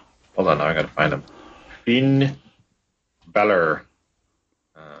 Hold on, now I gotta find him. Finn Balor.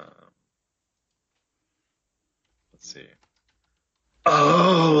 Let's see.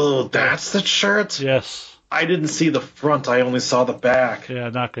 Oh, that's the shirt? Yes. I didn't see the front, I only saw the back. Yeah,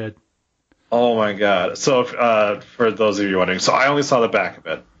 not good. Oh my god. So, for those of you wondering, so I only saw the back of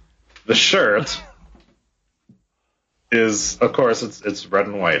it. The shirt is, of course, it's red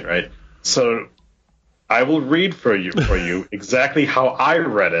and white, right? So I will read for you exactly how I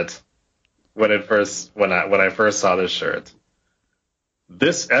read it when I first saw this shirt.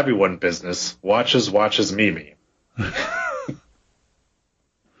 This everyone business watches Mimi.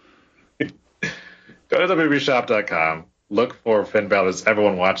 Go to WWEshop.com. Look for Finn Balor's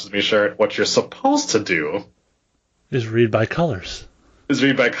Everyone Watches Me shirt. What you're supposed to do is read by colors.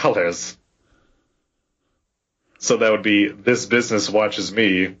 So that would be, this business watches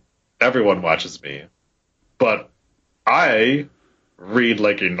me, everyone watches me. But I read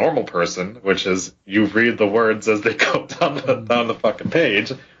like a normal person, which is you read the words as they go down the fucking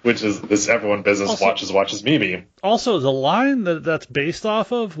page, which is this everyone business watches me. Also, the line that's based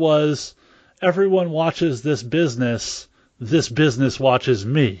off of was everyone watches this business watches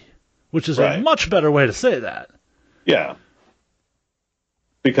me, which is a much better way to say that. Yeah.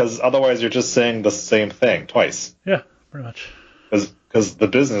 Because otherwise you're just saying the same thing twice. Yeah, pretty much. because the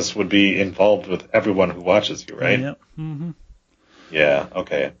business would be involved with everyone who watches you, right? Yep. Mm-hmm. Yeah.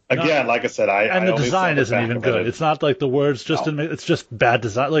 Okay. Again, like I said, and the only design saw the isn't back even of good. it. It's not like the words just it's just bad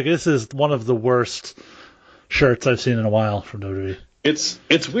design. Like this is one of the worst shirts I've seen in a while from WWE.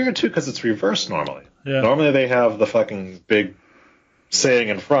 It's weird too because it's reversed normally. Yeah. Normally they have the fucking big saying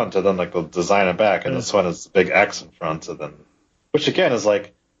in front and then like the design in back, and this one is the big X in front, and then which again is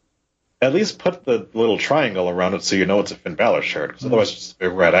like at least put the little triangle around it so you know it's a Finn Balor shirt, because otherwise it's just a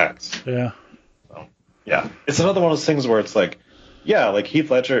big red X. Yeah. So, yeah, it's another one of those things where it's like, yeah, like Heath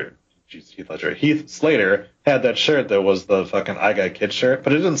Slater had that shirt that was the fucking I Got Kid shirt,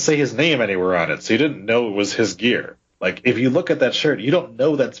 but it didn't say his name anywhere on it, so you didn't know it was his gear. Like, if you look at that shirt, you don't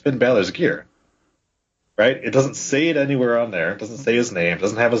know that's Finn Balor's gear. Right? It doesn't say it anywhere on there. It doesn't say his name. It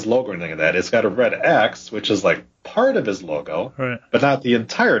doesn't have his logo or anything like that. It's got a red X, which is like part of his logo, right, but not the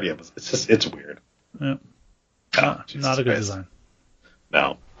entirety of it. It's weird. Yeah. Not a good design.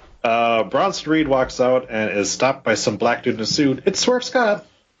 No. Bronson Reed walks out and is stopped by some black dude in a suit. It's Swerve Scott.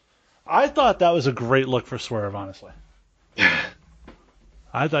 I thought that was a great look for Swerve, honestly.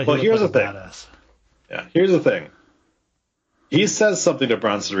 I thought he looked here's like the a thing. badass. Yeah, here's the thing. He says something to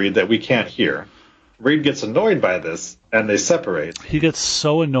Bronson Reed that we can't hear. Reed gets annoyed by this, and they separate. He gets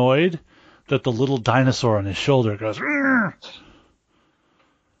so annoyed that the little dinosaur on his shoulder goes... Rrr!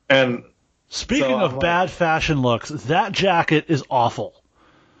 And speaking of bad fashion looks, that jacket is awful.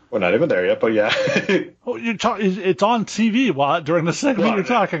 We're not even there yet, but yeah. It's on TV during the segment you're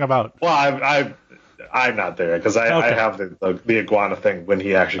talking about. Well, I'm not there, because I have the iguana thing when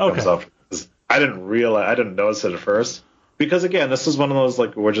he actually comes up. I didn't notice it at first. Because, again, this is one of those,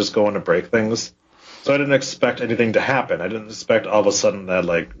 like, we're just going to break things. So I didn't expect anything to happen. I didn't expect all of a sudden that,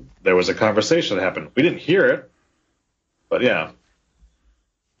 like, there was a conversation that happened. We didn't hear it. But, yeah.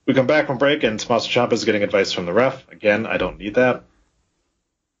 We come back from break, and Tommaso Ciampa is getting advice from the ref. Again, I don't need that.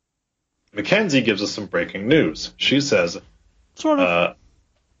 Mackenzie gives us some breaking news. She says, sort of.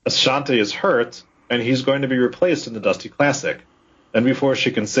 Ashante is hurt, and he's going to be replaced in the Dusty Classic. And before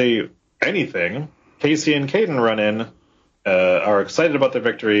she can say anything, Casey and Caden run in, are excited about their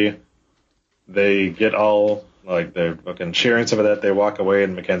victory. They get all, like, they're fucking cheering some of that. They walk away,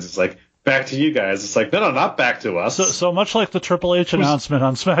 and Mackenzie's like, back to you guys. It's like, no, not back to us. So much like the Triple H announcement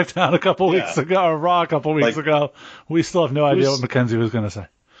on SmackDown a couple weeks ago, or Raw a couple weeks ago, we still have no idea what Mackenzie was going to say.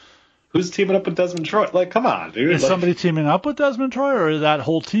 Who's teaming up with Desmond Troy? Like, come on, dude. Is somebody teaming up with Desmond Troy, or is that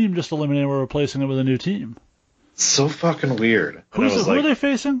whole team just eliminated and we're replacing it with a new team? So fucking weird. Who are they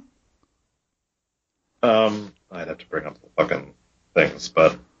facing? I'd have to bring up the fucking things,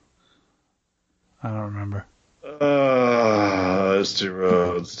 but... I don't remember. Let's do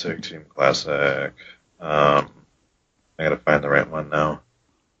Rhodes Tag Team Classic. I gotta find the right one now.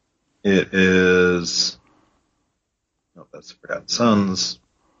 It is... No, that's Forgotten Sons.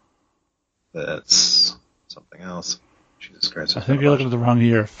 That's something else. Jesus Christ. I think you're looking at the wrong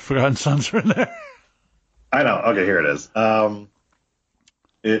year. Forgotten Sons are in there. I know. Okay, here it is.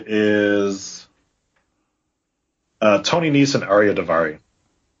 It is Tony Nese and Arya Daivari.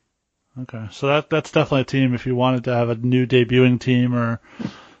 Okay, so that's definitely a team if you wanted to have a new debuting team or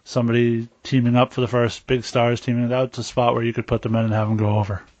somebody teaming up for the first big stars teaming. That's a spot where you could put them in and have them go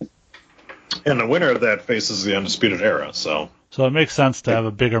over. And the winner of that faces the Undisputed Era, so it makes sense to have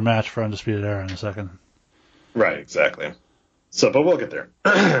a bigger match for Undisputed Era in a second. Right, exactly. So, but we'll get there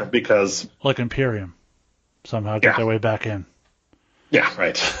because like Imperium somehow get their way back in. Yeah,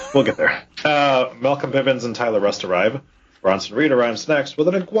 right. We'll get there. Malcolm Bivens and Tyler Rust arrive. Bronson Reed arrives next with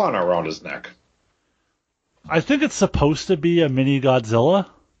an iguana around his neck. I think it's supposed to be a mini Godzilla.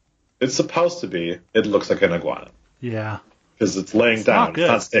 It's supposed to be. It looks like an iguana. Yeah. Because it's laying down. Not good.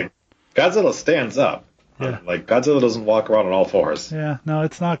 It's not staying. Godzilla stands up. Yeah. Like, Godzilla doesn't walk around on all fours. Yeah, no,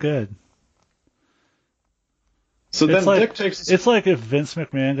 it's not good. So then Dick takes... It's like if Vince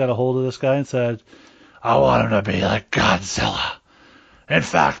McMahon got a hold of this guy and said, I want him to be like Godzilla. In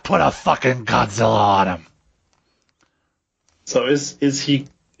fact, put a fucking Godzilla on him. So is he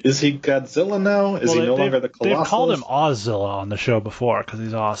Godzilla now? Is he no longer the Colossus? They've called him Ozzilla on the show before because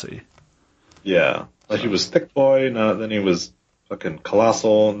he's Aussie. Yeah. Like he was Thick Boy, then he was fucking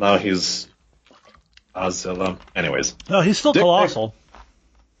Colossal, now he's Ozzilla. Anyways. No, he's still Colossal.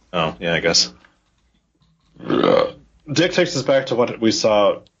 Oh, yeah, I guess. Dick takes us back to what we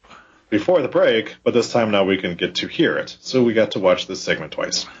saw before the break, but this time now we can get to hear it. So we got to watch this segment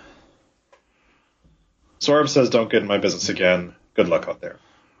twice. Swerve says, don't get in my business again. Good luck out there.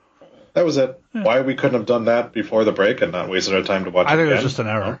 That was it. Yeah. Why we couldn't have done that before the break and not wasted our time to watch it again? I think it was just an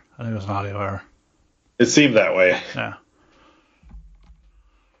error. I think it was an audio error. It seemed that way. Yeah.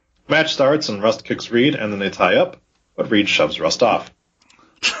 Match starts and Rust kicks Reed, and then they tie up, but Reed shoves Rust off.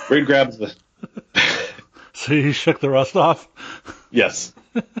 Reed grabs the... So he shook the rust off? Yes.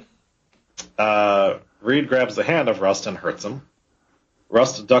 Reed grabs the hand of Rust and hurts him.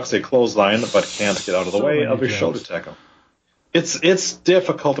 Rust ducks a clothesline, but can't get out of the way of his shoulder tackle. It's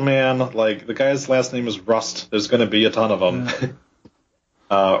difficult, man. Like, the guy's last name is Rust. There's going to be a ton of them.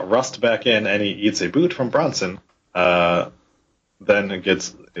 Yeah. Rust back in, and he eats a boot from Bronson. Then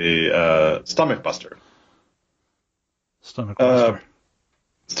gets a stomach buster. Stomach buster.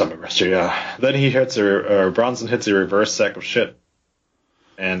 Stomach buster, yeah. Then he hits Bronson hits a reverse sack of shit.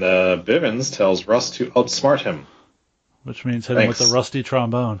 And Bivens tells Rust to outsmart him. Which means hit him with the rusty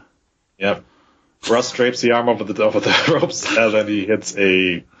trombone. Yep. Rust drapes the arm over the ropes, and then he hits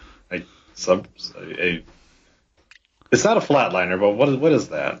a. It's not a flatliner, but what is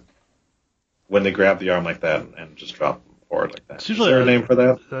that? When they grab the arm like that and just drop them forward like that. It's usually is there a name for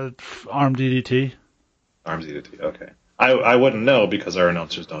that? Arm DDT. Arm DDT, okay. I wouldn't know because our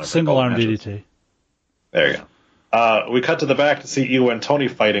announcers don't ever Single arm DDT. There you go. We cut to the back to see Io and Tony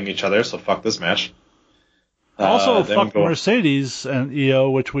fighting each other, so fuck this match. Also, fuck Mercedes and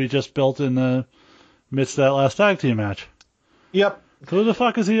Io, which we just built in the midst of that last tag team match. Yep. Who the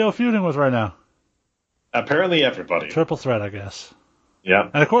fuck is Io feuding with right now? Apparently everybody. Triple threat, I guess. Yeah.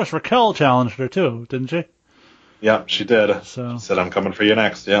 And of course, Raquel challenged her too, didn't she? Yeah, she did. So. She said, I'm coming for you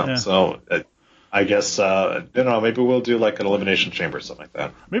next. Yeah. So, I guess, maybe we'll do like an elimination chamber or something like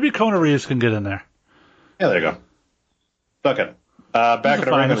that. Maybe Kona Reeves can get in there. Yeah, there you go. Fuck it. Back in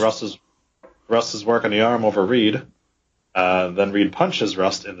the ring, and Rust is working the arm over Reed. Then Reed punches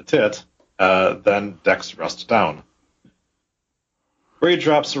Rust in the tit. Then decks Rust down. Reed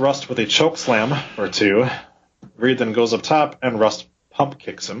drops Rust with a choke slam or two. Reed then goes up top, and Rust pump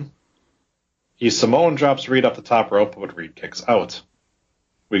kicks him. He Samoan drops Reed off the top rope, but Reed kicks out.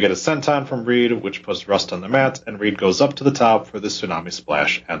 We get a senton from Reed, which puts Rust on the mat, and Reed goes up to the top for the tsunami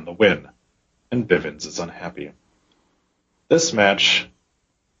splash and the win. And Bivens is unhappy. This match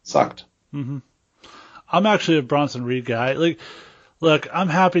sucked. Mm-hmm. I'm actually a Bronson Reed guy. Look, I'm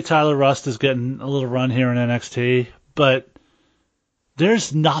happy Tyler Rust is getting a little run here in NXT, but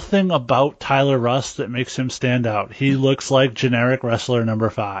there's nothing about Tyler Rust that makes him stand out. He looks like generic wrestler number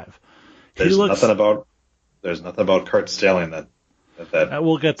 5. There's nothing about Kurt Stallion that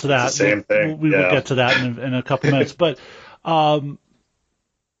we'll get to that. The same thing. We will get to that in a couple minutes. But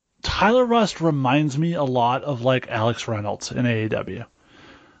Tyler Rust reminds me a lot of like Alex Reynolds in AEW.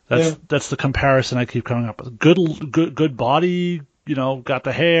 That's the comparison I keep coming up with. Good body, got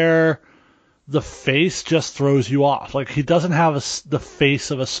the hair. The face just throws you off. Like, he doesn't have the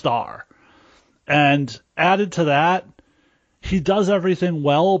face of a star. And added to that, he does everything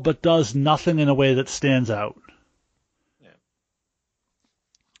well, but does nothing in a way that stands out. Yeah.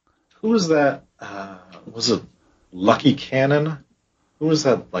 Who was that? Was it Lucky Cannon? Who was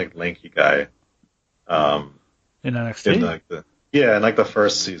that, like, lanky guy? In NXT? In the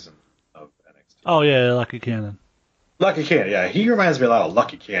first season of NXT. Oh, yeah, Lucky Cannon. Lucky Cannon, yeah. He reminds me a lot of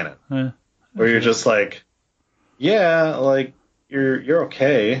Lucky Cannon. Yeah. Where you're just like, yeah, like, you're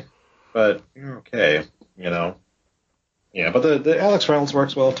okay, but you're okay, Yeah, but the Alex Reynolds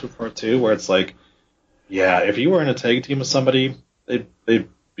works well for it too, where it's like, yeah, if you were in a tag team with somebody, they'd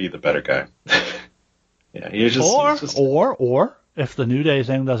be the better guy. Yeah, Or if the New Day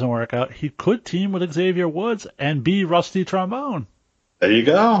thing doesn't work out, he could team with Xavier Woods and be Rusty Trombone. There you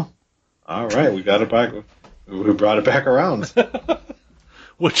go. All right, we got it back. We brought it back around.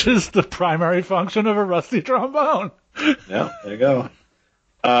 Which is the primary function of a rusty trombone. Yeah, there you go.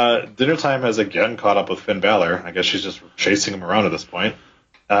 Dinner Time has again caught up with Finn Balor. I guess she's just chasing him around at this point.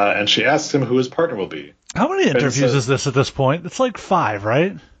 And she asks him who his partner will be. How many interviews is this at this point? It's like 5,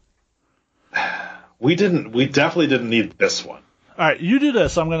 right? We definitely didn't need this one. All right, you do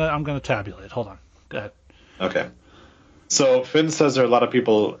this. I'm gonna tabulate. Hold on. Go ahead. Okay. So Finn says there are a lot of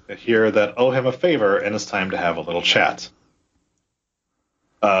people here that owe him a favor, and it's time to have a little chat.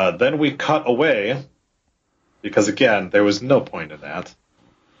 Then we cut away, because again, there was no point in that.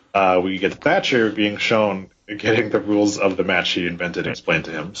 We get Thatcher being shown getting the rules of the match he invented explained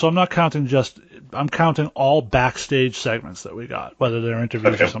to him. So I'm not counting I'm counting all backstage segments that we got, whether they're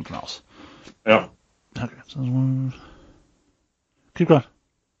interviews or something else. Yeah. Okay. So keep going.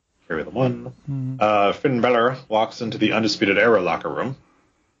 Carry the one. Finn Balor walks into the Undisputed Era locker room,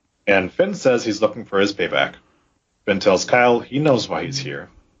 and Finn says he's looking for his payback. Finn tells Kyle he knows why he's here.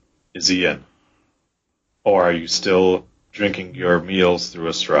 Is he in? Or are you still drinking your meals through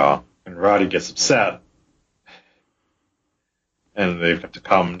a straw? And Roddy gets upset. And they've got to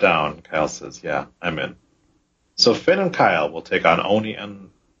calm him down. Kyle says, yeah, I'm in. So Finn and Kyle will take on Oni and...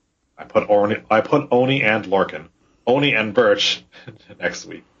 I put Oni and Lorcan Oni and Birch next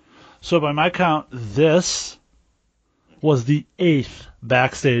week. So by my count, this was the 8th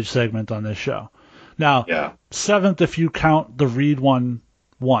backstage segment on this show. Now, 7th if you count the Reed one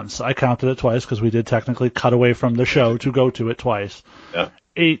once. I counted it twice because we did technically cut away from the show to go to it twice. Yeah.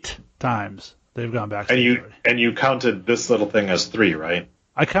 8 times they've gone backstage. And you counted this little thing as 3, right?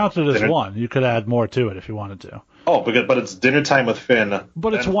 I counted it as 1. You could add more to it if you wanted to. Oh, but it's dinner time with Finn.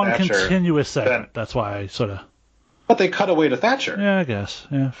 But it's one Thatcher, continuous segment. That's why I sort of... But they cut away to Thatcher. Yeah, I guess.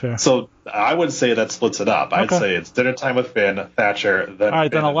 Yeah, fair. So I would say that splits it up. I'd say it's dinner time with Finn, Thatcher, then... All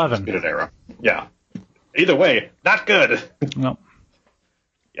right, Finn then 11. Disputed Era. Yeah. Either way, not good. No.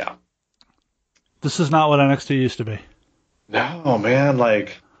 Yeah. This is not what NXT used to be. No, man,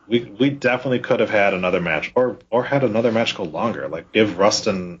 like... We definitely could have had another match, or had another match go longer. Like, give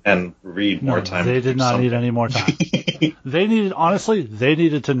Rustin and Reed more time. They did not need any more time. They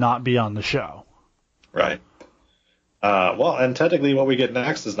needed to not be on the show. Right. Well, and technically what we get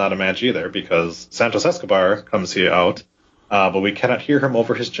next is not a match either, because Santos Escobar comes here out, but we cannot hear him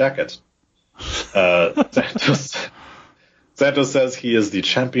over his jacket. Santos says he is the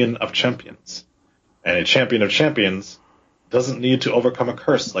champion of champions, and a champion of champions doesn't need to overcome a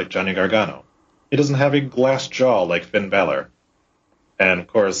curse like Johnny Gargano. He doesn't have a glass jaw like Finn Balor. And, of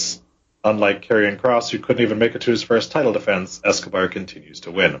course, unlike Karrion Kross, who couldn't even make it to his first title defense, Escobar continues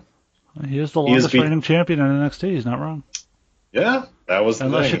to win. He is the longest reigning champion in NXT. He's not wrong. Yeah, that was the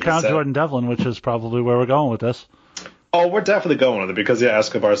thing. Unless you count Jordan Devlin, which is probably where we're going with this. Oh, we're definitely going with it, because,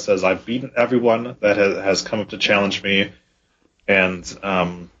 Escobar says, I've beaten everyone that has come up to challenge me, and...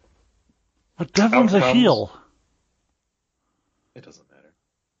 But Devlin's a heel. It doesn't matter.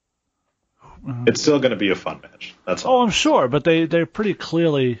 It's still going to be a fun match. That's all. Oh, I'm sure, but they're pretty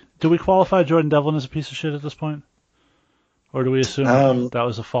clearly... Do we qualify Jordan Devlin as a piece of shit at this point? Or do we assume that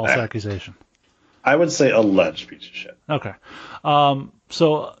was a false accusation? I would say alleged piece of shit. Okay.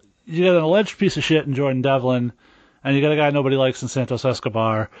 So you got an alleged piece of shit in Jordan Devlin, and you got a guy nobody likes in Santos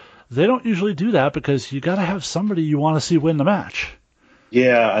Escobar. They don't usually do that because you got to have somebody you want to see win the match.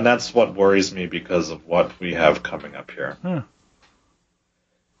 Yeah, and that's what worries me because of what we have coming up here. Yeah.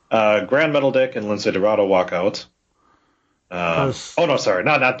 Grand Metal Dick and Lince Dorado walk out. Oh, no, sorry.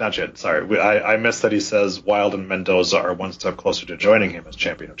 Not yet. Sorry. I missed that he says Wilde and Mendoza are one step closer to joining him as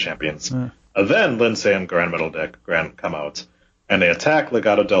champion of champions. Yeah. Then Lince and Grand Metal Dick come out, and they attack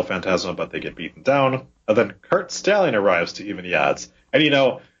Legado del Fantasma, but they get beaten down. And then Kurt Stallion arrives to even the odds. And you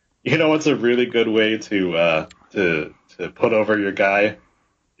know what's a really good way to put over your guy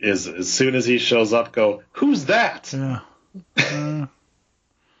is as soon as he shows up, go, who's that? Yeah.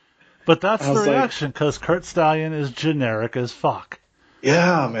 But that's the reaction, because Kurt Stallion is generic as fuck.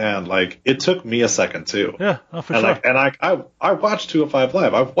 Yeah, man. Like, it took me a second, too. Yeah, for sure. I watched 205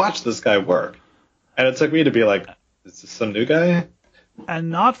 Live. I've watched this guy work. And it took me to be like, is this some new guy?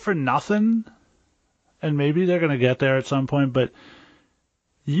 And not for nothing, and maybe they're going to get there at some point, but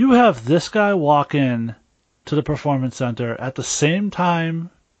you have this guy walk in to the Performance Center at the same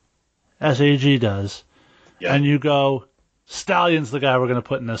time as AG does, and you go... Stallion's the guy we're going to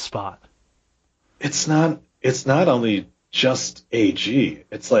put in this spot. It's not only just AG.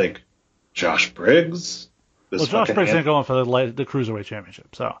 It's like Josh Briggs. Josh Briggs ain't going for the Cruiserweight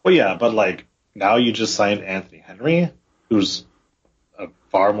Championship. So. Well, yeah, but like now you just signed Anthony Henry, who's a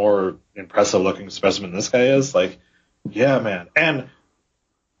far more impressive looking specimen than this guy is. Like, yeah, man. And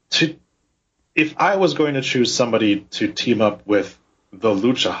if I was going to choose somebody to team up with the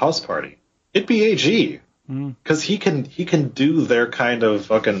Lucha House Party, it'd be AG. Because he can do their kind of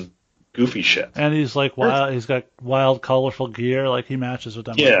fucking goofy shit. And he's like wild. He's got wild, colorful gear. Like he matches with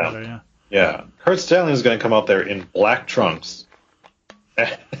them. Yeah. Kurt Stallion is going to come out there in black trunks.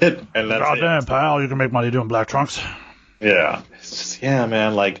 And that's goddamn, pal, you can make money doing black trunks. Yeah. It's just,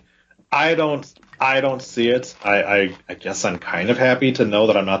 man. Like I don't see it. I guess I'm kind of happy to know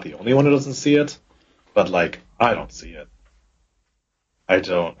that I'm not the only one who doesn't see it. But like I don't see it. I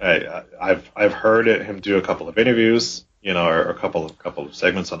don't. I've heard him do a couple of interviews, or a couple of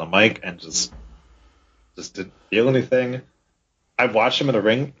segments on the mic, and just didn't feel anything. I've watched him in the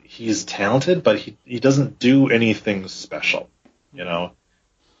ring. He's talented, but he doesn't do anything special.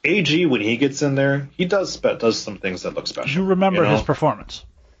 AG when he gets in there, he does some things that look special. You remember his performance?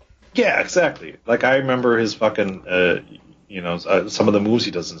 Yeah, exactly. Like I remember his fucking, some of the moves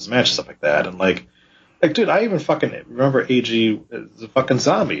he does in his match, stuff like that, and like. Like, dude, I even fucking remember AG as a fucking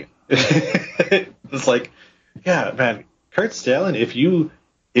zombie. It's like, yeah, man, Kurt Stallion, if you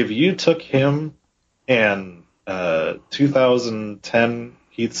took him and 2010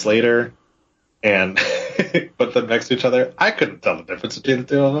 Heath Slater and put them next to each other, I couldn't tell the difference between the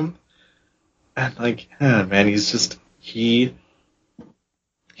two of them. And like, man, he's just he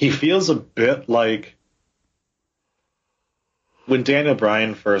feels a bit like when Daniel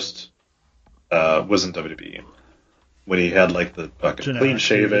Bryan first was in WWE, when he had like the fucking clean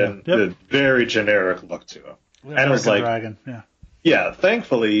shaven, the very generic look to him. And it was like, Dragon. Yeah,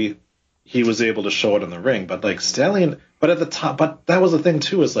 thankfully he was able to show it in the ring, but like Stallion, but at the top, but that was the thing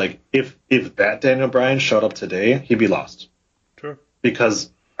too, is like if that Daniel Bryan showed up today, he'd be lost. True.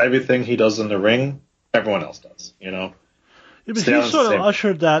 Because everything he does in the ring, everyone else does, you know. Yeah, but he sort of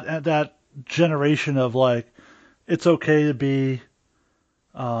ushered that generation of like, it's okay to be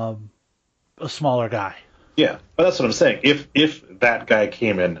a smaller guy. Yeah, but that's what I'm saying. If that guy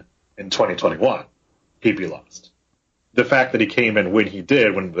came in 2021, he'd be lost. The fact that he came in when he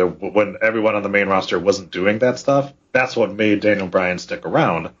did, when everyone on the main roster wasn't doing that stuff, that's what made Daniel Bryan stick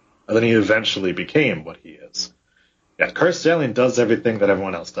around, and then he eventually became what he is. Yeah, Kurt Stallion does everything that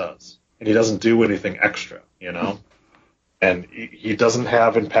everyone else does, and he doesn't do anything extra, you know? And he doesn't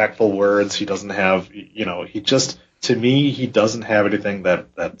have impactful words, he doesn't have, you know, to me, he doesn't have anything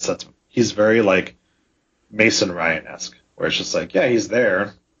that sets him. He's very, like, Mason Ryan-esque, where it's just like, yeah, he's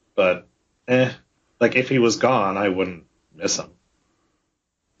there, but, like, if he was gone, I wouldn't miss him.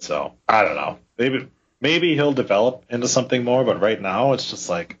 So, I don't know. Maybe he'll develop into something more, but right now, it's just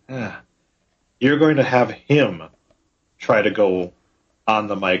like, you're going to have him try to go on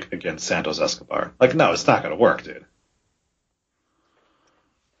the mic against Santos Escobar. Like, no, it's not going to work, dude.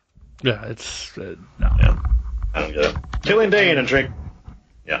 Yeah, it's... no. Yeah, I don't get it. Killian Dane and Drake...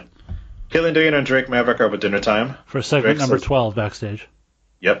 Yeah. Killian Dane and Drake Maverick are with Dinner Time. For segment number 12 backstage.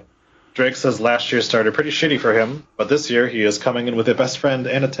 Yep. Drake says last year started pretty shitty for him, but this year he is coming in with a best friend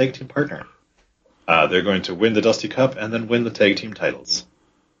and a tag team partner. They're going to win the Dusty Cup and then win the tag team titles.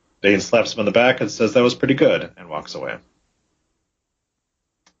 Dane slaps him on the back and says that was pretty good and walks away.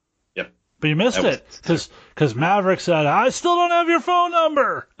 Yep. But you missed it, because Maverick said, I still don't have your phone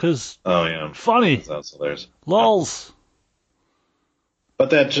number. Oh, yeah. Funny. That's hilarious. Lulz. Yeah. But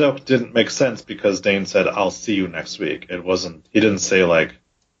that joke didn't make sense because Dane said, I'll see you next week. He didn't say, like,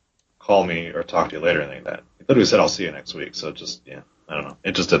 call me or talk to you later or anything like that. He literally said, I'll see you next week. So just, yeah, I don't know.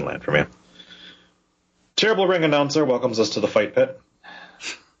 It just didn't land for me. Terrible ring announcer welcomes us to the fight pit.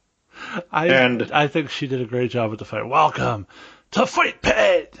 I think she did a great job with the fight. Welcome to Fight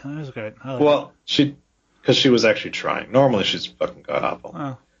Pit! That was great. Well, because she was actually trying. Normally she's fucking god awful.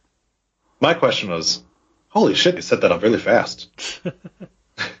 Oh. My question was, holy shit, you set that up really fast.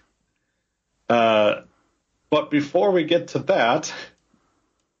 But before we get to that,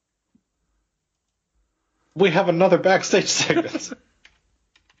 we have another backstage segment.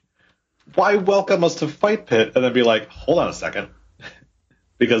 Why welcome us to Fight Pit and then be like, hold on a second.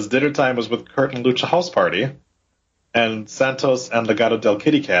 Because Dinner Time was with Kurt and Lucha House Party, and Santos and Legado del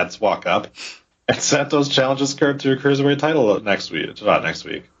Kitty Cats walk up, and Santos challenges Kurt to a Cruiserweight title next week. Not next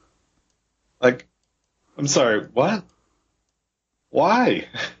week. Like, I'm sorry, what? Why?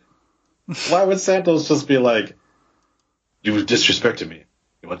 Why would Santos just be like, you disrespected me.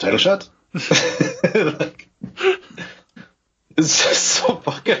 You want a title shot? Like, it's just so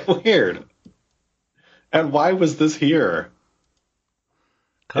fucking weird. And why was this here?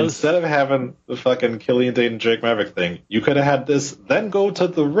 Instead of having the fucking Killian Dane and Drake Maverick thing, you could have had this, then go to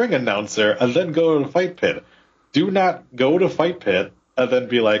the ring announcer, and then go to the Fight Pit. Do not go to Fight Pit, and then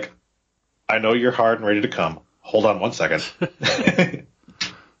be like, I know you're hard and ready to come. Hold on 1 second.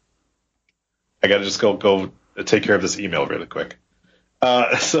 I gotta just go take care of this email really quick.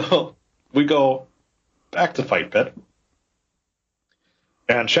 So we go back to Fight Pit.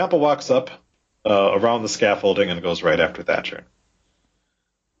 And Ciampa walks up around the scaffolding and goes right after Thatcher.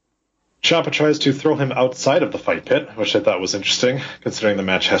 Ciampa tries to throw him outside of the Fight Pit, which I thought was interesting, considering the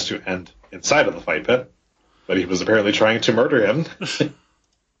match has to end inside of the Fight Pit. But he was apparently trying to murder him.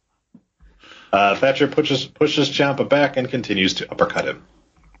 Thatcher pushes Ciampa back and continues to uppercut him.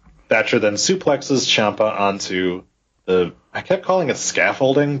 Thatcher then suplexes Ciampa onto the... I kept calling it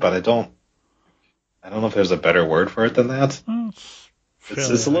scaffolding, but I don't know if there's a better word for it than that.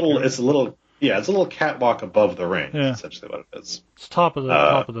 It's a little catwalk above the ring. Yeah. Essentially what it is. It's top of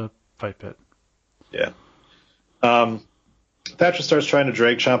the Fight Pit. Yeah. Thatcher starts trying to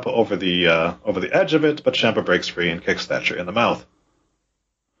drag Ciampa over the edge of it, but Ciampa breaks free and kicks Thatcher in the mouth.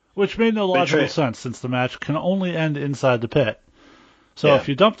 Which made no logical sense, since the match can only end inside the pit. So if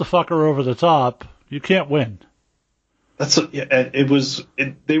you dump the fucker over the top, you can't win.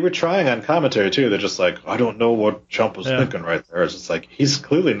 They were trying on commentary too. They're just like, I don't know what Ciampa's thinking right there. It's just like, he's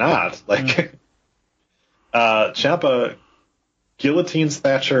clearly not. Like, Ciampa guillotines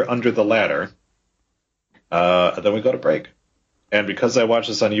Thatcher under the ladder. Then we go to break. And because I watched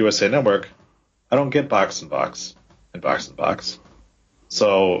this on USA Network, I don't get box and box and box and box.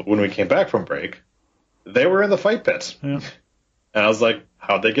 So when we came back from break, they were in the fight pit. Yeah. And I was like,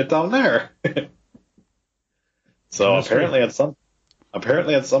 how'd they get down there? So apparently at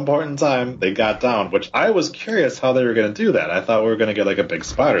some point in time, they got down, which I was curious how they were going to do that. I thought we were going to get like a big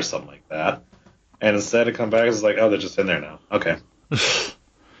spot or something like that. And instead it come back, it's like, oh, they're just in there now. Okay.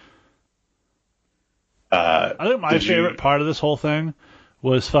 I think my favorite part of this whole thing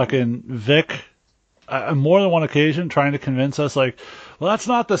was fucking Vic, on more than one occasion, trying to convince us, like, well, that's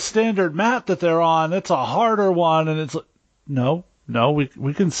not the standard mat that they're on. It's a harder one. And it's like, no,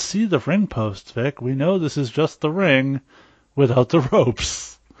 we can see the ring posts, Vic. We know this is just the ring without the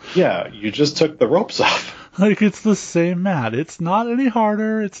ropes. Yeah, you just took the ropes off. Like, it's the same mat. It's not any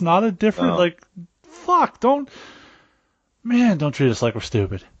harder. It's not a different, like, fuck, don't treat us like we're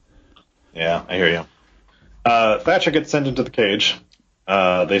stupid. Yeah, I hear you. Thatcher gets sent into the cage.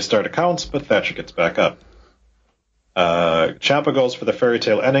 They start a count, but Thatcher gets back up. Ciampa goes for the fairy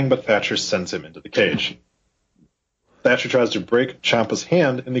tale ending, but Thatcher sends him into the cage. Thatcher tries to break Ciampa's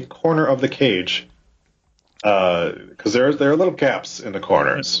hand in the corner of the cage, because there are little gaps in the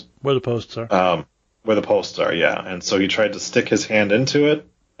corners. Where the posts are. Where the posts are, yeah. And so he tried to stick his hand into it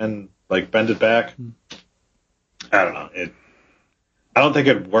and, like, bend it back. I don't know. I don't think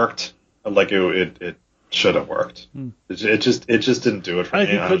it worked like it should have worked. It just didn't do it for me. I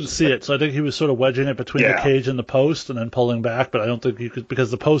think he couldn't see it, so I think he was sort of wedging it between the cage and the post and then pulling back, but I don't think you could, because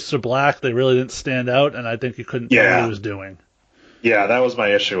the posts are black, they really didn't stand out, and I think you couldn't tell what he was doing. Yeah, that was my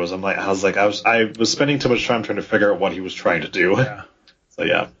issue. I was spending too much time trying to figure out what he was trying to do. Yeah. So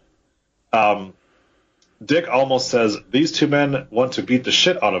yeah. Dick almost says these two men want to beat the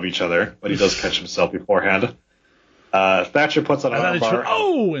shit out of each other, but he does catch himself beforehand. Thatcher puts on an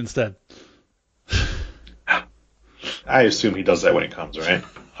armbar. Instead. I assume he does that when he comes, right?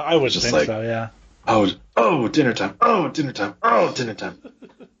 I would just think so, yeah. Oh, dinner time. Oh, dinner time. Oh, dinner time.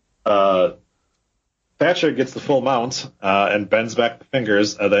 Thatcher gets the full mount and bends back the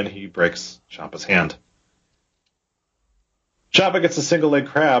fingers, and then he breaks Ciampa's hand. Ciampa gets a single leg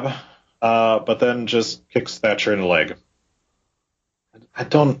crab, but then just kicks Thatcher in the leg. I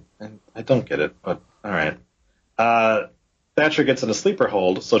don't get it, but all right. Thatcher gets in a sleeper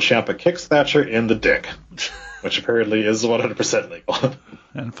hold, so Ciampa kicks Thatcher in the dick, which apparently is 100% legal.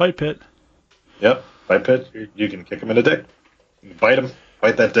 And fight pit. Yep, fight pit. You can kick him in the dick. You can bite him.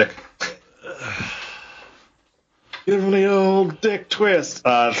 Bite that dick. Give him the old dick twist.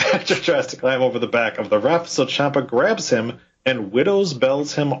 Thatcher tries to climb over the back of the ref, so Ciampa grabs him and Widow's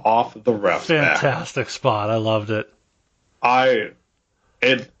bells him off the ref's back. Fantastic spot. I loved it.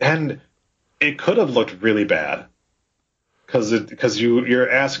 It could have looked really bad. Because you're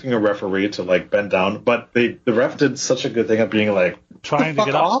asking a referee to, like, bend down, but the ref did such a good thing of being like trying to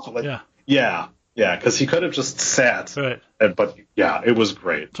get off. Like, yeah, because he could have just sat. Right. But yeah, it was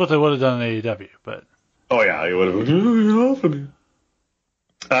great. It's what they would have done in AEW, but. Oh yeah, he would have. Get off of me.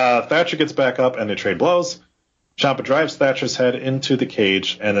 Thatcher gets back up and they trade blows. Ciampa drives Thatcher's head into the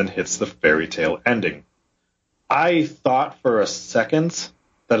cage and then hits the fairy tale ending. I thought for a second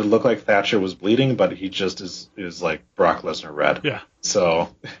that it looked like Thatcher was bleeding, but he just is like Brock Lesnar red. Yeah.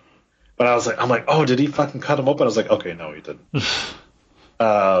 So, but I'm like, oh, did he fucking cut him open? I was like, okay, no, he didn't.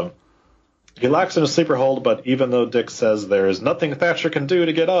 He locks in a sleeper hold, but even though Dick says there is nothing Thatcher can do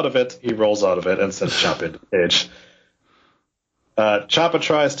to get out of it, he rolls out of it and sends Ciampa into the cage. Ciampa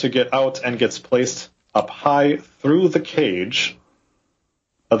tries to get out and gets placed up high through the cage.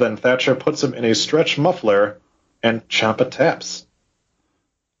 And then Thatcher puts him in a stretch muffler, and Ciampa taps.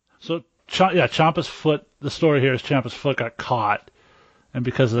 So, Ciampa's foot, the story here is Ciampa's foot got caught, and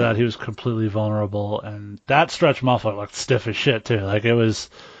because of that, he was completely vulnerable, and that stretch muffler looked stiff as shit, too. Like,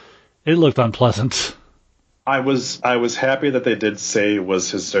 it looked unpleasant. I was happy that they did say it was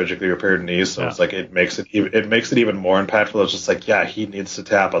his surgically repaired knee, so it's like, it makes it even more impactful. It's just like, yeah, he needs to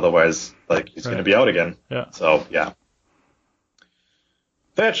tap, otherwise, like, he's going to be out again. Yeah. So, yeah.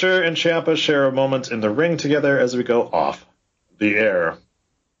 Thatcher and Ciampa share a moment in the ring together as we go off the air.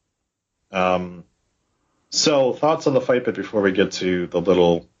 So, thoughts on the fight pit before we get to the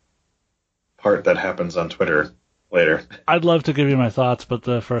little part that happens on Twitter later? I'd love to give you my thoughts, but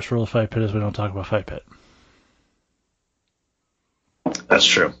the first rule of fight pit is we don't talk about fight pit. That's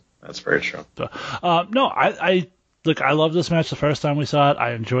true. That's very true. So, no, I love this match the first time we saw it.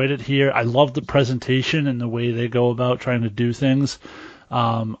 I enjoyed it here. I love the presentation and the way they go about trying to do things.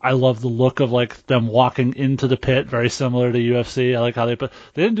 I love the look of like them walking into the pit, very similar to UFC. I like how they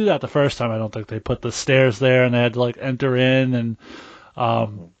didn't do that the first time. I don't think they put the stairs there and they had to like enter in, and I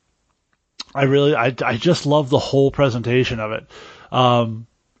just love the whole presentation of it.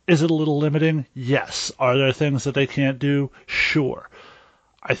 Is it a little limiting? Yes. Are there things that they can't do? Sure.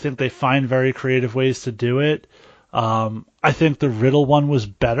 I think they find very creative ways to do it. I think the Riddle one was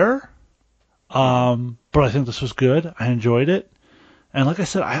better, but I think this was good. I enjoyed it. And like I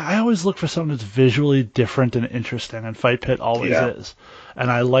said, I always look for something that's visually different and interesting, and Fight Pit always is. And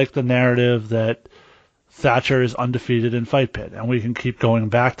I like the narrative that Thatcher is undefeated in Fight Pit, and we can keep going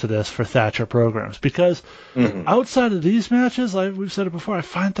back to this for Thatcher programs. Because outside of these matches, we've said it before, I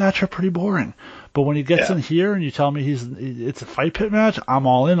find Thatcher pretty boring. But when he gets in here and you tell me it's a Fight Pit match, I'm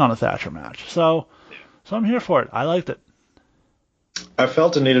all in on a Thatcher match. So I'm here for it. I liked it. I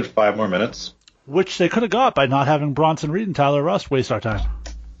felt it needed 5 more minutes. Which they could have got by not having Bronson Reed and Tyler Rust waste our time.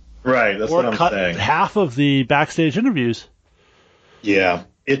 Right, that's what I'm saying. Or cut half of the backstage interviews. Yeah,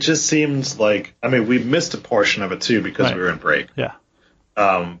 it just seems like, I mean, we missed a portion of it too because we were in break. Yeah.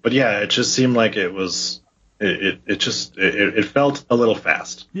 But yeah, it just seemed like it was, it felt a little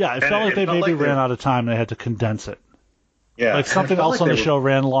fast. Yeah, it felt like they maybe ran out of time and they had to condense it. Yeah. Like something else on the show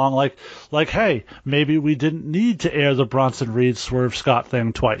ran long, like, hey, maybe we didn't need to air the Bronson Reed Swerve Scott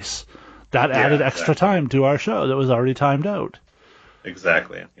thing twice. That added extra time to our show that was already timed out.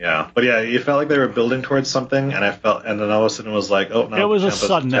 Exactly. Yeah. But yeah, you felt like they were building towards something, and then all of a sudden it was like, oh no, it was Ciampa's a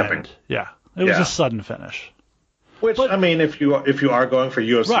sudden tapping. end. Yeah. It was a sudden finish. Which, I mean, if you are going for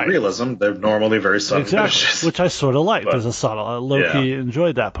UFC realism, they're normally very sudden finishes. Which I sort of liked as a subtle. Low-key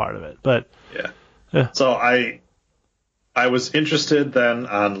enjoyed that part of it. But yeah. So I was interested then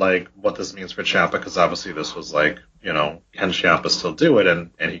on like what this means for Ciampa, because obviously this was like, you know, can Ciampa still do it?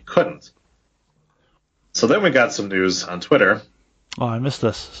 And he couldn't. So then we got some news on Twitter. Oh, I missed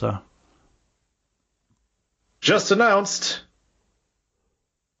this, so. Just announced,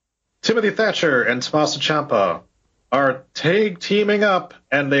 Timothy Thatcher and Tommaso Ciampa are teaming up,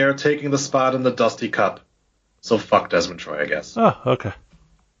 and they are taking the spot in the Dusty Cup. So fuck Desmond Troy, I guess. Oh, okay.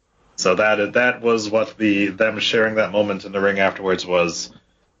 So that was what them sharing that moment in the ring afterwards was.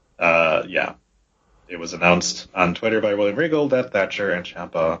 It was announced on Twitter by William Regal that Thatcher and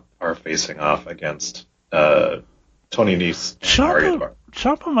Ciampa are facing off against Tony Nese and Ciampa.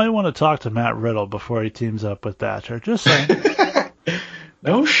 Ciampa might want to talk to Matt Riddle before he teams up with Thatcher. Just saying.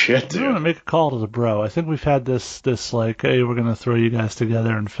 No shit, dude. I want to make a call to the bro. I think we've had this like, hey, we're going to throw you guys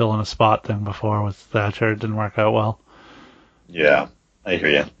together and fill in a spot thing before with Thatcher. It didn't work out well. Yeah, I hear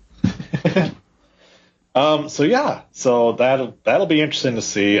you. So that'll be interesting to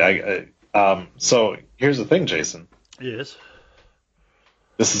see. So here's the thing, Jason. Yes.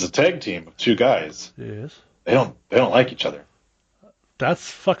 This is a tag team of 2 guys. Yes. They don't like each other.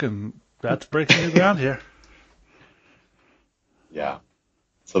 That's breaking new ground here. Yeah.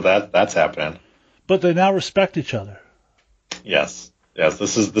 So that's happening. But they now respect each other. Yes.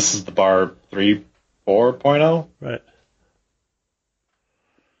 This is the bar 4.0. Right.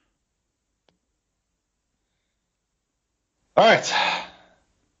 All right.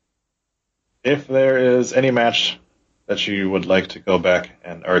 If there is any match that you would like to go back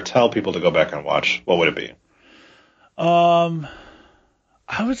or tell people to go back and watch, what would it be? I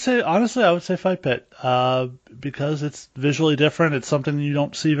would say Fight Pit, because it's visually different. It's something you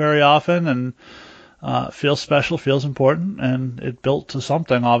don't see very often, and feels special, feels important, and it built to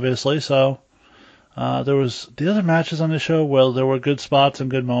something, obviously. So there was the other matches on the show where there were good spots and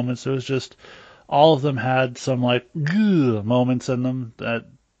good moments. It was just all of them had some like moments in them that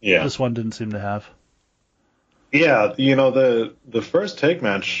this one didn't seem to have. Yeah, you know, the first tag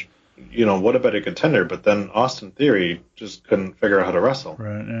match, you know, would have been a contender, but then Austin Theory just couldn't figure out how to wrestle.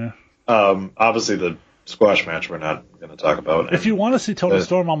 Right, yeah. Obviously, the squash match we're not going to talk about. If you want to see Toni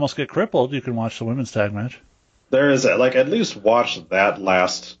Storm almost get crippled, you can watch the women's tag match. There is, at least watch that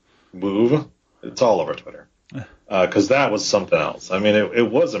last move. It's all over Twitter. Because that was something else. I mean, it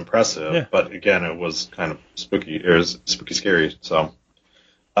was impressive, but again, it was kind of spooky, scary. So,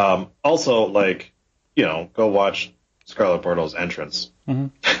 also, go watch Scarlett Bordeaux's entrance. Mm-hmm.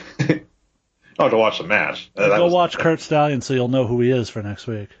 To watch the match. Go watch Kurt Stallion so you'll know who he is for next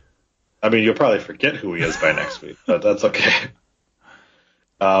week. I mean, you'll probably forget who he is by next week, but that's okay.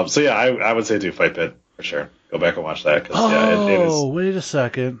 I would say do Fight Pit for sure. Go back and watch that. It is... wait a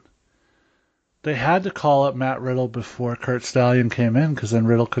second. They had to call up Matt Riddle before Kurt Stallion came in, because then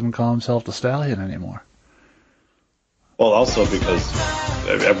Riddle couldn't call himself the Stallion anymore. Well, also because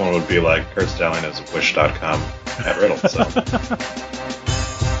everyone would be like, Kurt Stallion is wish.com at Riddle. So.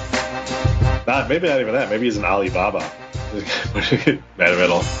 Maybe not even that. Maybe he's an Alibaba. Matt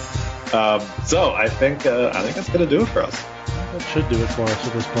Riddle. So I think that's going to do it for us. That should do it for us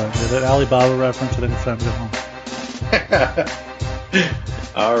at this point. With that Alibaba reference, I think it's time to go home.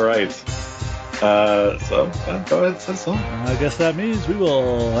 All right. So go ahead, say so. I guess that means we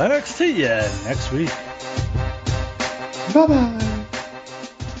will NXT you next week. Bye-bye.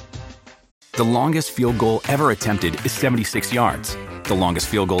 The longest field goal ever attempted is 76 yards. The longest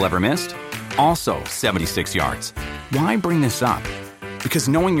field goal ever missed? Also 76 yards. Why bring this up? Because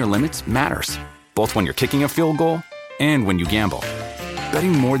knowing your limits matters, both when you're kicking a field goal and when you gamble.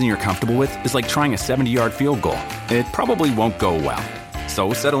 Betting more than you're comfortable with is like trying a 70-yard field goal. It probably won't go well.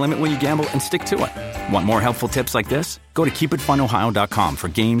 So set a limit when you gamble and stick to it. Want more helpful tips like this? Go to keepitfunohio.com for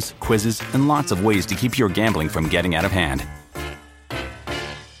games, quizzes, and lots of ways to keep your gambling from getting out of hand.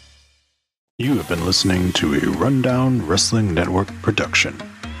 You have been listening to a Rundown Wrestling Network production.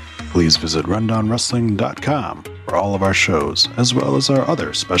 Please visit rundownwrestling.com for all of our shows, as well as our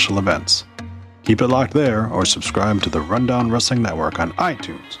other special events. Keep it locked there or subscribe to the Rundown Wrestling Network on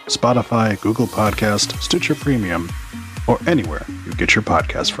iTunes, Spotify, Google Podcast, Stitcher Premium, or anywhere you get your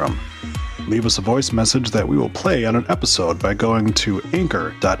podcast from. Leave us a voice message that we will play on an episode by going to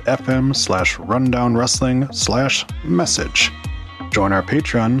anchor.fm/rundownwrestling/message. Join our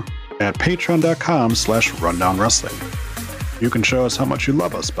Patreon at patreon.com/rundownwrestling. You can show us how much you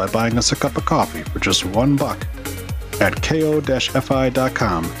love us by buying us a cup of coffee for just $1 at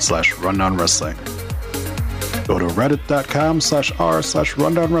ko-fi.com/rundownwrestling. Go to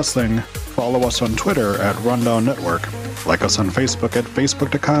reddit.com/r/rundownwrestling. Follow us on Twitter at Rundown Network. Like us on Facebook at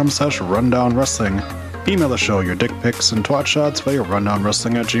facebook.com/rundownwrestling. Email the show your dick pics and twat shots via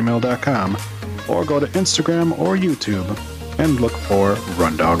rundownwrestling@gmail.com. Or go to Instagram or YouTube and look for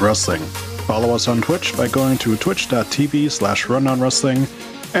Rundown Wrestling. Follow us on Twitch by going to twitch.tv/rundownwrestling.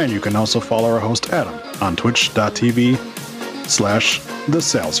 And you can also follow our host Adam on twitch.tv/The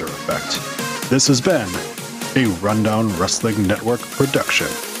Salzer Effect. This has been a Rundown Wrestling Network production.